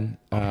had?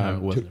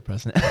 Oppenheimer wasn't the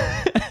president.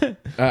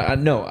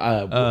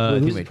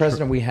 Who's the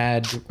president we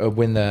had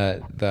when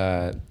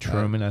the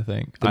Truman, I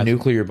think. The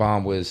nuclear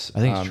bomb was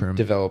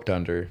developed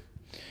under.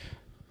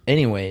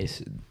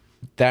 Anyways,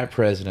 that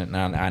president,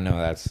 now I know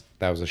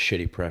that was a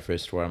shitty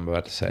preface to what I'm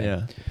about to say.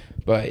 Yeah.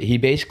 But he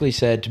basically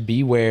said to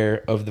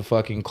beware of the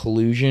fucking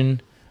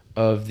collusion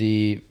of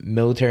the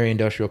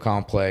military-industrial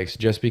complex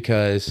just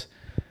because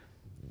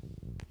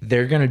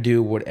they're going to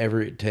do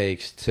whatever it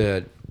takes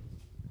to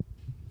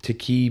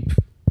keep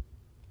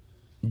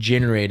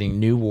generating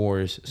new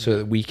wars so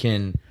that we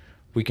can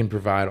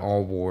provide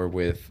all war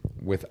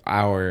with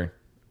our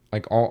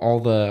like all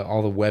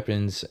the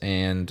weapons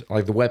and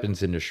like the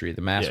weapons industry,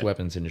 the mass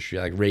weapons industry,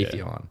 like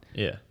Raytheon.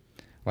 Yeah.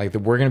 Like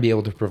we're going to be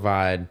able to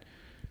provide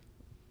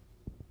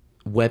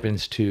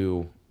weapons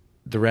to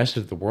the rest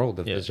of the world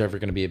if there's ever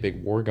going to be a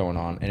big war going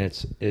on, and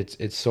it's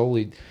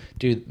solely,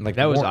 dude. Like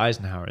that was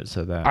Eisenhower that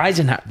said that.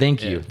 Eisenhower,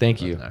 thank you.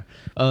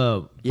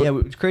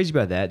 What's crazy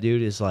about that,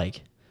 dude, is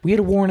like we had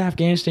a war in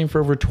Afghanistan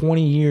for over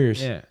 20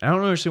 years. Yeah, I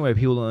don't understand why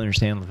people don't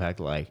understand the fact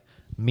that like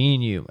me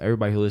and you,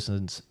 everybody who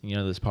listens,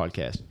 to this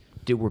podcast,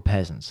 dude, we're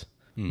peasants.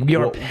 We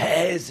are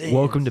peasants.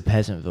 Welcome to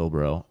Peasantville,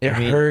 bro. It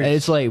hurts.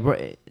 It's like, bro,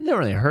 it don't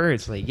really hurt.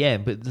 It's like,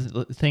 but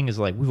the thing is,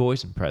 like, we've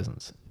always been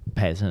peasants.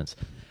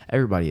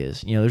 Everybody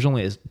is. There's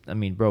only,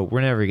 bro, we're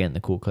never getting the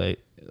cool kid.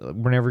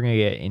 We're never going to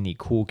get in the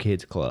cool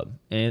kids club.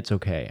 And it's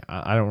okay.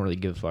 I don't really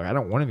give a fuck. I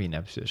don't want to be in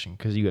that position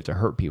because you have to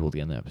hurt people to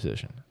get in that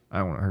position. I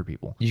don't want to hurt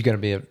people. You got to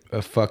be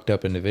a fucked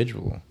up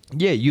individual.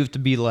 Yeah, you have to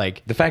be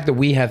like... The fact that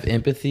we have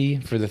empathy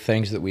for the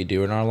things that we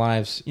do in our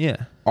lives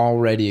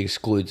already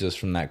excludes us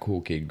from that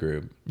cool kid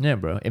group. Yeah,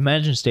 bro.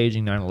 Imagine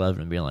staging 9/11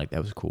 and being like,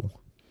 that was cool.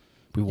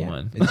 We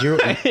won. It's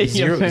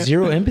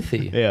zero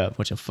empathy. Yeah, a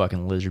bunch of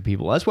fucking lizard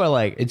people. That's why,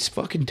 like, It's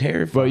fucking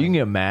terrifying. bro, you can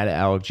get mad at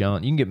Alex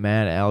Jones. You can get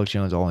mad at Alex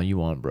Jones all you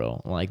want,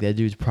 bro. Like, that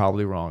dude's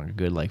probably wrong a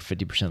good, like,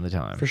 50% of the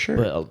time. For sure.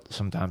 But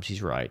sometimes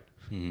he's right.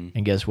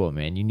 And guess what,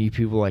 man? You need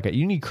people like,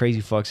 you need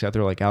crazy fucks out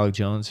there like Alex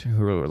Jones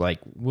who are, like,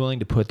 willing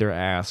to put their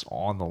ass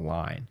on the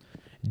line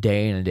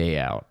day in and day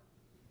out.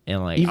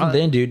 And, like, even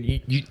then,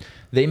 dude,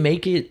 they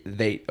make it,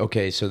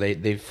 so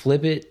they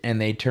flip it and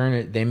they turn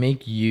it, they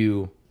make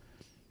you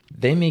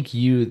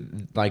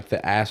like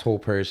the asshole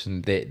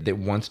person that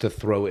wants to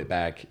throw it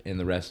back in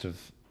the rest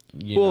of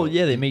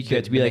they make you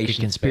have to be like a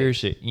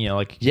conspiracy,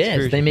 like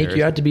yes, they make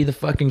you out to be the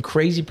fucking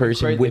crazy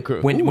person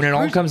when it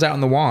all comes out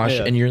in the wash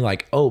and you're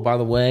like, oh, by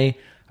the way,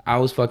 I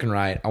was fucking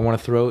right, I want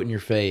to throw it in your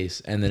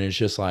face, and then it's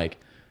just like,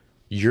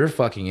 you're a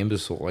fucking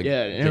imbecile. Like,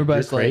 yeah, and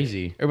everybody's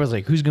crazy. Like, everybody's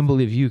like, who's gonna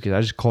believe you? Because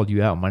I just called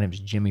you out. My name is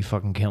Jimmy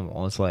fucking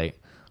Kimmel. It's like,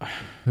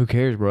 who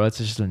cares, bro? That's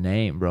just a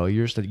name, bro.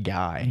 You're just a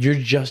guy. You're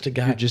just a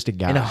guy. You're just a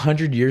guy. In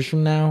 100 years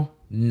from now,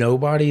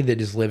 nobody that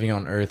is living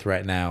on Earth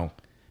right now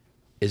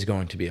is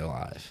going to be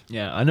alive.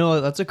 Yeah, I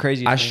know that's a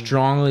crazy I thing.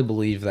 strongly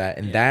believe that,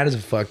 and that is a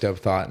fucked up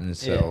thought in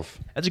itself.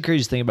 Yeah. That's the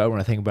craziest thing about when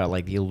I think about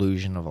like the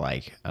illusion of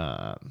like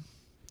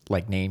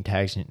name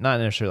tags, not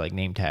necessarily like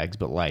name tags,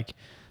 but like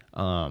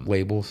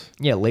Labels.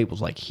 Yeah,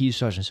 labels like he's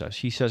such and such,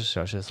 he's such and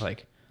such. It's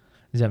like,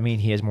 does that mean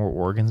he has more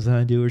organs than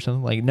I do or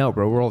something? Like, no,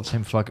 bro, we're all the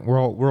same fucking. We're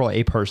all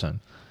a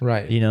person,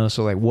 right?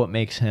 So like, what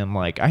makes him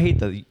like? I hate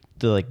the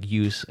like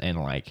use and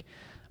like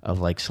of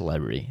like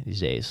celebrity these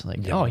days.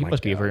 Like, Yeah, he my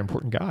must be a God. very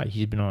important guy.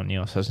 He's been on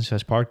such and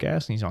such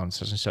podcast, and he's on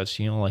such and such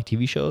like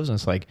TV shows, and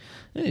it's like,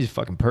 he's a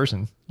fucking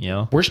person.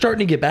 We're starting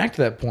to get back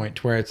to that point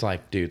to where it's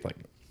like, dude, like,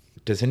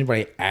 does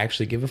anybody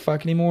actually give a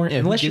fuck anymore? Yeah,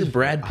 unless who you're gives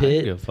Brad I don't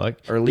Pitt give a fuck.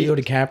 or Leo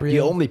DiCaprio. The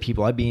only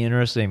people I'd be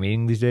interested in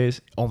meeting these days,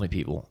 only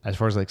people as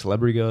far as like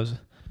celebrity goes.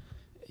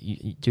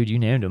 Dude, you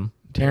named him.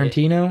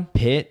 Tarantino.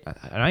 Pitt.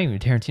 Not even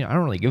Tarantino. I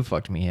don't really give a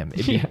fuck to meet him.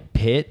 It'd be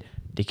Pitt,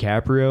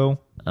 DiCaprio.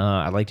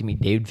 I'd like to meet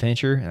David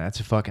Fincher, and that's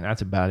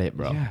about it,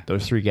 bro. Yeah.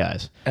 Those three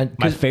guys. And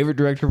my favorite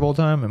director of all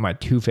time, and my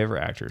two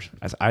favorite actors.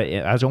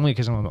 That's only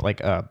because I'm like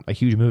a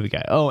huge movie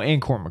guy. Oh,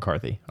 and Cormac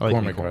McCarthy. I like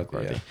Cormac Cormac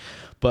McCarthy, yeah.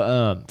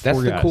 But That's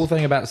four the guys. cool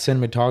thing about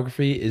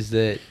cinematography is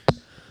that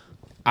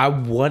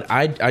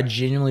I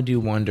genuinely do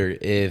wonder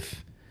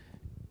if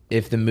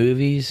the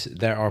movies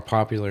that are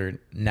popular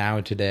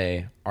now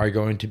today are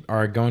going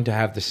to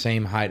have the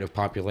same height of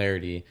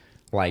popularity,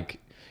 like,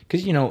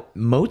 because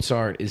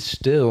Mozart is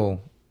still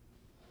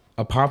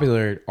a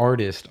popular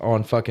artist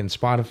on fucking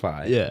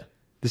Spotify. Yeah.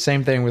 The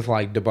same thing with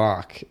like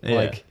DeBach. Yeah.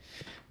 Like,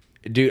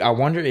 dude, I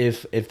wonder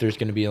if there's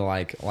gonna be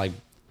like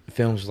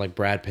films like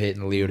Brad Pitt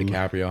and Leo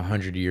DiCaprio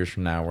 100 years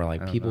from now, where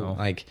like people know.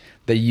 like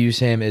they use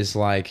him as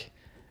cinematography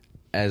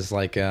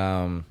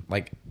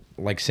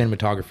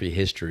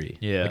history.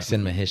 Yeah. Like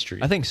cinema history.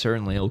 I think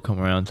certainly it'll come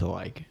around to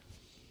like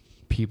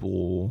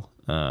people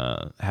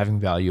having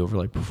value over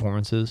like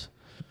performances.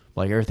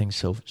 Like everything's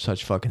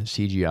such fucking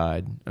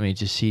CGI'd. I mean,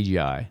 just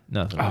CGI.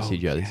 Nothing but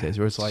CGI these days.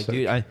 Where it's like, So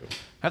dude, I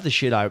have the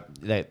shit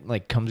that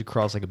like comes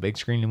across like a big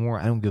screen anymore.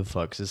 I don't give a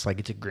fuck. 'Cause it's like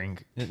it's a green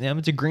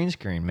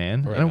screen,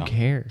 man. Right I don't on.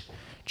 care.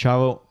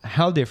 Chavo,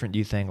 how different do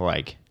you think?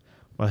 Like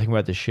when I think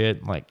about this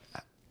shit, like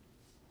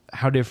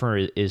how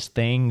different is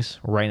things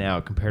right now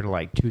compared to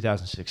like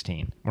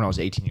 2016 when I was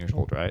 18 years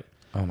old, right?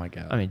 Oh my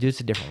god. I mean, dude, it's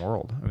a different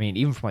world. I mean,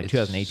 even from like It's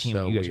 2018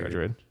 when so you guys weird.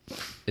 graduated.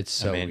 It's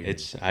so I mean,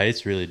 weird.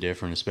 it's really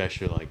different,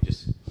 especially like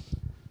just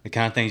the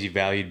kind of things you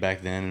valued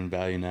back then and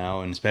value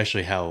now, and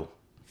especially how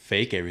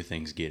fake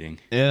everything's getting.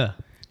 Yeah.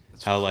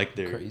 How like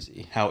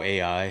crazy. how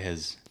AI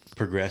has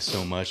progressed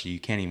so much that you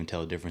can't even tell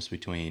the difference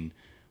between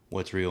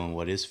what's real and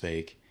what is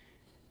fake,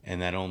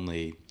 and that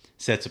only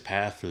sets a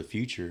path for the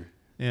future.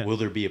 Yeah. Will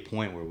there be a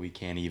point where we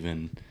can't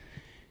even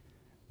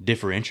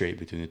differentiate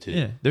between the two?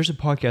 Yeah, there's a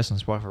podcast on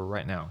Spotify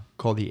right now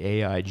called the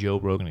AI Joe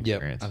Rogan Yep,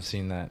 Experience. I've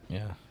seen that.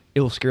 Yeah.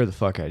 It'll scare the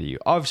fuck out of you.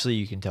 Obviously,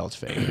 you can tell it's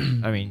fake.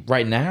 I mean,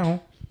 Right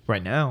now.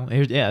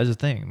 that's the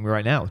thing.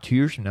 Right now, 2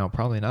 years from now,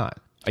 probably not.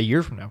 A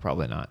year from now,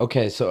 probably not.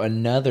 Okay, so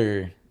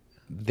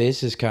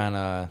this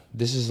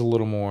is a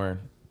little more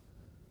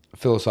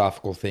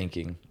philosophical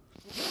thinking.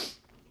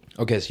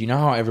 Okay, so you know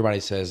how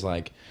everybody says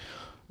like,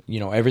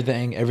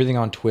 everything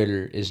on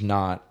Twitter is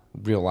not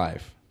real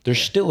life.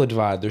 There's still a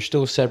divide. There's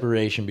still a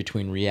separation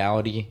between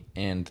reality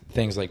and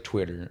things like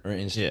Twitter or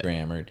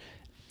Instagram or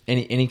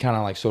any kind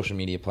of like social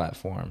media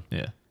platform.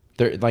 Yeah.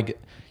 They're like,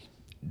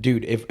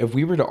 dude, if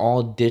we were to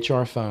all ditch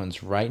our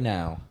phones right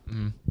now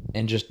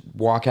and just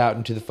walk out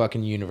into the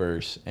fucking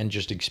universe and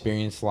just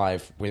experience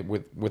life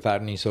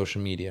without any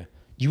social media,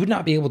 you would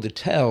not be able to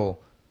tell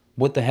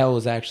what the hell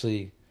is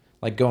actually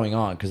like going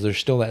on, because there's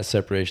still that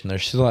separation.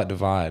 There's still that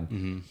divide.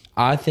 Mm-hmm.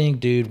 I think,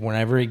 dude,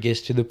 whenever it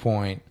gets to the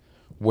point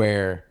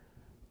where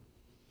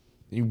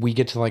we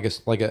get to like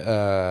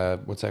a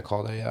what's that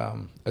called,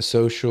 a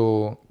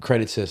social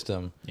credit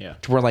system,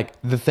 to where like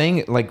the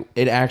thing, like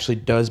it actually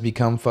does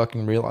become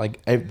fucking real, like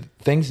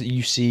things that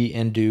you see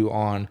and do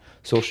on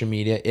social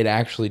media, it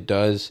actually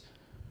does,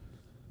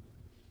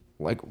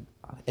 like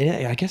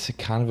I guess it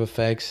kind of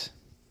affects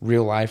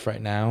real life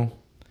right now,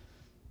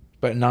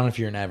 but not if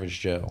you're an average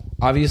Joe.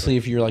 Obviously,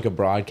 if you're like a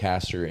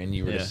broadcaster and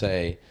you were to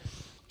say,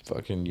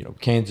 fucking, you know,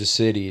 Kansas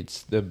City,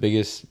 it's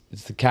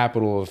the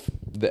capital of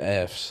the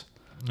F's.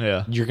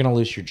 Yeah. You're going to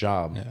lose your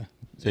job.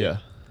 Yeah.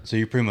 So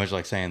you're pretty much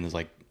like saying there's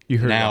like,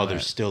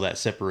 there's still that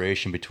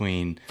separation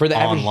between for the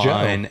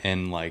online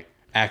and like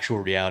actual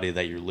reality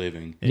that you're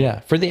living.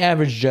 Yeah. For the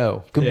average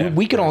Joe.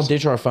 We could all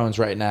ditch our phones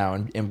right now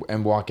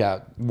and walk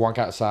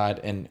outside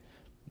and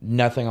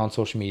nothing on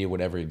social media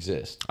would ever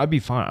exist. I'd be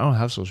fine. I don't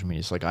have social media.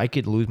 It's like I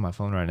could lose my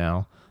phone right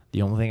now.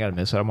 The only thing I'd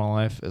miss out of my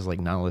life is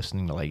like not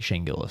listening to like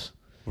Shane Gillis.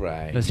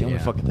 Right. That's the only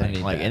fucking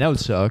thing. Like, and that would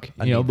suck,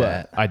 you know,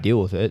 but I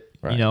deal with it,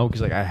 you know,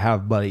 because like I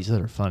have buddies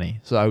that are funny.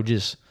 So I would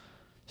just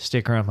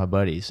stick around with my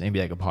buddies and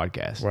be like a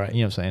podcast. Right.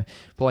 You know what I'm saying?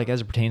 But like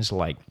as it pertains to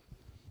like,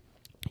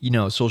 you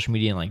know, social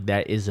media and like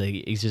that is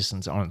a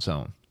existence on its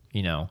own,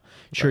 you know.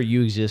 Sure,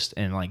 you exist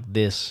in like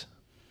this,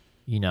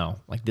 you know,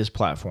 like this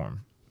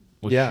platform.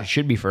 Which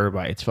should be for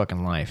everybody. It's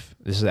fucking life.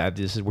 This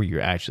is where you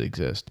actually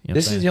exist. You know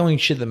this is the only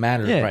shit that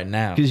matters right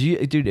now. Because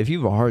dude, if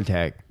you have a heart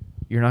attack,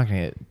 you're not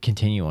gonna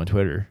continue on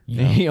Twitter.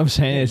 You know what I'm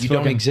saying? You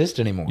don't exist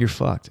anymore. You're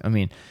fucked. I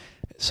mean,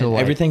 so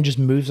like, everything just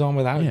moves on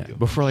without you.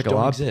 But for like a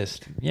lot,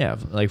 exist.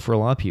 Like for a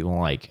lot of people,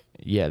 like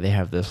they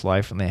have this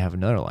life and they have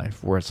another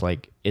life where it's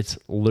like it's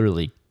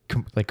literally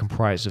like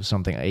comprised of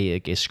something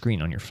a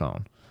screen on your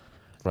phone,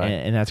 right?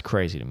 And that's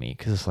crazy to me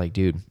because it's like,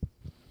 dude.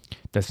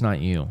 That's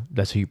not you.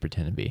 That's who you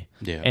pretend to be.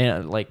 Yeah.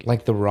 And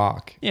like The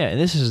Rock. Yeah, and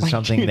this isn't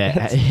something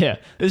this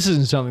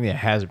isn't something that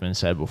has been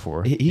said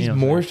before. He's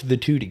morphed the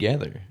two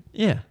together.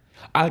 Yeah.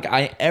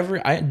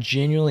 I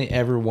genuinely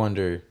ever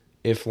wonder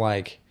if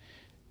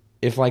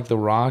The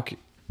Rock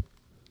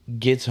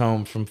gets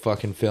home from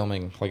fucking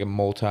filming like a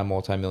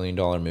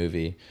multi-million-dollar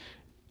movie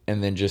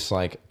and then just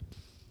like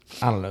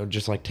I don't know,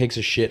 just like takes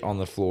a shit on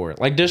the floor.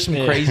 Like does some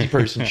crazy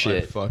person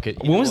shit. Like, fuck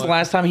it. When was the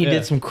last time he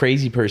did some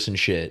crazy person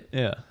shit?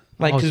 Yeah.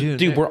 Like,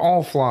 dude, we're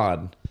all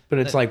flawed. But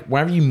it's like,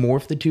 whenever you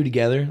morph the two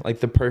together, like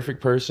the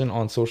perfect person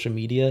on social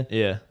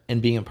media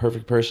and being a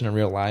perfect person in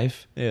real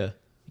life,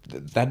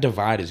 that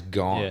divide is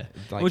gone. Yeah.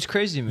 Like, what's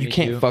crazy to me, you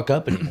can't fuck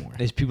up anymore.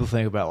 Is people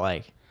think about,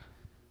 like,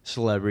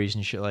 celebrities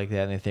and shit like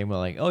that, and they think about,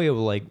 like, oh, yeah,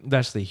 well, like,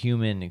 that's the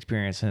human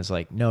experience. And it's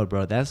like, no,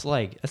 bro, that's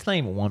not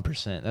even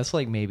 1%. That's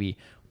like maybe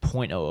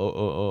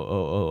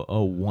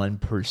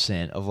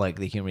 0.00001% of like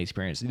the human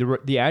experience.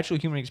 The actual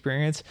human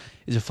experience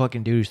is a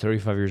fucking dude who's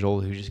 35 years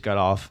old who just got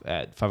off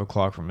at 5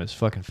 o'clock from his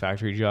fucking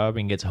factory job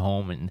and gets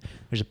home and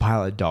there's a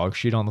pile of dog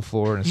shit on the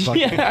floor and his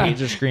fucking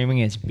kids are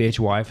screaming and his bitch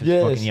wife is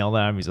fucking yelled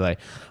at him. He's like,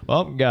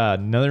 well, God,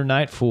 another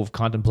night full of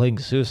contemplating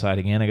suicide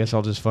again. I guess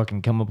I'll just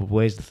fucking come up with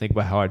ways to think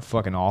about how I'd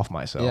fucking off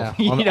myself.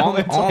 Yeah.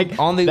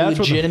 On the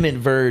legitimate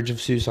verge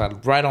of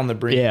suicide, right on the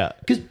brink. Yeah.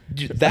 Because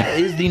that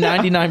is the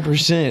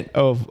 99%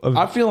 of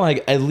I feel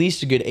like at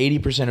least a good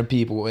 80% of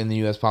people in the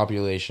U.S.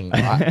 population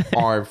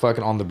are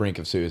fucking on the brink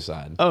of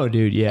suicide. Oh,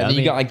 dude, yeah. And then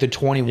you got like the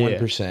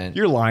 21%.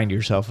 You're lying to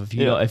yourself if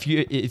you know, if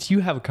you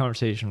have a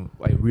conversation,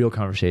 like a real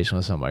conversation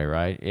with somebody,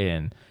 right,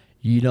 and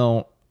you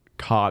don't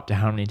cop to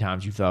how many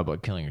times you thought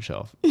about killing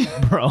yourself,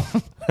 bro.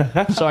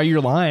 Sorry,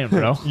 you're lying,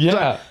 bro.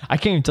 Yeah, I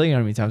can't even tell you how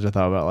many times I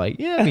thought about like,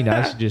 it'd be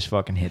nice to just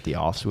fucking hit the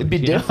off switch. It'd be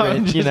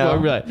different, you know.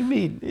 Like,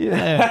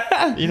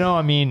 you know,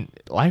 I mean,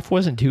 life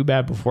wasn't too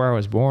bad before I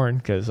was born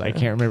because I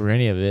can't remember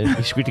any of it.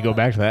 It's good to go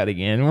back to that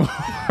again. Just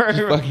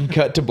fucking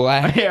cut to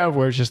black. Yeah,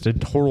 where it's just a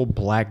total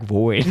black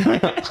void.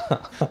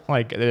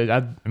 Like,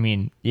 I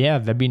mean, yeah,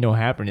 that'd be no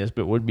happiness,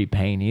 but it wouldn't be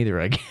pain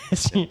either, I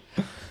guess.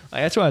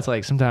 Like, that's why it's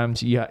like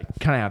sometimes you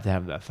kind of have to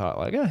have that thought,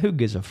 like, who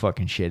gives a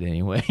fucking shit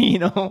anyway, you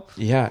know?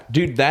 Yeah,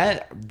 dude, that's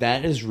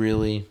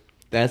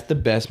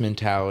the best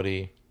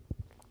mentality.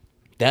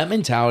 That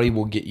mentality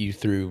will get you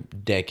through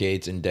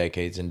decades and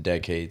decades and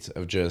decades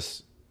of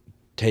just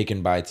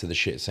taking bites of the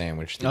shit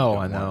sandwich. Oh,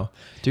 I know,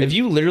 dude. If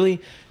you literally,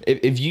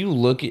 if you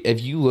look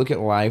at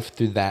life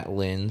through that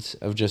lens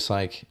of just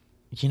like,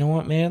 you know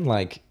what, man,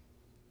 like.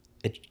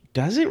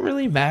 Does it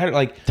really matter?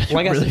 Like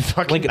really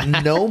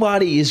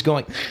nobody is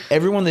going.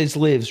 Everyone that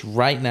lives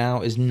right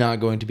now is not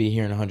going to be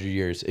here in 100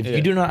 years. If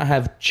you do not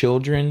have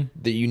children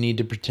that you need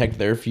to protect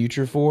their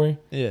future for,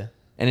 and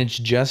it's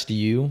just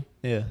you,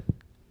 it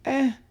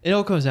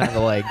all comes down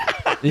to like,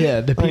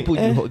 the people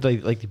you hold,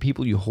 like the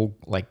people you hold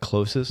like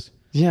closest,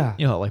 you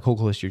know, like hold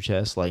close to your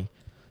chest, like.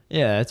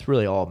 Yeah, that's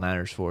really all it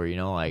matters for, you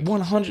know, like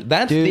 100.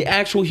 That's the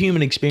actual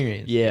human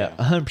experience. Yeah,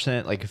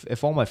 100%. Like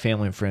if all my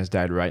family and friends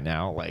died right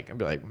now, like I'd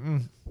be like,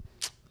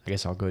 I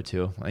guess I'll go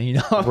too. You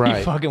know, I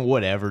mean, fucking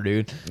whatever,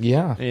 dude.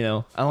 Yeah. You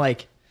know, I'm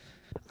like,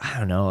 I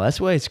don't know. That's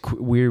why it's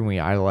weird when we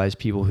idolize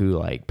people who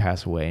like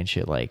pass away and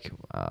shit. Like,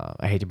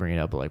 I hate to bring it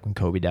up, but like when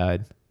Kobe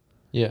died.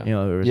 Yeah. You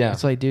know,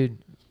 it's like, dude,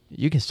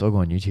 you can still go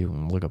on YouTube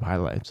and look up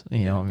highlights.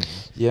 You know, I mean,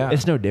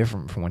 it's no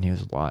different from when he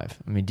was alive.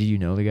 I mean, do you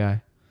know the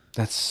guy?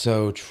 That's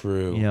so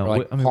true. You know, or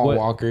like Paul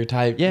Walker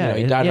type. Yeah, you know,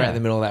 he died right in the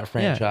middle of that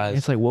franchise. Yeah.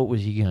 It's like, what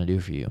was he gonna do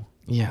for you?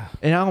 Yeah,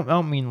 and I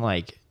don't mean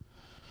like.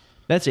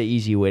 That's an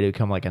easy way to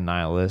become like a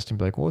nihilist and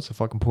be like, well, what's the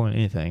fucking point of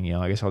anything? You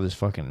know, I guess I'll just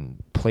fucking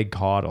play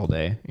COD all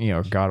day, you know,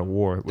 or God of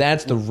War.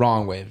 That's the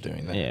wrong way of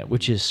doing that. Yeah,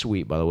 which is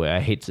sweet, by the way. I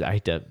hate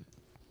to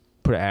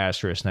put an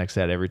asterisk next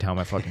to that every time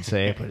I fucking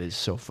say it, but it's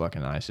so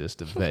fucking nice just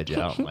to veg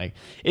out. Like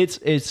it's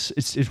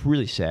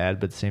really sad,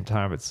 but at the same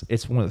time,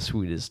 it's one of the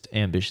sweetest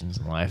ambitions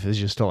in life is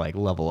just to like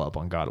level up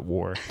on God of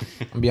War.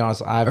 I'll be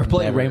honest, I've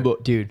played never, Rainbow,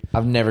 dude.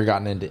 I've never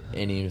gotten into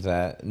any of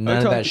that. None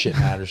of that shit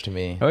matters to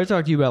me. Have I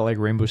talked to you about like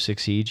Rainbow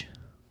Six Siege?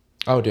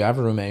 Oh, dude, I have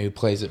a roommate who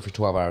plays it for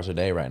 12 hours a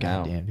day right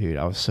now. Damn, dude,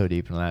 I was so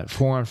deep in that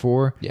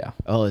 4-on-4. Yeah.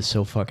 Oh, it's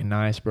so fucking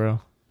nice, bro.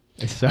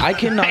 It's so I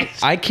nice.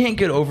 can't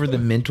get over the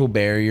mental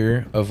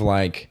barrier of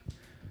like,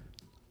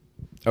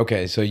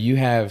 okay, so you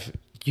have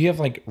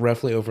like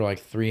roughly over like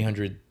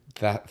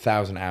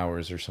 300,000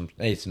 hours or something.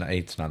 It's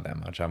not that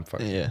much. I'm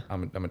fucking, Yeah.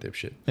 I'm a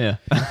dipshit. Yeah.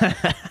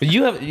 But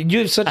you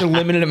have such a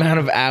limited amount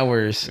of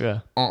hours Yeah.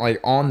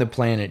 on the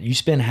planet. You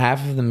spend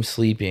half of them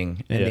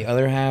sleeping, and the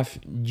other half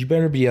you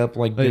better be up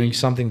like doing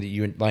something that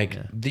you like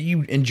that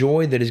you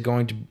enjoy that is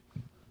going to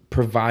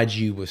provide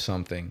you with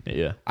something.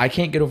 Yeah. I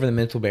can't get over the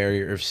mental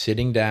barrier of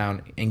sitting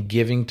down and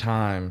giving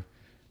time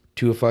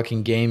to a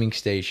fucking gaming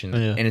station,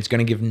 and it's going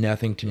to give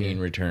nothing to me in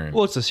return.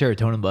 Well, it's the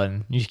serotonin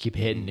button. You just keep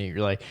hitting it. You're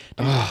like,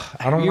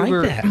 I don't like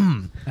that.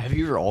 Have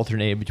you ever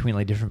alternated between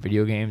like different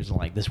video games and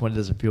like this one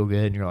doesn't feel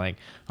good, and you're like,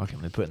 okay,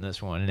 let me put in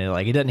this one, and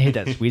it doesn't hit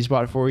that sweet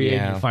spot for you.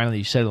 Yeah. And you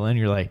finally settle in.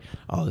 You're like,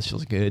 oh, this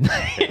feels good.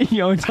 You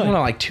know, it's I don't know,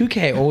 like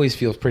 2K always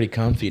feels pretty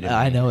comfy to me.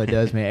 I know it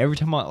does, man. Every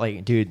time I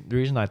like, dude, the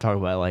reason I talk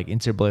about like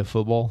NCAA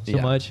football so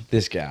much,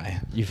 This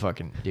guy. you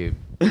fucking dude.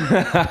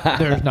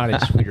 There's not a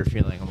sweeter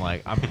feeling. I'm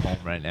like, I'm home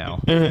right now.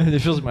 It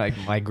feels like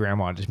my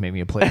grandma just made me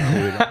a plate of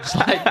food. I'm just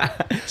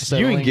like, You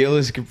settling. and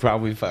Gillis could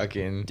probably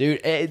fucking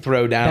Dude,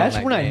 throw down. that's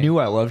on that when I game. knew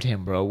I loved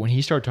him, bro. When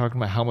he started talking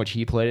about how much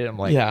he played it, I'm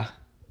like, Yeah.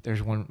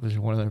 there's one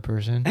other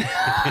person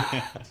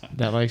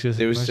that likes this.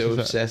 They were as much so as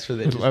I- obsessed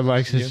with it. I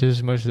likes this just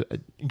as much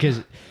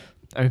because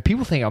I mean,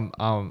 people think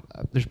I'm.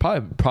 There's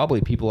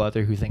probably people out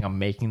there who think I'm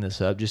making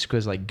this up just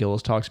because like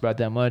Gillis talks about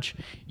that much.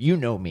 You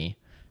know me,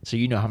 so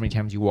you know how many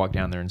times you walk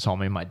down there and saw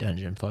me in my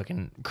dungeon,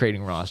 fucking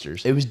creating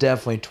rosters. It was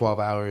definitely 12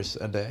 hours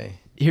a day.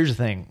 Here's the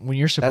thing: when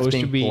you're That's supposed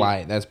being to be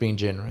polite. That's being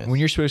generous. when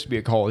you're supposed to be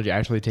at college,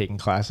 actually taking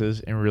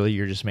classes, and really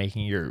you're just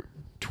making your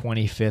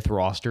 25th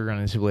roster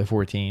on NCAA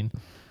 14.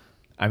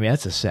 I mean,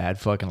 that's a sad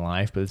fucking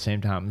life, but at the same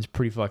time, it's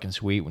pretty fucking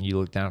sweet when you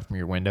look down from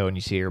your window and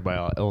you see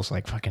everybody else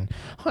like fucking,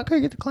 oh, I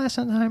gotta get to class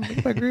on time,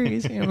 get my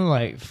grades. And I'm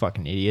like,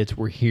 fucking idiots,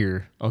 we're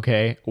here,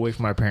 okay? Away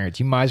from our parents.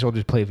 You might as well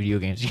just play video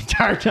games the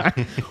entire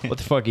time. What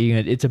the fuck are you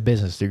gonna, it's a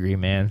business degree,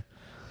 man.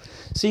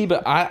 See,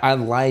 but I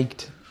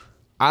liked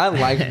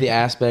the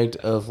aspect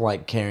of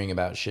like caring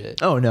about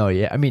shit. Oh, no,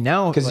 yeah. I mean,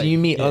 now. Because like, you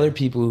meet yeah. other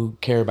people who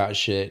care about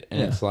shit,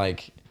 and it's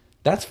like,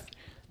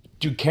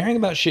 dude, caring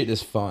about shit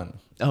is fun.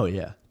 Oh,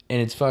 yeah. And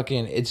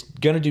it's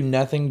gonna do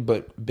nothing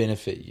but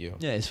benefit you.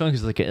 Yeah, it's fun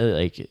because, like,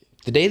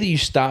 The day that you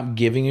stop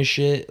giving a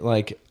shit,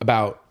 like,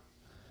 about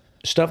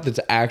stuff that's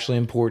actually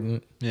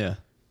important, yeah.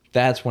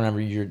 that's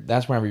whenever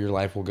your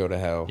life will go to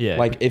hell. Yeah.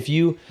 Like, if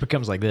you...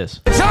 Becomes like this.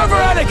 It's over,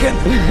 Anakin!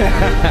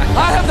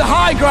 I have the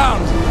high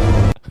ground!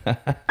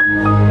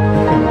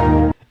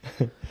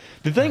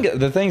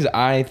 The things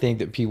I think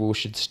that people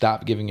should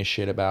stop giving a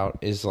shit about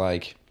is,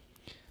 like...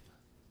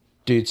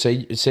 Dude,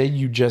 say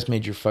you just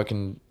made your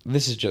fucking...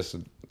 This is just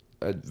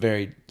a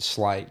very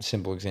slight,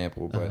 simple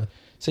example, but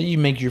say you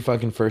make your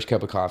fucking first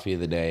cup of coffee of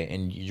the day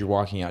and you're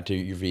walking out to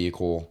your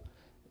vehicle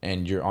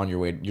and you're on your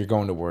way, you're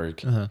going to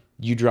work.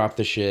 You drop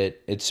the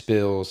shit, it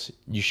spills,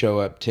 you show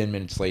up 10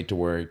 minutes late to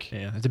work.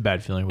 Yeah, it's a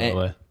bad feeling, by the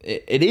way.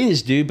 It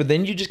is, dude, but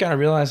then you just gotta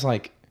realize,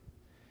 like,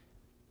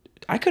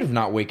 I could have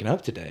not waken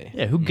up today.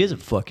 Yeah, who gives a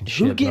fucking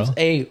shit, Who gives bro?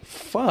 a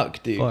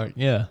fuck, dude? Fuck,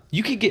 yeah.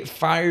 You could get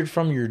fired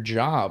from your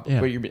job,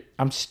 Yeah. but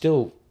I'm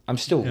still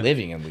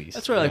living at least.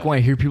 That's why, like, when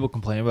I hear people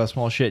complain about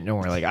small shit, no,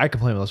 like, I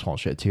complain about small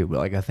shit too, but,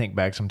 like, I think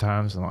back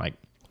sometimes and, like,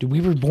 Dude, we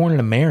were born in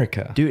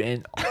America. dude,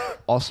 and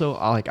also,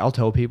 I'll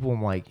tell people,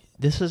 I'm like,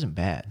 this isn't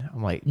bad.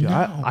 I'm like, dude,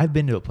 No. I've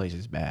been to a place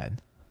that's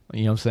bad.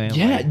 You know what I'm saying?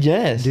 Yeah, Like,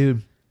 yes.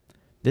 dude,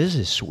 this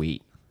is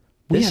sweet.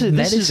 We This have is a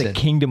medicine.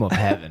 kingdom of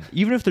heaven.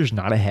 Even if there's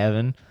not a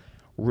heaven,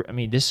 I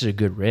mean, this is a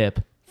good rip.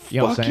 You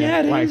know what I'm Fuck saying? yeah,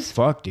 it like, is.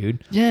 fuck,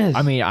 dude. Yes.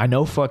 I mean, I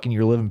know fucking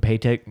you're living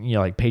paycheck,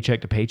 like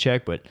paycheck to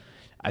paycheck, but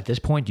at this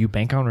point, do you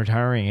bank on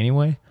retiring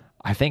anyway?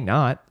 I think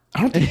not. I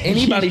don't think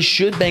anybody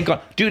should bank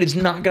on. Dude, it's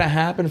not gonna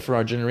happen for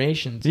our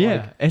generations. Yeah.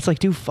 Like, It's like,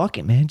 dude, fuck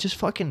it, man. Just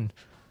fucking,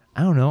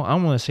 I don't know. I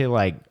don't want to say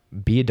like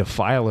be a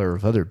defiler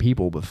of other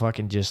people, but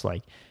fucking just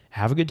like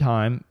have a good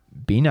time,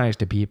 be nice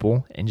to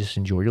people, and just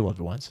enjoy your loved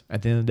ones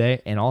at the end of the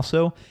day. And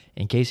also,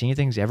 in case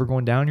anything's ever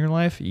going down in your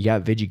life, you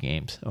got Vigi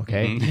games,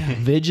 okay?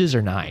 Vidges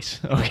are nice,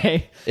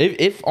 okay?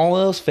 if all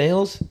else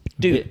fails,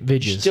 dude,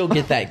 Vidges. you still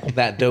get that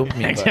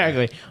dopamine.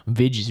 Exactly.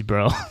 Vidges,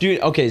 bro.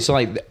 Dude, okay, so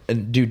like,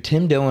 dude,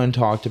 Tim Dillon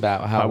talked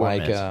about how 5 more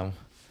like, minutes.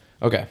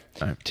 okay,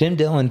 All right. Tim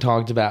Dillon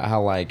talked about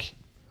how like,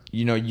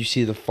 you know, you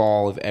see the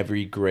fall of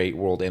every great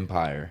world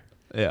empire,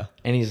 Yeah.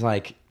 and he's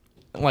like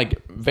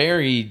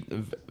very,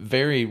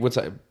 very, what's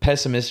that?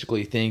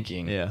 Pessimistically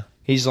thinking. Yeah.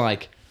 He's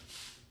like,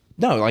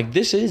 no, like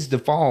this is the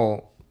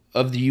fall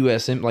of the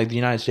U.S. like the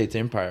United States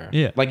Empire.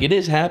 Yeah. Like it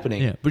is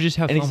happening. Yeah, but just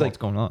have and fun he's while like, it's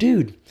going on.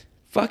 dude,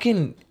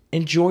 fucking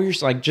enjoy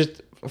yourself. Like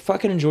just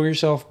fucking enjoy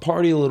yourself.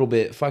 Party a little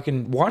bit.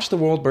 Fucking watch the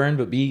world burn,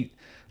 but be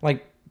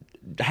like,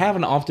 have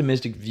an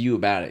optimistic view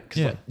about it. 'Cause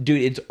Yeah. like,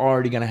 dude, it's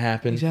already gonna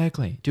happen.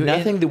 Exactly. Dude,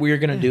 Nothing that we're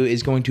gonna do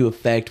is going to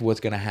affect what's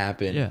gonna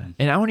happen. Yeah,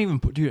 and I don't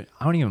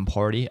even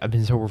party. I've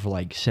been sober for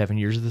like 7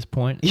 years at this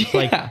point. It's Yeah.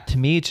 like, to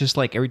me, it's just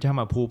like every time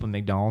I pull up a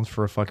McDonald's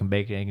for a fucking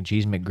bacon, egg, and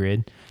cheese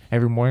McGrid,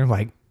 every morning I'm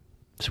like,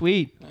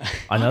 sweet,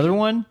 another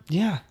one.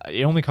 Yeah.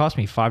 It only cost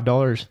me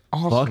 $5.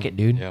 Awesome. Fuck it,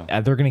 dude.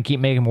 Yeah. They're gonna keep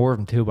making more of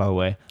them too. By the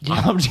way,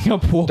 I'm just gonna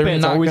pull up. They're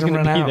It's not always gonna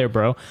gonna run be out. there,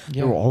 bro.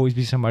 Yeah. There will always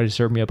be somebody to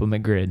serve me up a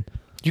McGrid.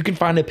 You can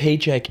find a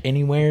paycheck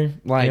anywhere.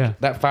 Like Yeah.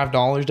 that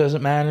 $5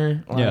 doesn't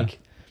matter. Like Yeah.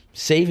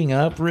 saving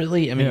up,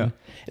 really. I mean, Yeah.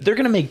 they're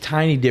gonna make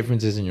tiny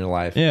differences in your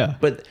life. Yeah.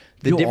 But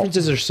the You'll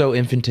differences are so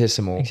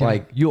infinitesimal.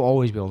 Like, you'll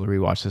always be able to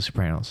rewatch The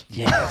Sopranos.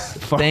 yes,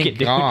 Fuck thank it,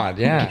 dude. God.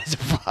 Yeah.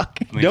 Fuck.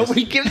 I mean,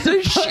 Nobody gives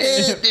a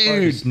shit,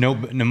 dude. just no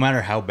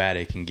matter how bad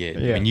it can get.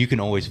 Yeah. I mean, you can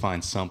always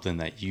find something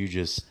that you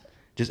just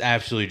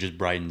absolutely just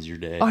brightens your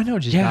day. I know,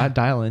 just Yeah.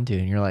 dial into it,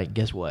 and you're like,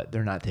 guess what?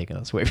 They're not taking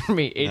this away from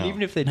me. And No.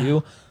 even if they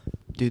do,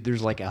 dude,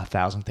 there's like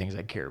 1,000 things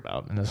I care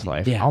about in this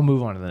life. Yeah. I'll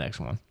move on to the next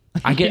one.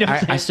 I get. You know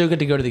what I'm I saying? still get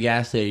to go to the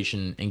gas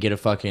station and get a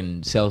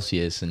fucking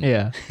Celsius and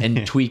Yeah.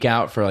 and tweak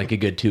out for like a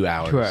good 2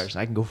 hours. 2 hours.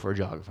 I can go for a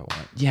jog if I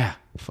want. Yeah.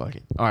 Fuck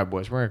it. All right,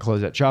 boys, we're gonna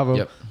close that. Chavo,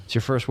 Yep. it's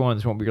your first one.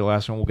 This won't be your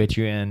last one. We'll get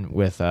you in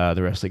with the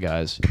rest of the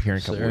guys here in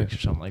a couple Sir. weeks or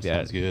something like that.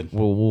 Sounds good.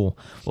 We'll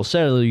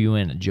settle you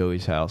in at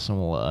Joey's house, and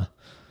we'll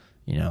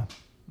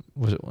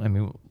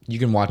You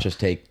can watch us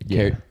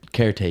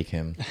caretake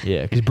him.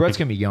 yeah, because Brett's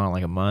gonna be gone in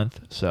like a month,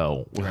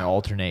 so we're gonna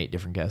alternate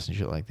different guests and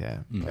shit like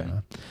that. But,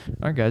 all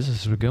right, guys,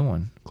 this is a good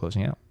one.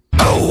 Closing out.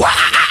 Oh,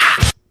 wow.